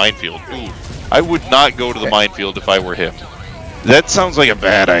 past the minefield. Ooh. I would not go to the minefield if I were him. That sounds like a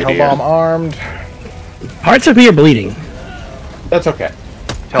bad idea. Hell bomb armed. Parts of me are bleeding. That's okay.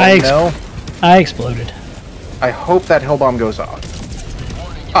 Tell me no. I exploded. I hope that hell bomb goes off.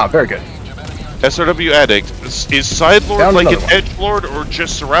 Ah, very good. SRW Addict, is Sidelord Down like an another one. edgelord or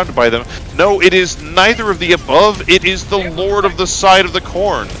just surrounded by them? No, it is neither of the above. It is the Lord of the Side of the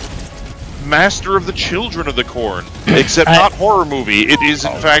Corn. Master of the Children of the Corn. Except not horror movie. It is,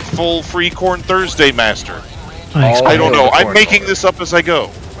 in fact, full Free Corn Thursday Master. I don't know. I'm making this up as I go.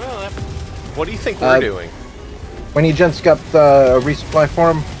 Well, what do you think we're doing? When you gents got the resupply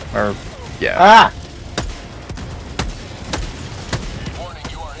for him? Or, yeah. Ah!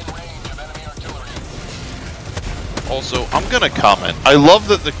 Also, I'm gonna comment. I love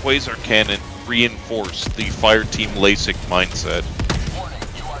that the Quasar Cannon reinforced the Fireteam LASIK mindset.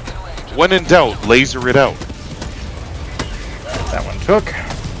 When in doubt, laser it out. That one took.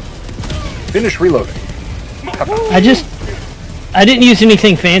 Finish reloading. I didn't use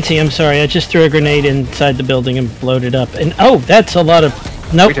anything fancy, I'm sorry. I just threw a grenade inside the building and blowed it up. And oh, that's a lot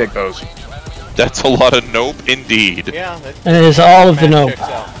of... Nope. We take those. That's a lot of nope, indeed. Yeah, And it is all of the nope.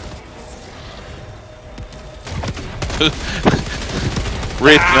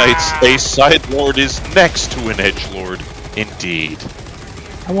 Wraith Knights, a Side Lord is next to an Edgelord. Indeed.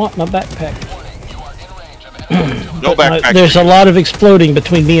 I want my backpack. No backpack. There's a lot of exploding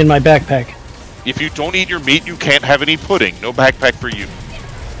between me and my backpack. If you don't eat your meat, you can't have any pudding. No backpack for you.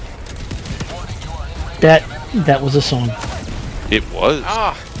 That was a song. It was.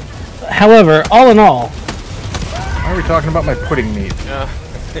 Ah, However, all in all... Why are we talking about my pudding meat?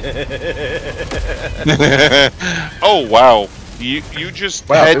 Oh, wow. You just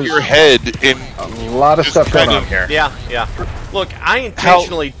had your head in... A lot of stuff going on here. yeah. Look, I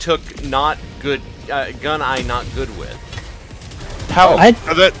intentionally took not good gun I not good with.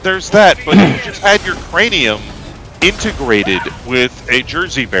 There's that, but you just had your cranium integrated with a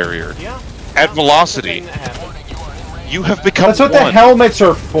jersey barrier at velocity. You have become That's what the helmets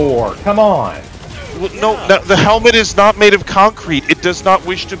are for. Come on. Well, no, the helmet is not made of concrete. It does not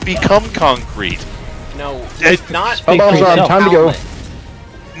wish to become concrete. No, it's not. Hell bombs armed. Time to go.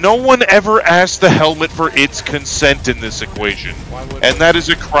 No one ever asked the helmet for its consent in this equation, and that is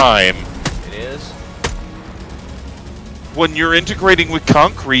a crime. It is. When you're integrating with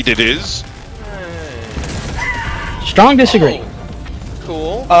concrete, it is. Strong disagree.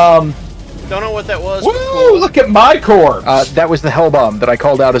 Cool. Don't know what that was. Woo! Cool. Look at my corpse. That was the hell bomb that I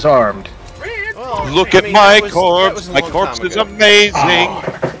called out as armed. Well, Look I mean, at my that was corpse. a My long corpse time is ago. amazing.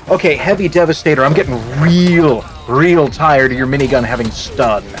 Okay, heavy devastator. I'm getting real tired of your minigun having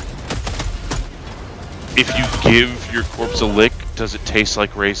stun. If you give your corpse a lick, does it taste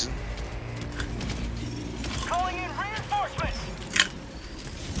like raisin?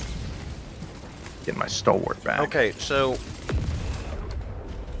 Get my stalwart back. Okay, so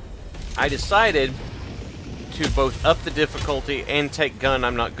I decided to both up the difficulty and take gun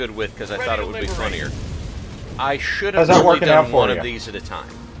I'm not good with because I thought it would be funnier. I should have How's that only working out done for one you? of these at a time.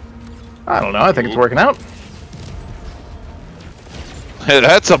 I don't know. I think it's working out. Hey,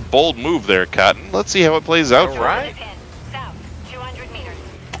 that's a bold move there, Cotton. Let's see how it plays out. All right.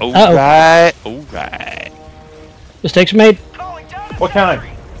 Alright. Alright. Mistakes were made. What kind?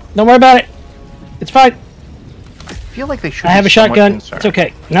 Don't worry about it. It's fine. I feel like they should. I have be a somewhat shotgun. concerned. It's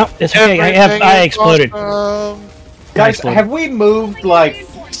okay. No, it's okay. I exploded. Guys, exploded. have we moved like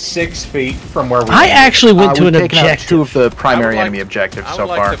 6 feet from where we I actually went to we've an taken out objective. 2 of the primary I would like- enemy objectives I so would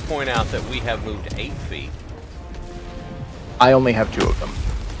like far. to point out that we have moved 8 feet. I only have 2 of them.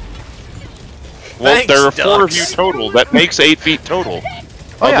 Well, Thanks, there are 4 of you Ducks. total. That makes 8 feet total.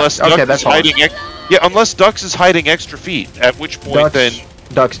 Oh, yeah. Unless Okay, Dux that's is hiding unless Dux is hiding extra feet, at which point then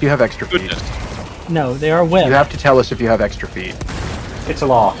Ducks, do you have extra feet? goodness. No, they are web. You have to tell us if you have extra feet. It's a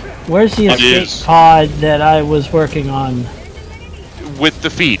law. Where's the It escape is. pod that I was working on? With the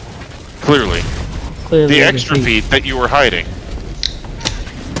feet, clearly. Clearly, The extra feet that you were hiding.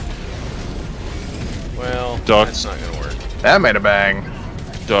 Well, Ducks. that's not going to work. That made a bang.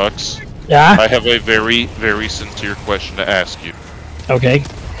 Dux, Yeah. I have a very, very sincere question to ask you. Okay.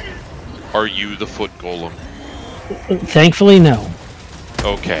 Are you the foot golem? Thankfully, no.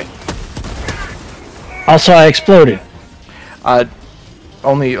 Okay. Also, I exploded.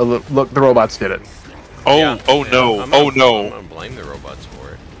 Only a look. The robots did it. Oh, Yeah. oh no, I'm oh gonna- no. I'm going to blame the robots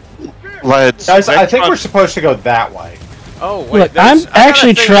for it. Lads, Guys, I think Vectron- we're supposed to go that way. Oh wait, Look, there's- I'm I got a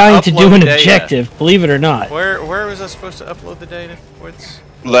actually thing trying to do upload an data. objective, believe it or not. Where was I supposed to upload the data? What's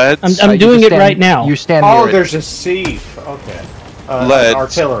Lads, I'm You doing just it stand- right now. You stand Oh, near it. there's a sieve. Okay. Lads.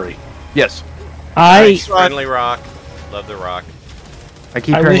 Artillery. Yes. I friendly rock? Love the rock. I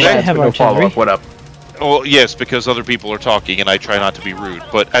keep I hearing wish I that. have No follow artillery. up. What up? well, yes, because other people are talking, and I try not to be rude.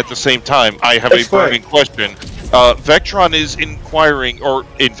 But at the same time, I have That's a burning question. Vectron is inquiring, or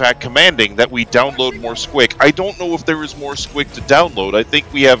in fact commanding, that we download more Squick. I don't know if there is more Squick to download. I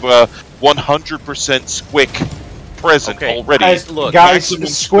think we have 100% Squick present Okay. already. Look, Guys,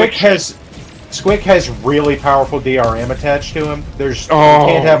 maximum Squick has really powerful DRM attached to him. There's you Oh,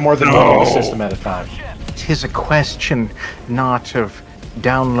 can't have more than one in the no. system at a time. Tis a question not of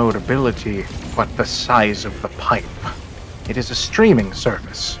downloadability, but the size of the pipe. It is a streaming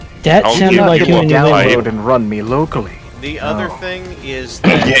service. that I'll sounded give like you you a and your download. lady. Download and run me locally. The other Oh. thing is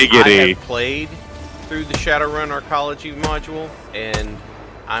that I Giggity. have played through the Shadowrun Arcology module, and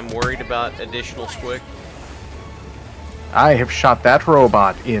I'm worried about additional squick. I have shot that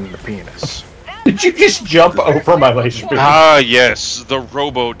robot in the penis. Did you just jump over my laser beam? Ah, yes, the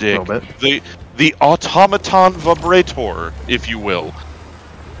Robo-Dick. Little bit. The automaton vibrator, if you will.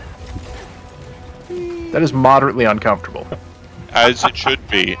 That is moderately uncomfortable. As it should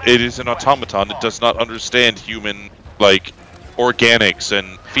be. It is an automaton. It does not understand human, like, organics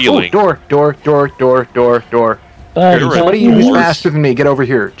and Oh, feeling. door. Buddy, You're right. Somebody don't who's move. faster than me, get over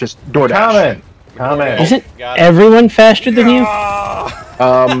here. Just DoorDash. Come in. Isn't Got it. everyone faster than you?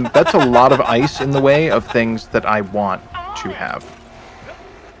 That's a lot of ice in the way of things that I want to have.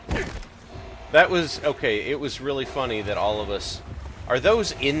 That was okay. It was really funny that all of us are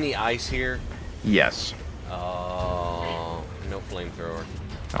those in the ice here. Yes. Oh, no flamethrower.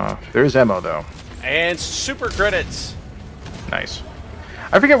 There's ammo though. And super credits. Nice.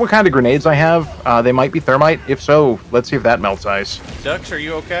 I forget what kind of grenades I have. They might be thermite. If so, let's see if that melts ice. Dux, are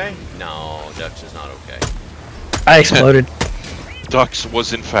you okay? No, Dux is not okay. I exploded. Dux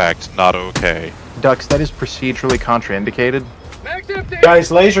was, in fact, not okay. Dux, that is procedurally contraindicated.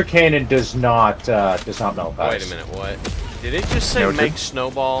 Guys, laser cannon does not melt ice. Wait a minute, what? Did it just say No, it make did.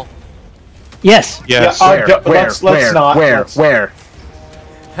 snowball? Yes, Yes. Yeah, let's not. Where?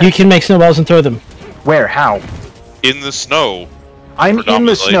 you can make snowballs and throw them. Where? How? In the snow. I'm in the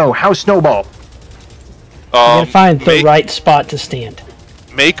Predominantly. snow. How snowball? You gotta find the make, right spot to stand.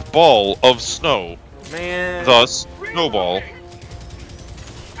 make ball of snow. Man. Thus, snowball.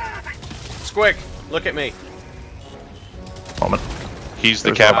 Squick, look at me. Moment. He's the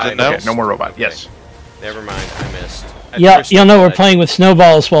There's captain robot. now. Okay, no more robot. Yes. Never mind, I missed. I Yeah, threw you'll know we're snowball playing with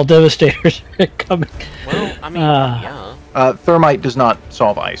snowballs while Devastators are coming. at you. Well, I mean, Ah. yeah. Thermite does not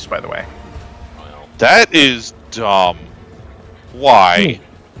solve ice, by the way. Well, That is dumb. Why?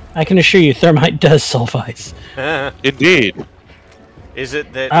 I can assure you, thermite does solve ice. Indeed. is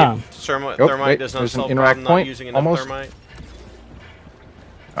it that thermite wait, does not there's an solve interact problem not point, using enough almost. thermite?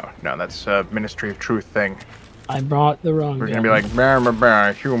 Oh no, that's a Ministry of Truth thing. I brought the wrong We're gun. gonna be like, bah, bah,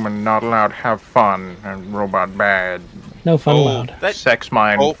 bah, human not allowed to have fun, and robot bad. No fun Oh. allowed. That Sex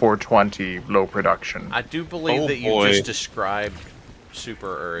mine Oh. 420 low production. I do believe Oh, that you boy. just described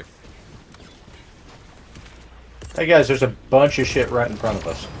Super Earth. Hey guys, there's a bunch of shit right in front of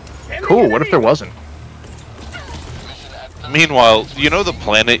us. Cool. What if there wasn't? Meanwhile, you know the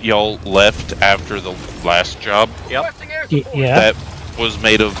planet y'all left after the last job? Yep, Yeah. That was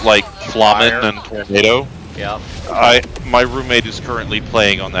made of, like, flamen Fire. and tornado? yep. My roommate is currently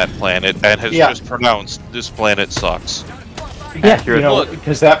playing on that planet and has Yeah. just pronounced this planet sucks. Yeah, You know, Look.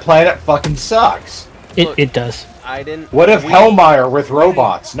 because that planet fucking sucks. it does. I didn't. What if we Hellmeyer with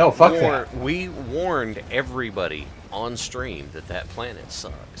robots? No, fuck that. We warned everybody on stream that that planet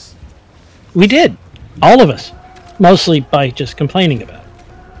sucks. We did. All of us. Mostly by just complaining about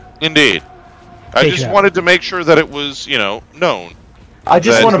it. Indeed. I Take just it out. wanted to make sure that it was, known. I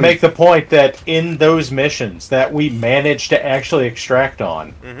just That- want to make the point that in those missions that we managed to actually extract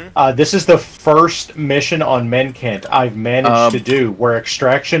on, this is the first mission on Menkent I've managed to do where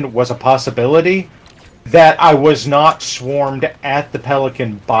extraction was a possibility that I was not swarmed at the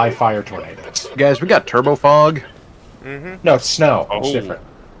Pelican by fire tornadoes. Guys, we got turbo fog. No, it's snow. It's Oh. different.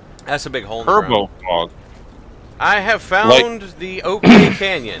 That's a big hole in the ground. Turbo fog. I have found the OK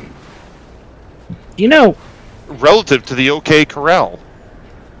Canyon. You know, Relative to the OK Corral.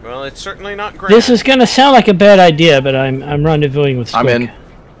 Well, it's certainly not great. this is gonna sound like a bad idea, but I'm rendezvousing with Squig. I'm in.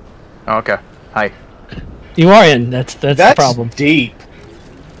 Oh, okay. Hi. You are in. That's the problem. deep.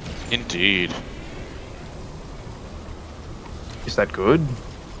 Indeed. Is that good?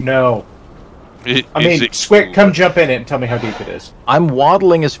 No. Squick, come jump in it and tell me how deep it is. I'm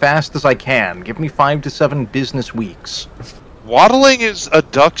waddling as fast as I can. Give me 5 to 7 business weeks. Waddling is a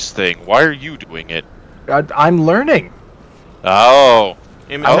duck's thing. Why are you doing it? I'm learning. Oh.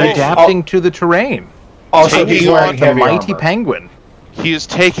 I'm adapting to the terrain. Also, Taking he's on wearing The heavy mighty armor. penguin. He is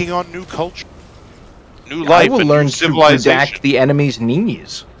taking on new culture, new I life, will and learn new to civilization. redact the enemy's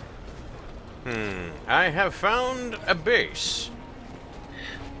knees. I have found a base.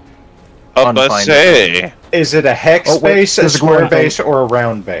 Say Is it a hex Oh, wait, base, a there's a square glowing thing. base, or a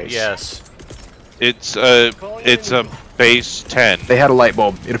round base? Yes. it's a base 10. They had a light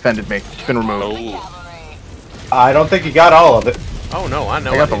bulb. It offended me. It's been removed. Oh. I don't think you got all of it. Oh no, I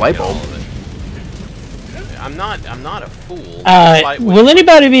know. I got the didn't light get all bulb. of it. I'm not a fool. Lightweight. Will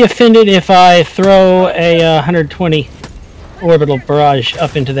anybody be offended if I throw a 120 orbital barrage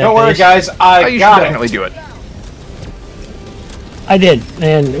up into that Don't worry, base? guys. Oh, I you should got definitely it. do it. I did,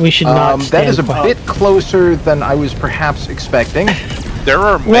 and we should not That stand is a quiet. bit closer than I was perhaps expecting. There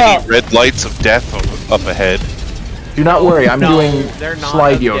are many Well- red lights of death up ahead. Do not worry, I'm No, doing they're not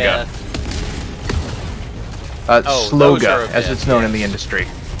slide of yoga. death. Uh, Oh, those are sloga, of as death, it's known in yes. the industry.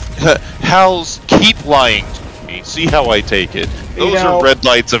 Hals, keep lying to me. See how I take it. Those know- are red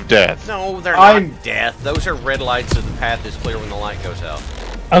lights of death. No, they're I'm- not death. Those are red lights of the path is clear when the light goes out.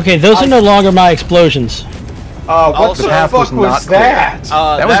 Okay, those are no longer my explosions. What Also- the The path fuck was was not clear. that?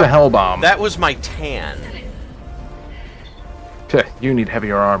 That was a hell bomb. That was my tan. You need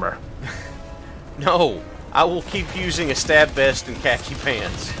heavier armor. No, I will keep using a stab vest and khaki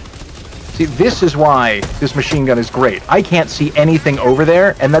pants. See, this is why this machine gun is great. I can't see anything over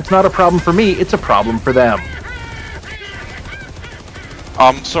there, and that's not a problem for me, it's a problem for them.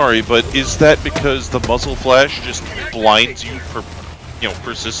 I'm sorry, but is that because the muzzle flash just blinds you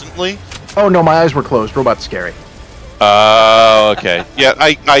persistently? Oh no, my eyes were closed. Robot's scary. Okay. Yeah,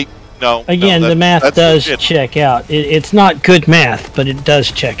 no. Again, no, the math that's does legit. check out. It's not good math, but it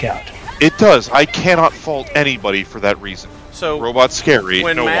does check out. It does. I cannot fault anybody for that reason. So Robot scary,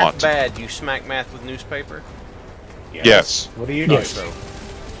 when no math want. bad, you smack math with newspaper. Yes. What do you do? Yes.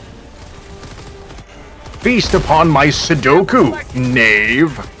 Feast upon my Sudoku,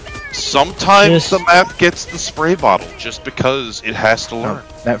 knave. Sometimes Yes. the math gets the spray bottle just because it has to learn.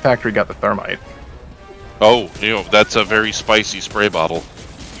 That factory got the thermite. Oh, that's a very spicy spray bottle.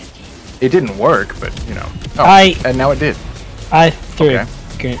 It didn't work, but Oh, I- and now it did. I threw Okay. it.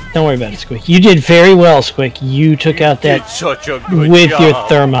 Great. Don't worry about it, Squick. You did very well, Squick. You took out that Such a good with job. your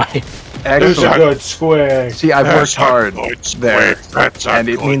thermite. There's a Excellent. good square. See, I've worked That's a hard good there, squig. That's a and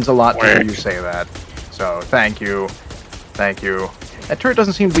it good means a lot to hear squig. you say that. So, thank you. Thank you. That turret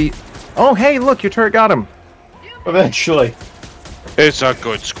doesn't seem to be... Oh, hey, look, your turret got him. Eventually. It's a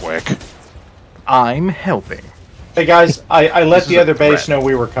good squick. I'm helping. Hey guys, I let This the is a other base threat. know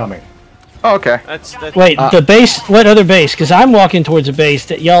we were coming. Oh, okay. That's Wait, the base? What other base? Because I'm walking towards a base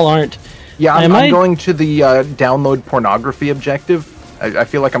that y'all aren't. Yeah, Am I'm I- going to the download pornography objective. I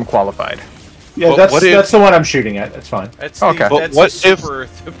feel like I'm qualified. Yeah, But that's what if- that's the one I'm shooting at. That's fine. that's Okay. the, But that's what a if- super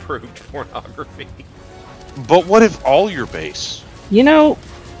approved pornography. But what if all your base? You know,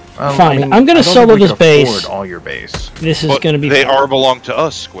 Well, Fine, I'm gonna I don't think solo we this could base. afford all your base. this is But going to be. they fun. are belong to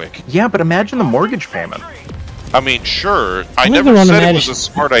us, Squick. Yeah, but imagine the mortgage payment. I mean, sure. I I'm never even on the said it was Madison. a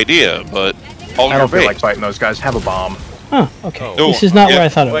smart idea, but all I your don't feel base. like fighting those guys. Have a bomb. Huh, okay. Oh. This is not Yeah. where I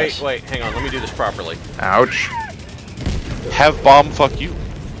thought it Wait, was. wait, hang on. Let me do this properly. Ouch. Have bomb fuck you.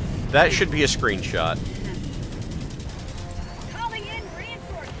 That should be a screenshot.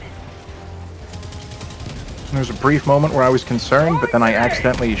 There was a brief moment where I was concerned, but then I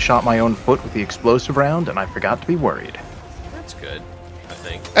accidentally shot my own foot with the explosive round, and I forgot to be worried. That's good, I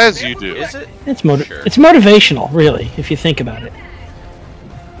think. As you do. Is it? It's Sure. It's motivational, really, if you think about it.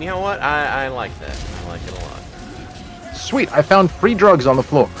 You know what? I like that. I like it a lot. Sweet, I found free drugs on the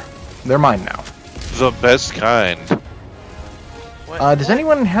floor. They're mine now. The best kind. What? Does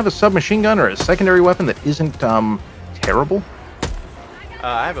anyone have a submachine gun or a secondary weapon that isn't, terrible?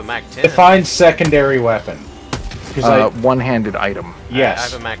 I have a Mac 10. Define secondary weapon. Because One-handed item. I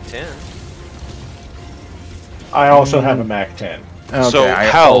yes, have a Mac 10. I also have a Mac 10. Okay, So, I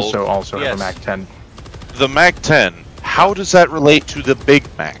Hal- also have Yes. a Mac 10. The Mac 10. How does that relate to the Big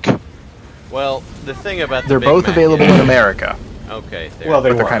Mac? Well, the thing about the They're Big both Mac available is- in America. Okay, Well, they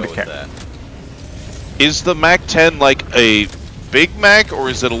But they're were. kinda with ca- that. Is the Mac 10 like a Big Mac or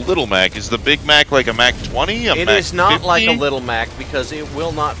is it a Little Mac? Is the Big Mac like a Mac 20? It Mac is not 50? like a Little Mac because it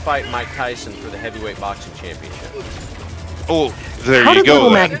will not fight Mike Tyson for the heavyweight boxing championship. Oh, there How you did go. Little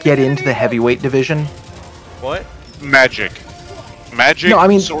then. Mac get into the heavyweight division? What? Magic. Magic, No, I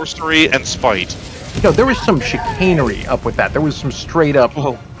mean- sorcery, and spite. No, there was some chicanery up with that. There was some straight up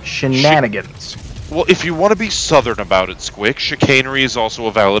Shenanigans. Well, if you want to be southern about it, Squick, chicanery is also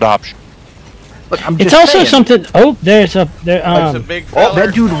a valid option. Look, I'm It's just also saying. something. Oh, there's a there. That's a big Well, feller.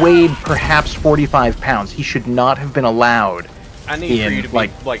 that dude weighed perhaps 45 pounds. He should not have been allowed. I need for in, you to be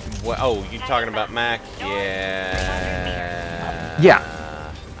like- oh, you talking about Mac? Yeah. Yeah.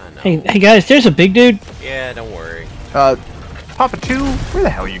 I know. hey guys, there's a big dude. Yeah, don't worry. Papa 2, where the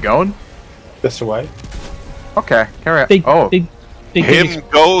hell are you going? This way. Okay, carry on. Big, Oh, big Him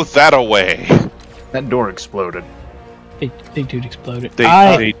go that away. that door exploded. big dude exploded.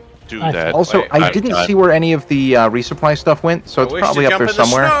 They do I- that. Also, by I didn't time. see where any of the resupply stuff went, so it's I wish probably to up jump there in the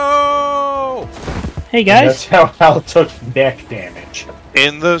somewhere. snow! Hey That's guys, how Hal took neck damage.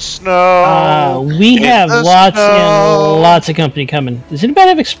 In the snow. we in have the lots snow. and lots of company coming. Does anybody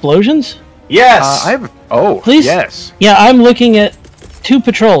have explosions? Yes! I have. Oh, Please? yes. Yeah, I'm looking at 2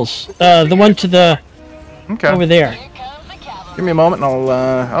 patrols. The one to the Okay. over there. Give me a moment and I'll.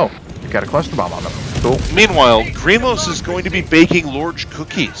 Oh, you got a cluster bomb on them. Cool. Meanwhile, Grimos is going to be baking large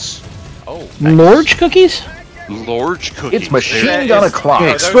cookies. Oh, Large cookies? Large cookies. It's machine That gun is- o'clock.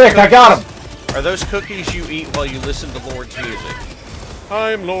 Are those Squick, I got him! Are those cookies you eat while you listen to Lord's music?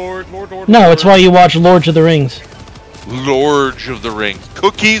 I'm Lord. No, it's why you watch Lords of the Rings. Lord of the Rings.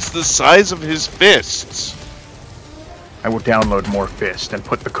 Cookies the size of his fists. I will download more fist and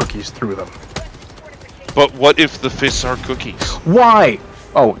put the cookies through them. But what if the fists are cookies? Why?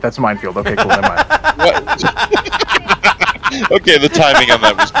 Oh, that's a minefield. Okay, cool. Never mind. What? Okay, the timing on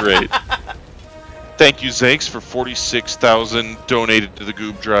that was great. Thank you, Zanks, for 46,000 donated to the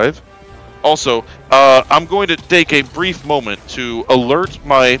Goob Drive. Also, I'm going to take a brief moment to alert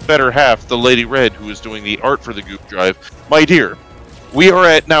my better half, the Lady Red, who is doing the art for the Goob Drive. My dear, we are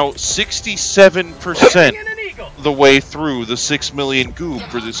at now 67% the way through the 6 million Goob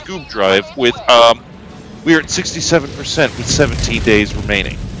for this Goob Drive with, we are at 67% with 17 days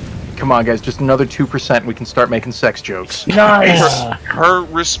remaining. Come on, guys. Just another 2%. We can start making sex jokes. Her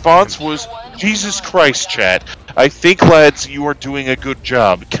response was, Jesus Christ, chat. I think, lads, you are doing a good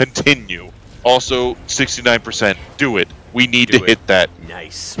job. Continue. Also, 69%. Do it. We need Do to it. hit that.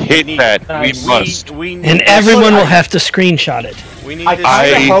 Nice. Hit that. Nice. We must. We need And this- everyone will have to screenshot it. We need I this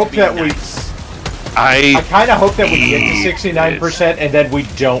kinda to hope be that we- nice. I kind of hope that we get to Yes. 69% and then we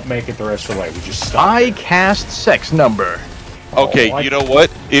don't make it the rest of the way. We just stop. I cast sex number. Okay, Oh, you know what?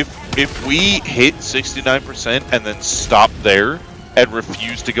 If we hit 69% and then stop there and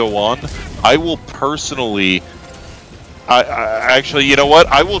refuse to go on, I will personally. I actually, you know what?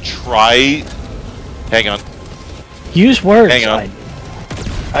 I will try. Hang on. Use words. Hang on.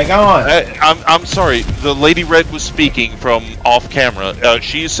 Hang on. I'm sorry. The Lady Red was speaking from off camera.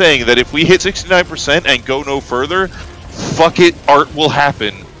 She is saying that if we hit 69% and go no further, fuck it, art will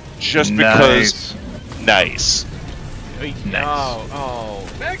happen. Just because. Nice. Oh.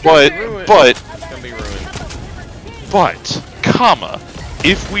 But It's gonna be ruined. But, comma,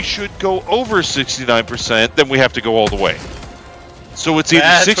 if we should go over 69%, then we have to go all the way. So it's either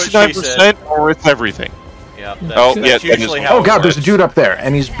That's what she 69% or it's everything. Yeah. Oh, That's yeah, that usually is- how Oh it god, there's a works. dude up there,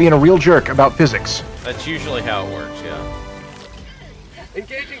 and he's being a real jerk about physics. That's usually how it works. Yeah.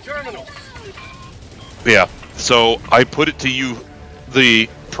 Yeah. So I put it to you, the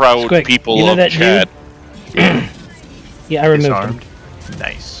proud Squick, people you know of that chat. Yeah, I removed Disarmed. him.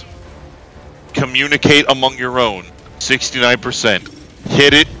 Nice. Communicate among your own. 69%.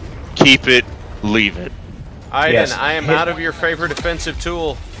 Hit it, keep it, leave it. Aiden, Yes. I am Hit- out of your favorite offensive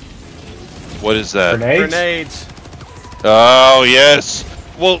tool, What is that? Grenades? grenades. Oh, yes.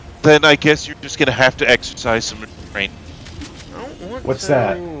 Well, then I guess you're just going to have to exercise some restraint. I don't want What's to.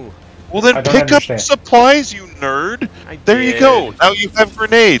 that? Well, then I don't pick up understand. supplies, you nerd. I There you did. go. Now you have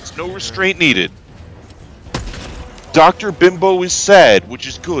grenades. No restraint needed. Dr. Bimbo is sad, which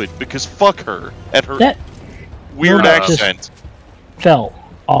is good, because fuck her and her That weird robot just- accent. fell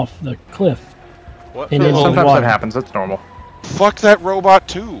off the cliff. What? And Yeah, in the sometimes water. that happens. That's normal. Fuck that robot,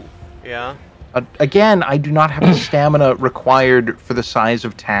 too. Yeah. Again, I do not have the stamina required for the size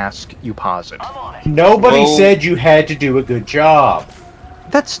of task you posit. Nobody Well- said you had to do a good job.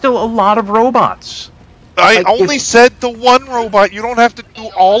 That's still a lot of robots. I Like, only if- said the one robot. You don't have to do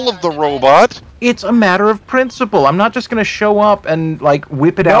all of the robot. It's a matter of principle. I'm not just going to show up and like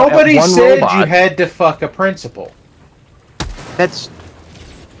whip it out Nobody at one said robot. you had to fuck a principal. That's.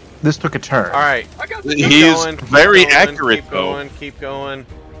 This took a turn. All right. He is very accurate, keep though. Going, keep going.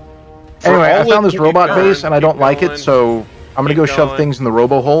 Anyway, I all found it- this robot going, base and I keep don't like going, it, so I'm gonna keep go shove going, things in the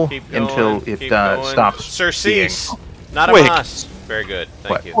robo hole Keep going. until it keep going. stops. Surcease. Not a Quick. moss. Very good. Thank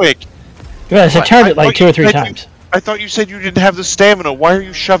What? you. Quick. Yes, I What? tried it I like thought 2 or you 3 said you- times. I thought you said you didn't have the stamina. Why are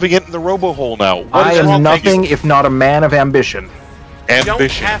you shoving it in the robo hole now? What I is wrong am with you? nothing if not a man of ambition.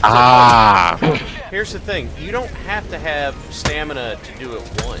 Ambition. Have to, Ah. Here's the thing: you don't have to have stamina to do it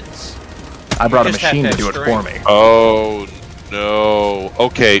once. I brought a just have machine to have do it strength. for me. Oh no.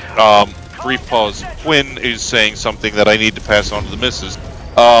 Okay. Brief pause. Quinn is saying something that I need to pass on to the missus.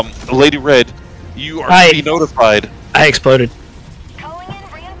 Lady Red, you are to be notified. I exploded.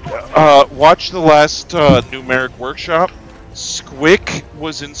 Watch the last numeric workshop. Squick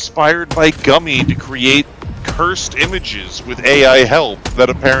was inspired by Gummy to create cursed images with AI help that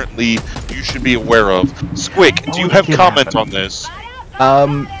apparently you should be aware of. Squick, do you have comment on this?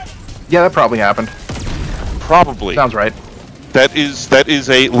 Yeah, that probably happened. Probably. Sounds right. That is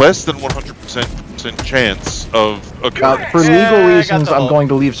a less than 100% chance of occurring. For legal reasons, I'm going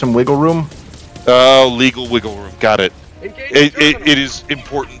to leave some wiggle room. Legal wiggle room. Got it. It is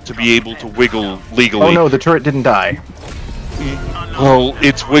important to be able to wiggle legally. Oh no, the turret didn't die. Well,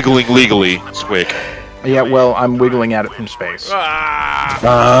 it's wiggling legally, Squick. Yeah, well, I'm wiggling at it from space.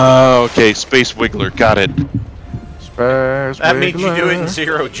 Okay, Space Wiggler. Got it. Space That means you do it in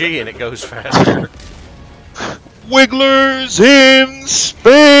Wiggler. 0G and it goes faster. Wigglers in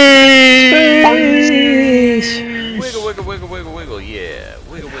space! Wiggle, wiggle, wiggle, wiggle, wiggle, yeah.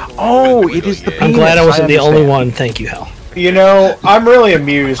 Wiggle, wiggle, Oh, wiggle, it is wiggle, the yeah. I'm glad I wasn't the only understand. one. Thank you, Hal. You know, I'm really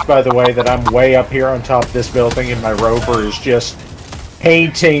amused by the way that I'm way up here on top of this building and my rover is just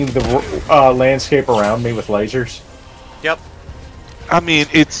painting the landscape around me with lasers. Yep. I mean,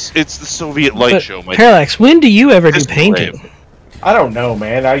 it's the Soviet light But, show, my Parallax, when do you ever do This is painting? brave. I don't know,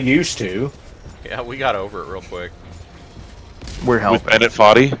 man. I used to. Yeah, we got over it real quick. We're With helping. Bennett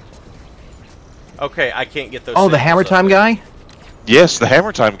Foddy. Okay, I can't get those. Oh, the signals Hammer up. Time guy? Yes, the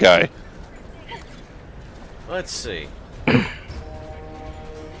Hammer Time guy. Let's see.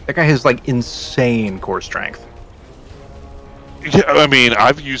 That guy has, like, insane core strength. Yeah, I mean,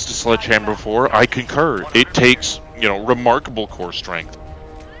 I've used a sledgehammer before. I concur. It takes, remarkable core strength.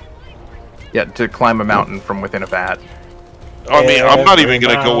 Yeah, to climb a mountain from within a vat. I mean, I'm not even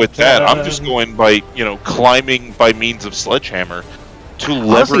going to go with that. I'm mountain. just going by, climbing by means of sledgehammer to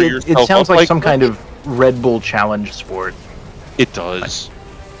lever Honestly, yourself it sounds up like some kind of Red Bull challenge sport. It does.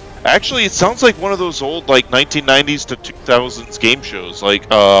 Actually, it sounds like one of those old, 1990s to 2000s game shows.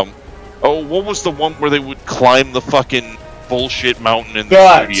 What was the one where they would climb the fucking bullshit mountain in the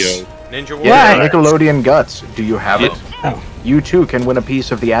Guts. studio? Ninja Warrior. Yeah, Right. Nickelodeon Guts. Do you have it? Oh. You too can win a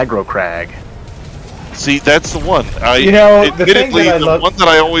piece of the aggro crag. See, that's the one. The thing Admittedly, that I the love- one that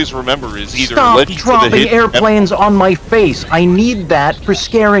I always remember is either Stop Legends of the dropping Hidden airplanes on my face. I need that for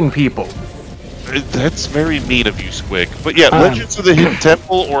scaring people. That's very mean of you, Squick. But yeah, Um. Legends of the Hidden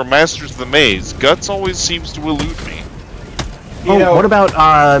Temple or Masters of the Maze, Guts always seems to elude me. What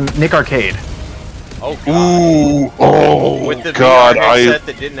about Nick Arcade? Oh god. Ooh, oh With the god, VR headset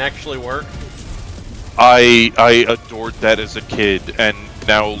that didn't actually work. I adored that as a kid, and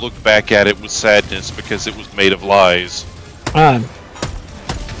now look back at it with sadness because it was made of lies.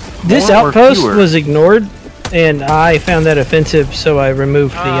 This More or outpost fewer? was ignored, and I found that offensive, so I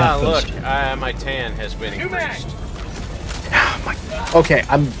removed the Look, outpost. my tan has been increased. Okay,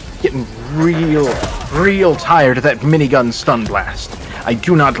 I'm getting real tired of that minigun stun blast. I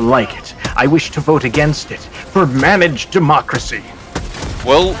do not like it. I wish to vote against it for managed democracy.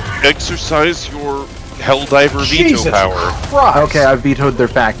 Well, exercise your Helldiver veto Jesus power. Christ. Okay, I vetoed their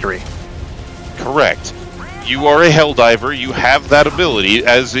factory. Correct. You are a Helldiver, you have that ability,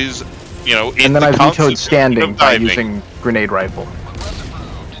 as is, in And then the I vetoed Constitution standing of by diving. using grenade rifle.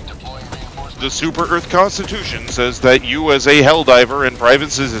 The Super Earth Constitution says that you, as a Helldiver and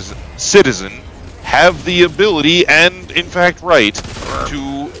private citizen, have the ability and, in fact, right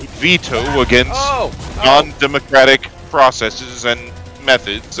to veto against non-democratic processes and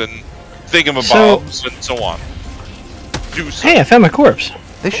methods and thingamabobs and so on. Do so. Hey, I found my corpse.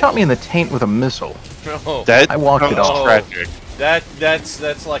 They shot me in the taint with a missile. Oh, That I walked it sounds off. tragic.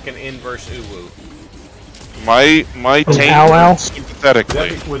 that's like an inverse uwu. My taint ow, ow. hurts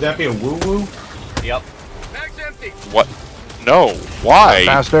sympathetically. Would that be a woo-woo? Yep. What? No. Why?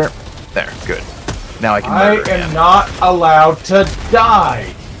 Faster. There, good. Now I can I murder am again. not allowed to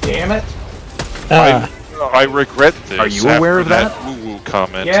die. Damn it. I regret this. Are you aware after of that? woo-woo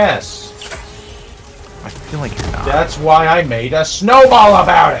comment? Yes. I feel like you're not. That's why I made a snowball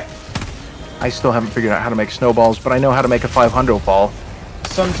about it. I still haven't figured out how to make snowballs, but I know how to make a 500 fall.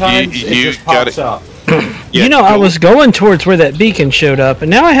 Sometimes it You just got pops it. up. Yeah, I go- was going towards where that beacon showed up, and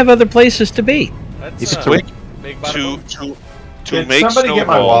now I have other places to be. That's It's quick big bada to boom. to Did make somebody get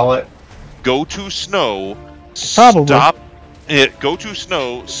my snowball. wallet? Go to snow. Probably. Stop. Go to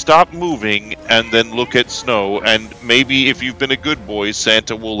snow. Stop moving, and then look at snow. And maybe if you've been a good boy,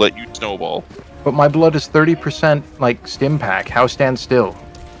 Santa will let you snowball. But my blood is 30% like stim pack. How stand still?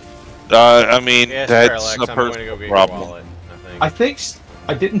 I mean, Yes, that's Parallax, a I'm going to personal go get your problem. wallet, I think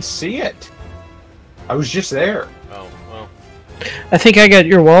I didn't see it. I was just there. Oh, well. I think I got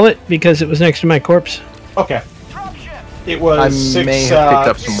your wallet because it was next to my corpse. Okay. It was I six. may have picked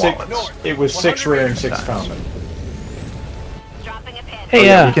up some six- wallets. It was 6 rare and 6 common.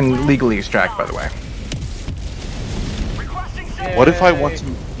 Hey, You can legally extract, by the way. What if I want to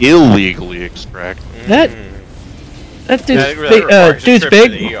illegally extract? that dude's That big. requires a Dude's trip to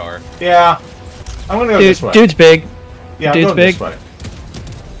the big. ER. Yeah. I'm gonna go Dude, this way. dude's big. yeah, I'm dude's going big. this way.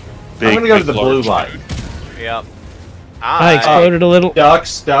 Big, I'm gonna go to big, the blue large light. dude. Yep. I exploded a little.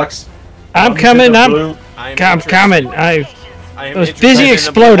 Ducks. I'm Come to coming. the I'm blue. I'm coming. I am I was interested busy in the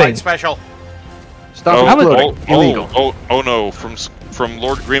exploding. Blue Light Special. Stop exploding. Illegal. Oh no, from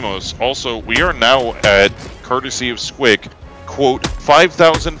Lord Grimos. Also, we are now at, courtesy of Squick, quote,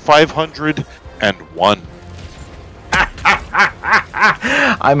 5,501.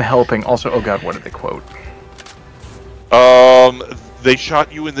 I'm helping. Also, oh god, what did they quote? They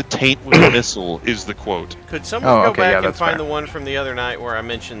shot you in the taint with a missile, is the quote. Could someone Oh, go okay, back yeah, and that's find fair. the one from the other night where I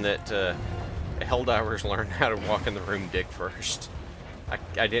mentioned that Helldivers learn how to walk in the room dick first?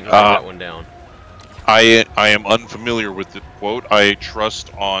 I didn't write that one down. I am unfamiliar with the quote. I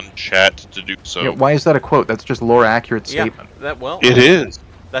trust on chat to do so. Yeah, why is that a quote? That's just lore accurate statement. Yeah, well, It is.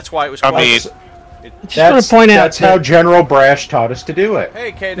 that's why it was I called. mean, Just want to point out That's how General Brash taught us to do it. Hey,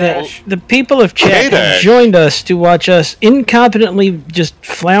 that K-Dash. the people of chat have K-Dash. joined us to watch us incompetently just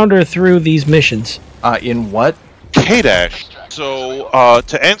flounder through these missions. In what? K-Dash. So,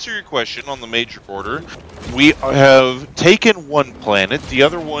 to answer your question on the major order, we have taken one planet, the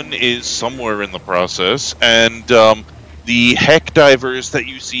other one is somewhere in the process, and the heck divers that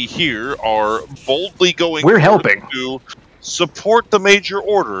you see here are boldly going We're forward helping. to support the major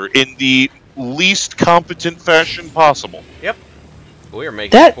order in the least competent fashion possible. Yep. We are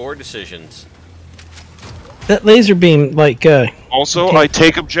making That- poor decisions. That laser beam, like, Also, Okay. I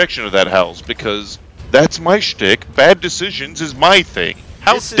take objection to that, Hals, because that's my shtick. Bad decisions is my thing.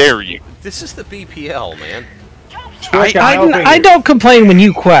 How This is- dare you? This is the BPL, man. I don't complain when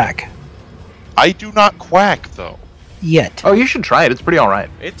you quack. I do not quack, though. Yet. Oh, you should try it. It's pretty all right.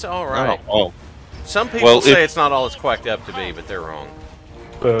 It's all right. Oh. Some people Well, say if- it's not all it's quacked up to be, but they're wrong.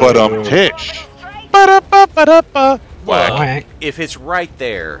 But Tish. Ba-da-ba-ba-da-ba. Whack. Quack. If it's right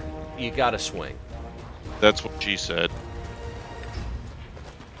there, you gotta swing. That's what she said.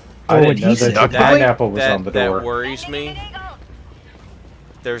 I Oh, didn't what know he that said. the pineapple was on the that door. worries me.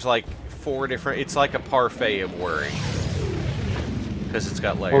 There's like 4 different. It's like a parfait of worry because it's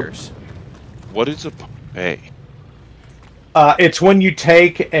got layers. What is a parfait? It's when you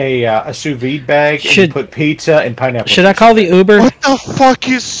take a sous vide bag and you Should- put pizza and pineapple. Should I call the Uber? What the fuck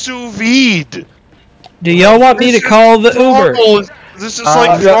is sous vide? Do y'all want me to call the Uber? This is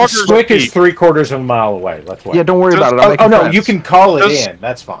like Squick Frogger is speak. 3/4 of a mile away. Let's wait. Yeah, don't worry about it. I'll make Oh you no, friends. you can call it Does- in.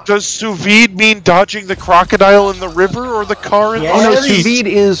 That's fine. Does sous vide mean dodging the crocodile in the river or the car in Yeah. Oh the no, street? sous vide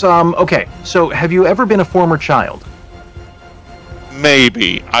is okay. So, have you ever been a former child?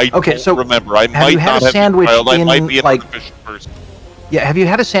 Maybe. I Okay, don't so remember. I have might you had not a have been sandwich child. I in, might be an like- artificial person. Yeah, have you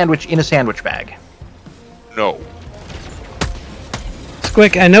had a sandwich in a sandwich bag? No.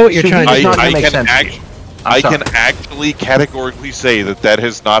 Squick, I know what you're Sous trying vide to is do. not gonna I make can sense to act- you. I I'm sorry. can actually categorically say that that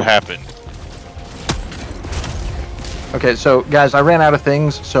has not happened. Okay, so guys, I ran out of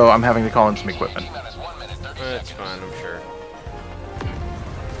things, so I'm having to call in some equipment. That's fine, I'm sure.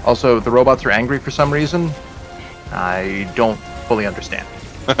 Also, the robots are angry for some reason. I don't fully understand.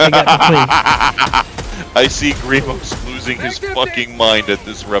 I got the I see Grimos losing his fucking mind at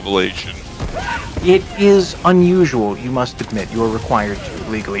this revelation. It is unusual, you must admit. You are required to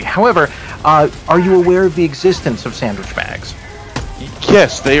legally. However, are you aware of the existence of sandwich bags?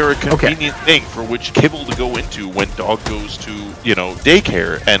 Yes, they are a convenient thing for which kibble to go into when dog goes to,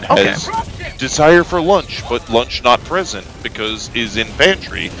 daycare and has desire for lunch, but lunch not present because is in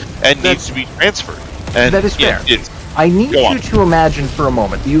pantry and needs to be transferred. And That is fair. I need Go you on. to imagine for a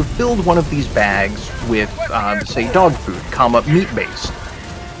moment that you've filled one of these bags with, say, dog food, meat-based.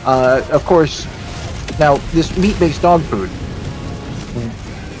 Of course, now, this meat-based dog food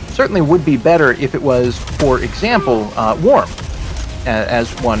certainly would be better if it was, for example, warm,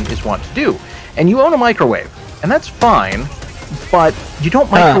 as one is wont to do. And you own a microwave, and that's fine, but you don't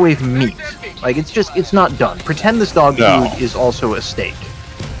microwave meat. Like, it's not done. Pretend this dog food is also a steak,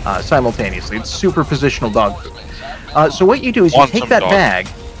 simultaneously. It's superpositional dog food. So what you do is you take that bag,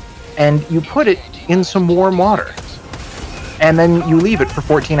 and you put it in some warm water, and then you leave it for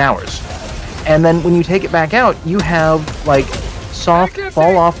 14 hours. And then when you take it back out, you have, like, soft,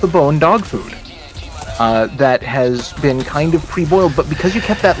 fall-off-the-bone dog food. that has been kind of pre-boiled, but because you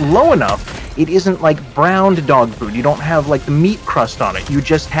kept that low enough, it isn't like browned dog food. You don't have like the meat crust on it. You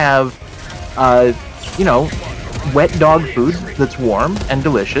just have, you know, wet dog food that's warm and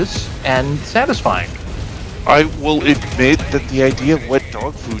delicious and satisfying. I will admit that the idea of wet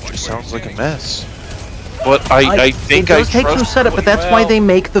dog food just sounds like a mess. But I think it does take some setup, but that's why they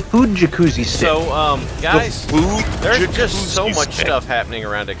make the food jacuzzi stick. So, guys, there's jacuzzi just so much stick. stuff happening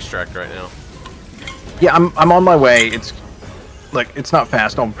around Extract right now. Yeah, I'm on my way. It's like it's not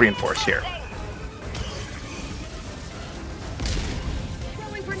fast. I'll reinforce here.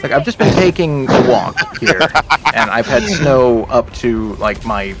 Like I've just been taking a walk here, and I've had snow up to like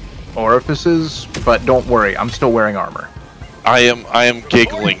my orifices, but don't worry, I'm still wearing armor. I am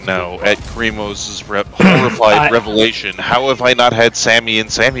giggling now at Grimos' horrified revelation. How have I not had Sammy in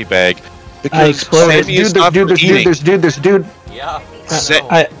Sammy bag? Because Sammy is not for eating. There's a dude. Yeah.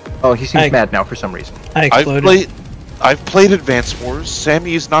 Oh, he seems mad now for some reason. I exploded. I've played Advance Wars.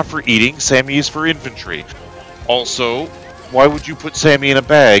 Sammy is not for eating. Sammy is for infantry. Also, why would you put Sammy in a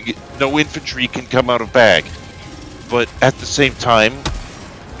bag? No infantry can come out of bag. But at the same time,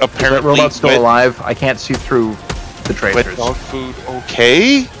 apparently... That robot's still alive. I can't see through the traitors. Wet dog food,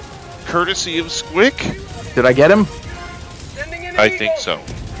 okay? Courtesy of Squick? Did I get him? I think so.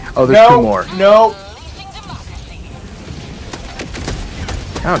 Oh, there's two more. No.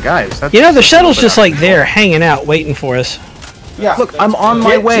 Oh, guys, that's... You know, the shuttle's just like there, hanging out, waiting for us. Yeah. Look, I'm on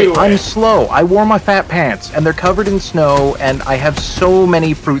my Get way. to I'm it. slow. I wore my fat pants, and they're covered in snow, and I have so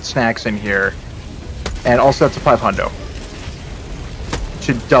many fruit snacks in here. And also, it's a 500.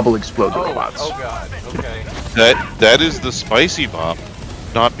 Should double explode the robots. Oh god, okay. That is the spicy bomb.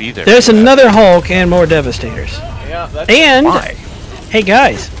 Not be there. There's another Hulk and more Devastators. Yeah, that's... And, Why? hey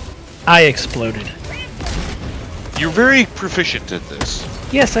guys, I exploded. You're very proficient at this.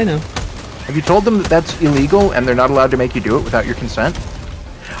 Yes, I know. Have you told them that that's illegal, and they're not allowed to make you do it without your consent?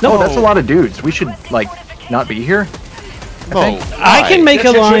 No, Oh, that's a lot of dudes. We should, like, not be here. No, I can make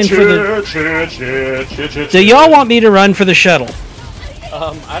a line for the... Do y'all want me to run for the shuttle?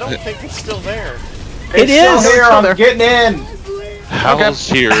 I don't think it's still there. It It's is! still here. I'm getting in. Hal's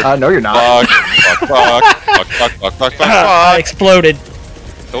here. No, you're not. I exploded.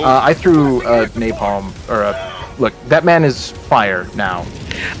 I threw a napalm, or a... Look, that man is fire now.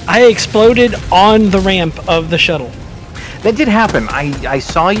 I exploded on the ramp of the shuttle. That did happen. I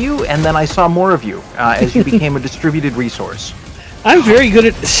saw you, and then I saw more of you as you became a distributed resource. I'm very good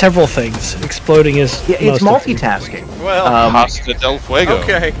at several things. Exploding is Yeah, it's most of them. multitasking. Well, Hasta del Fuego.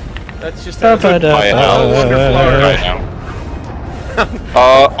 okay. That's just...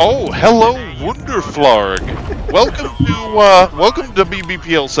 Oh, hello, Wonderflarg. Welcome to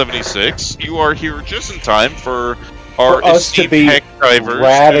BBPL 76. You are here just in time for our For us to esteemed be heck divers.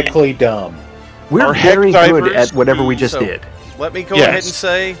 radically dumb. We're Our heck very good divers at whatever we who- just so- did. Let me go Yes. ahead and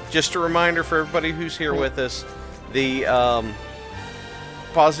say, just a reminder for everybody who's here with us, the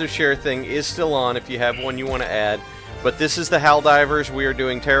positive share thing is still on if you have one you want to add. But this is the Hal Divers. We are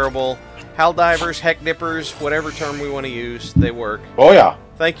doing terrible. Hal Divers, Heck Dippers, whatever term we want to use, they work. Oh yeah.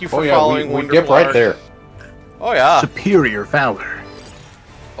 Thank you for Oh yeah. following We Wonderful dip right Art. there. Oh yeah. Superior valor.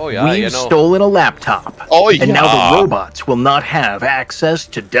 Oh yeah, We've you know. stolen a laptop. Oh, And now yeah. the robots will not have access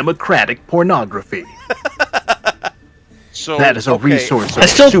to democratic pornography. So That is a okay. resource I of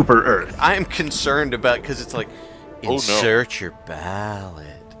still- Super Earth. I am concerned about, because it's like, no. insert your ballad.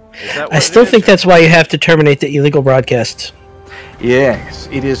 Is that what I still think that's why you have to terminate the illegal broadcasts. Yes,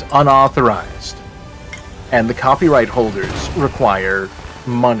 it is unauthorized. And the copyright holders require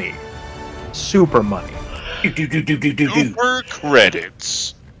money. Super money. super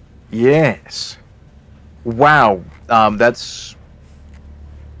credits. Yes. Wow. That's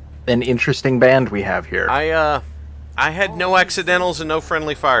an interesting band we have here. I had no accidentals and no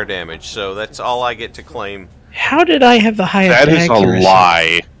friendly fire damage, so that's all I get to claim. How did I have the highest That is a accuracy?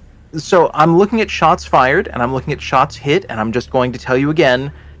 lie. So I'm looking at shots fired, and I'm looking at shots hit, and I'm just going to tell you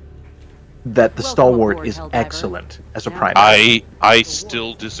again that the Stalwart is excellent as a primary. I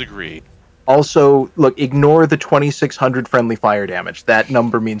still disagree. Also, look, ignore the 2600 friendly fire damage. That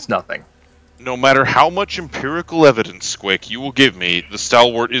number means nothing. No matter how much empirical evidence, Squick, you will give me, the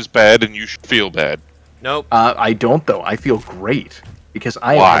Stalwart is bad and you should feel bad. Nope. I don't, though. I feel great. Because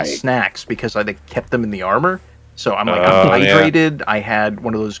I Why? had snacks, because I kept them in the armor. So I'm like, I'm yeah. hydrated. I had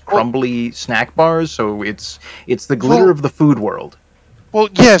one of those crumbly snack bars, so it's the glitter Well- of the food world. Well,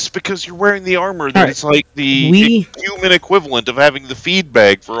 yes, because you're wearing the armor that Alright, is like the we- human equivalent of having the feed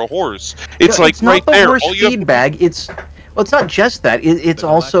bag for a horse. It's No, like it's not right the there. horse All you have feed bag. It's not just that. It's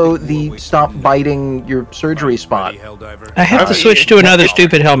also the stop biting your surgery spot. I have to switch to another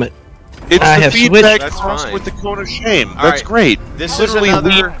stupid helmet. It's I the have feedback That's crossed fine. with the cone of shame. All That's right. great. This is Literally another-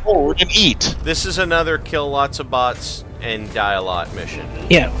 lean forward and eat. This is another kill lots of bots and die a lot mission.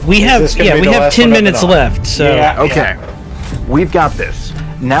 Yeah, we this gonna be the last 10 one of the minutes night? left. So Okay, we've got this.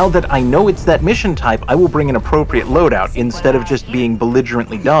 Now that I know it's that mission type, I will bring an appropriate loadout instead of just being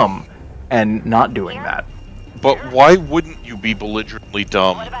belligerently dumb and not doing that. But why wouldn't you be belligerently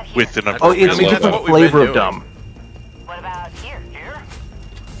dumb with an Oh, it's a appropriate That's different what we've flavor been of doing. dumb. What about here?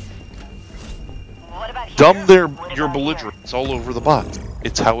 What about here? Dumb their your belligerence all over the bot.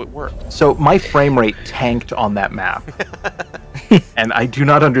 It's how it works. So my frame rate tanked on that map, and I do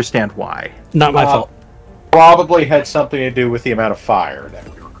not understand why. not my fault. Probably had something to do with the amount of fire that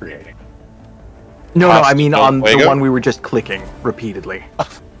we were creating. No, I Hostile mean on the Fuego? one we were just clicking repeatedly.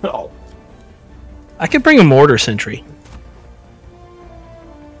 Oh, I could bring a mortar sentry.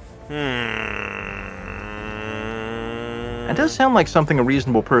 It does sound like something a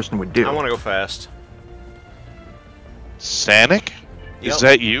reasonable person would do. I want to go fast. Sanic? Yep. Is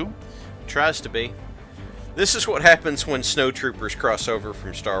that you? Tries to be. This is what happens when snowtroopers cross over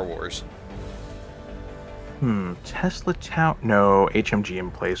from Star Wars. Tesla Tower? No, HMG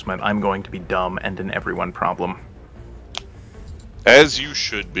emplacement. I'm going to be dumb and an everyone problem. As you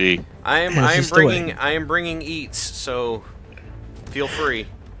should be. I am bringing eats, so feel free.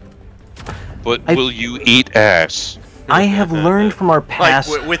 But will you eat ass? I have learned from our Like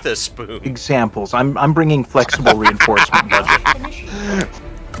past with a spoon. examples. I'm bringing flexible reinforcement budget.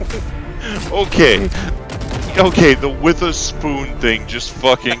 Okay. Okay, the with a spoon thing just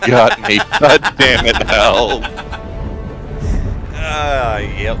fucking got me. God damn it, hell.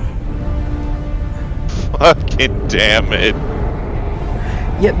 Yep. Fucking damn it.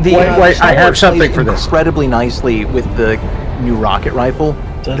 Yeah, Wait, I have something for this. Incredibly nicely with the new rocket rifle.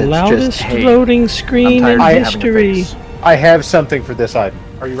 The that's loudest just, hey, loading screen I'm in tired of having a history. face. I have something for this item.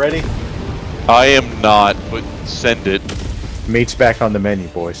 Are you ready? I am not, but send it. Meat's back on the menu,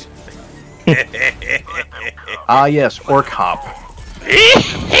 boys. Ah, yes, Orc Hop.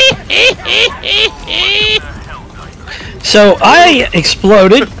 So I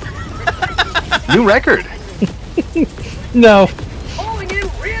exploded. New record. No,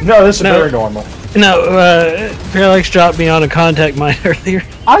 No, this is No. very normal. Parallax dropped me on a contact mine earlier.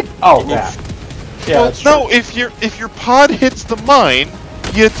 Yeah. Yeah, Well, that's no, if your pod hits the mine,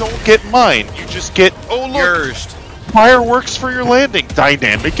 you don't get mine. You just get, oh look, Yours. fireworks for your landing.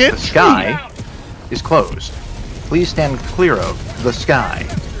 Dynamic The entry. sky is closed. Please stand clear of the sky.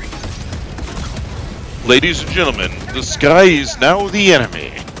 Ladies and gentlemen, the sky is now the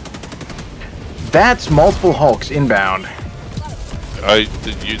enemy. That's multiple Hulks inbound.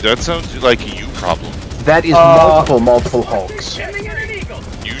 That sounds like a you problem. That is multiple Hulks.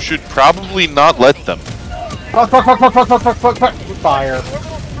 You should probably not let them. Fuck. Fire.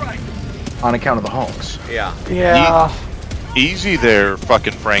 On account of the Hulks. Yeah. Yeah. Easy there,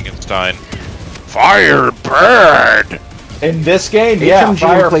 fucking Frankenstein. Fire bird! In this game, yeah, HMG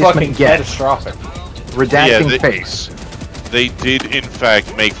fire replacement fucking get. catastrophic. Redacting Yeah, face. They did, in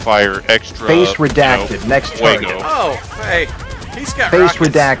fact, make fire extra. Face redacted. Next fuego. target. Oh, hey. He's got Face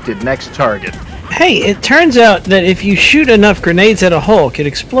rockets. redacted. Next target. Hey, it turns out that if you shoot enough grenades at a Hulk, it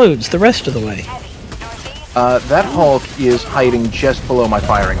explodes the rest of the way. That Hulk is hiding just below my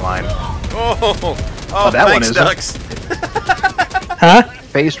firing line. Oh, that one thanks, isn't. Ducks. Huh?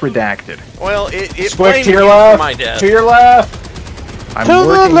 Face redacted. Well, it Squick blamed to your you for my left. death. To your left. I'm To the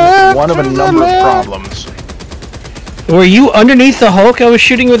working left, one of a to the number of left. problems. Were you underneath the Hulk I was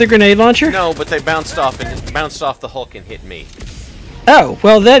shooting with a grenade launcher? No, but they bounced off the Hulk and hit me. Oh,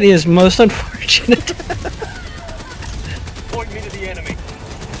 well, that is most unfortunate.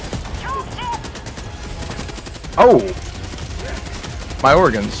 Oh! My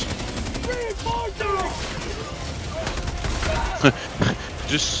organs.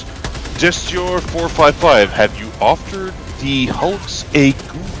 Just your 455. Have you offered the Hulks a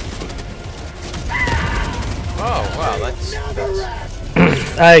goof? Oh, wow, that's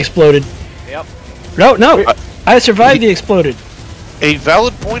I exploded. yep. No, I survived the exploded. A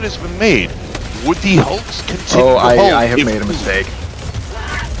valid point has been made. Would the Hulks continue Oh, to hold I have if- made a mistake.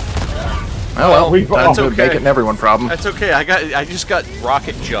 Oh well, we- that's a okay. bacon and everyone problem. That's okay. I just got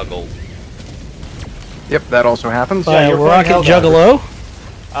rocket juggled. Yep, that also happens. By a you're rocket playing juggalo.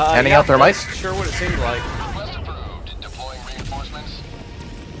 Handing out thermites? That's sure what it seemed like.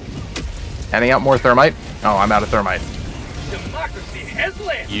 Handing out more thermite? Oh, I'm out of thermite.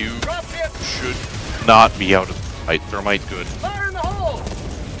 You should not be out of thermite. Thermite good.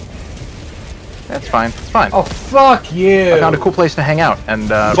 That's fine. It's fine. Oh, fuck you. I found a cool place to hang out and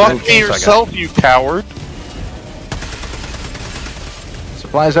Fuck really me thanks, I guess. yourself, you coward.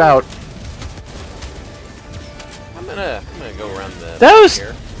 Supplies out. I'm gonna go around the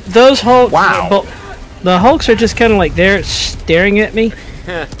Those Hulks. Wow. The Hulks are just kind of like there, staring at me.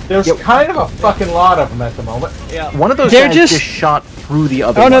 There's kind of a fucking lot of them at the moment. Yeah. One of those They're guys just- just shot through the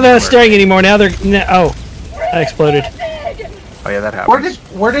other Oh no, one. they're not staring anymore. Now they're. Oh, I exploded. Oh yeah, that happens.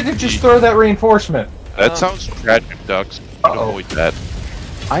 Where did it just throw that reinforcement? That sounds tragic, Ducks. Avoid that.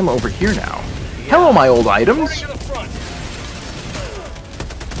 I'm over here now. Hello, my old items.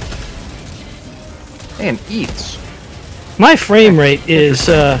 And eats. My frame rate is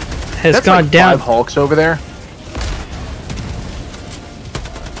has That's gone like down. 5 Hulks over there.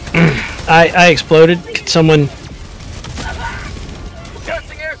 I exploded. Could someone?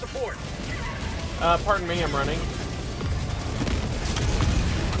 Pardon me, I'm running.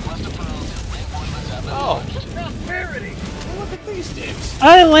 Oh, look at these dudes.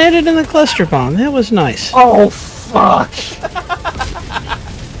 I landed in the cluster bomb. That was nice. Oh fuck!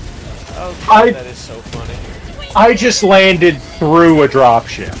 Oh, God, that is so funny. I just landed through a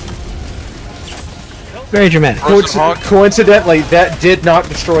dropship. Very dramatic. Coincidentally, that did not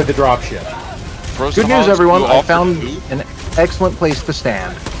destroy the dropship. Good news, everyone. I found an excellent place to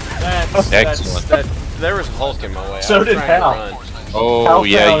stand. Excellent. There was a Hulk in my way. So I was did trying Hal. to run. Oh, Hal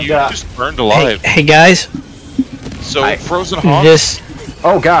yeah, found, you just burned Hey, alive. hey guys, So, Frozen Hawk? this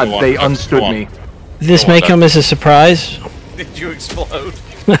Oh god, Go on, they Ducks, unstood go on. me. this Go may on, come as a surprise. Did you explode?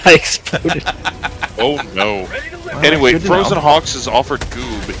 I exploded. Oh, no. Anyway, good to Frozen know. Hawks has offered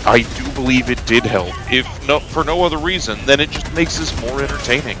goob. I do believe it did help. If no, for no other reason, then it just makes this more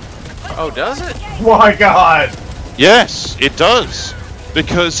entertaining. Oh, does it? My God! Yes, it does.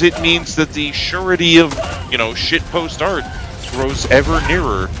 Because it means that the surety of, shitpost art grows ever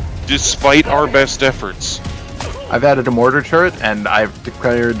nearer, despite our best efforts. I've added a mortar turret, and I've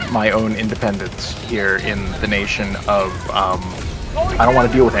declared my own independence here in the nation of, I don't want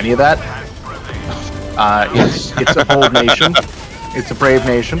to deal with any of that. It's a bold nation. It's a brave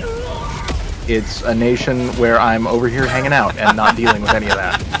nation. It's a nation where I'm over here hanging out and not dealing with any of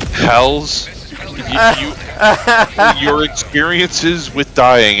that. Hells, your experiences with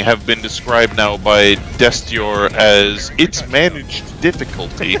dying have been described now by Destior as its managed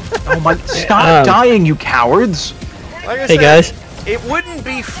difficulty. Oh my, stop dying, you cowards! Like I Hey said, guys, it wouldn't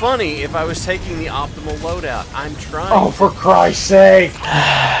be funny if I was taking the optimal loadout. I'm trying. Oh, for Christ's sake!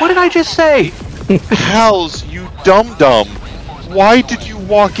 What did I just say? Hells, you dum-dum. Why did you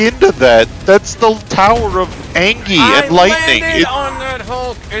walk into that? That's the Tower of Angie I and Lightning. landed on that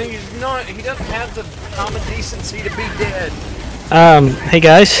Hulk, and he doesn't have the common decency to be dead. hey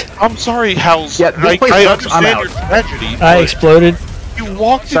guys, I'm sorry, Hells. Yeah, this place I sucks. I'm understand your tragedy. I but exploded. You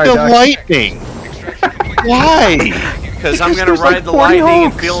walked Sorry, into Doc. Lightning. Why? Because I'm gonna there's ride like the 40 lightning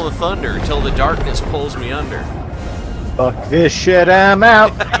and Hulks. feel the thunder until the darkness pulls me under. Fuck this shit, I'm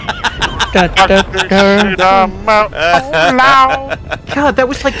out. Da, da, da. I'm out. Oh, no. God, that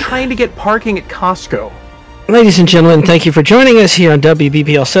was like trying to get parking at Costco. Ladies and gentlemen, thank you for joining us here on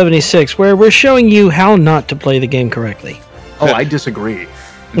WBPL 76, where we're showing you how not to play the game correctly. Oh, I disagree.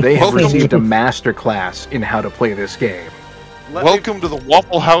 They have Welcome received a master class in how to play this game. Welcome to the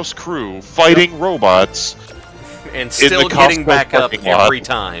Waffle House crew fighting robots. And still the getting Costco back up parking lot. every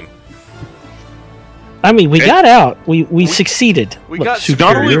time. I mean, we got out. We succeeded. we Look, got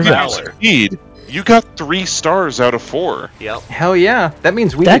superior superior valor. valor. Speed. You got 3 stars out of 4. Yep. Hell yeah, that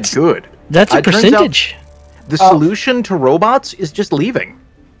means we That's- did good. That's a It turns out percentage. The solution to robots is just leaving.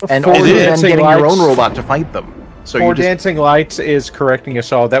 And Four only then dancing getting your lights. own robot to fight them. So Four you just... Dancing Lights is correcting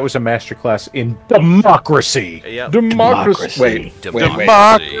us all. That was a masterclass in democracy. Yep. Democracy. Wait.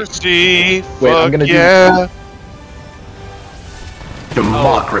 Democracy. Wait, I'm Fuck gonna do- yeah.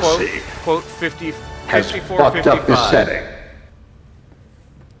 Democracy Quote 50, has 54, fucked up this 55. setting.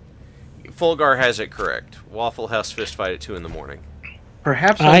 Fulgar has it correct. Waffle House fist fight at 2 in the morning.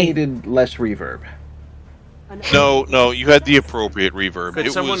 Perhaps I- I needed less reverb. No, you had the appropriate reverb. Could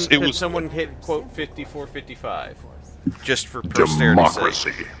It someone hit quote 54, 55? Just for posterity's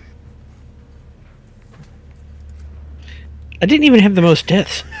sake. I didn't even have the most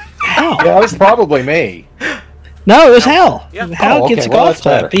deaths. How? Yeah, that was probably me. No, it was Hal. Yeah. Hal Oh, okay, gets a well, golf that's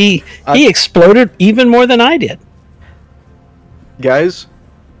better. clap. He exploded even more than I did. Guys,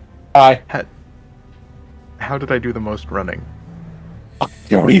 I how did I do the most running?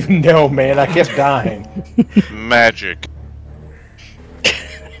 don't even know, man. I kept dying. magic.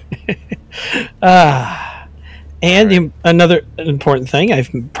 Another important thing, I've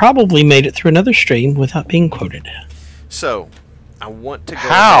probably made it through another stream without being quoted. So, I want to go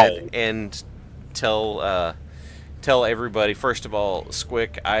How? ahead and tell everybody, first of all,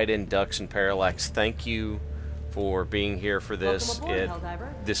 Squick, Iden, Ducks, and Parallax, thank you for being here for this. Welcome aboard,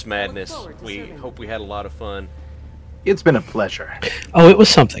 Helldiver. This I look madness. forward to We serving hope we had a lot of fun. It's been a pleasure. Oh, it was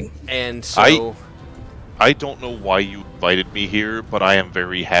something. And so... I don't know why you invited me here, but I am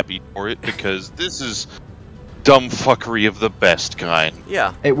very happy for it, because this is dumb fuckery of the best kind.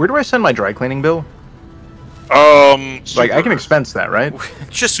 Yeah. Hey, where do I send my dry cleaning bill? Super I can expense that, right?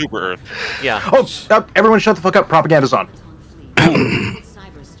 Just Super Earth. Yeah. Oh, everyone shut the fuck up. Propaganda's on.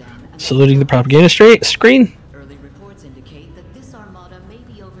 Saluting the propaganda screen. Early reports indicate that this armada may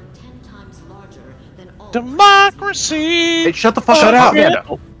be over 10 times larger than all Democracy! Hey, shut the fuck up.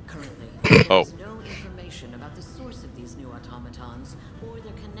 Propaganda. currently. There Oh. is no information about the source of these new automatons or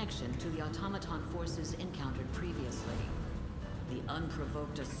their connection to the automaton forces encountered previously. The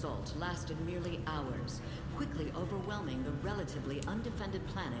unprovoked assault lasted merely hours, quickly overwhelming the relatively undefended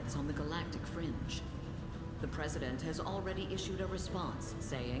planets on the galactic fringe. The President has already issued a response,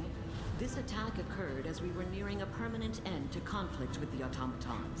 saying, "This attack occurred as we were nearing a permanent end to conflict with the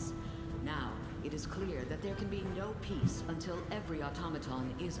automatons. Now, it is clear that there can be no peace until every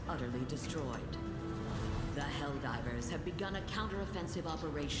automaton is utterly destroyed." The Helldivers have begun a counteroffensive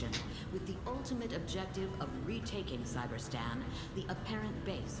operation with the ultimate objective of retaking Cyberstan, the apparent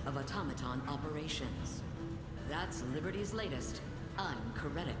base of automaton operations. That's Liberty's latest. I'm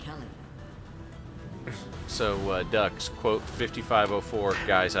Coretta Kelly. So, Ducks, quote 5504,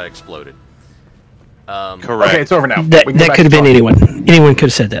 guys, I exploded. Correct. Okay, it's over now. That We can go back could have to been talking. anyone. Anyone could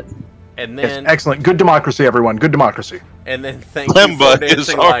have said that. And Yes, then, excellent. Good democracy, everyone. Good democracy. and then thank you Lemba for is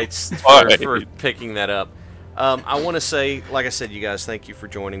Dancing all Lights right. for picking that up. I want to say, like I said, you guys, thank you for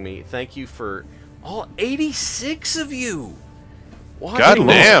joining me. Thank you for all 86 of you. God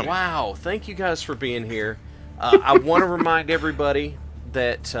damn. Wow. Thank you guys for being here. I want to remind everybody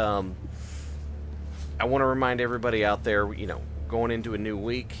that, I want to remind everybody out there, you know, going into a new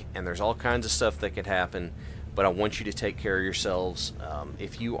week, and there's all kinds of stuff that could happen, but I want you to take care of yourselves.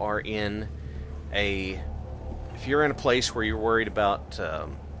 If you are in a place where you're worried about,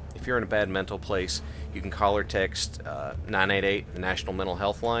 if you're in a bad mental place, you can call or text 988, the National Mental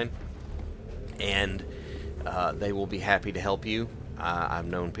Health Line, and they will be happy to help you. I've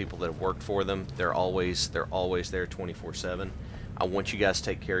known people that have worked for them. They're always there 24/7. I want you guys to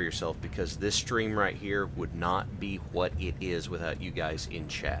take care of yourself, because this stream right here would not be what it is without you guys in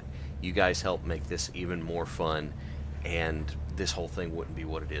chat. You guys help make this even more fun, and this whole thing wouldn't be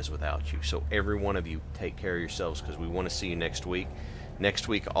what it is without you. So every one of you, take care of yourselves, because we want to see you next week. Next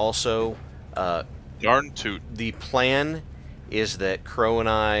week also, Darn toot. the plan is that Crow and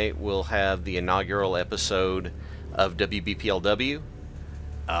I will have the inaugural episode of WBPLW.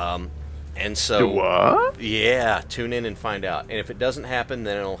 And so, What? yeah, tune in and find out. And if it doesn't happen,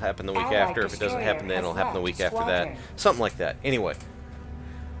 then it'll happen the week after. If it doesn't happen, then it'll happen the week after that. Something like that. Anyway,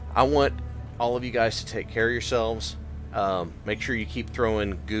 I want all of you guys to take care of yourselves. Make sure you keep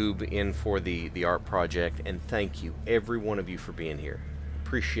throwing goob in for the art project. And thank you, every one of you, for being here.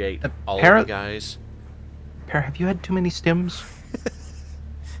 Appreciate all of you guys. Pear, have you had too many stims?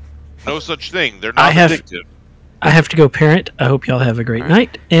 No such thing. They're I not have- addictive. I have to go parent. I hope y'all have a great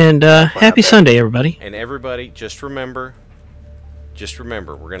night, and happy Sunday, everybody. And everybody, just remember,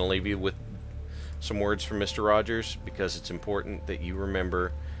 we're going to leave you with some words from Mr. Rogers, because it's important that you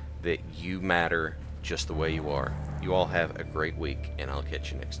remember that you matter just the way you are. You all have a great week, and I'll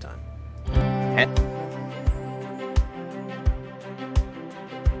catch you next time.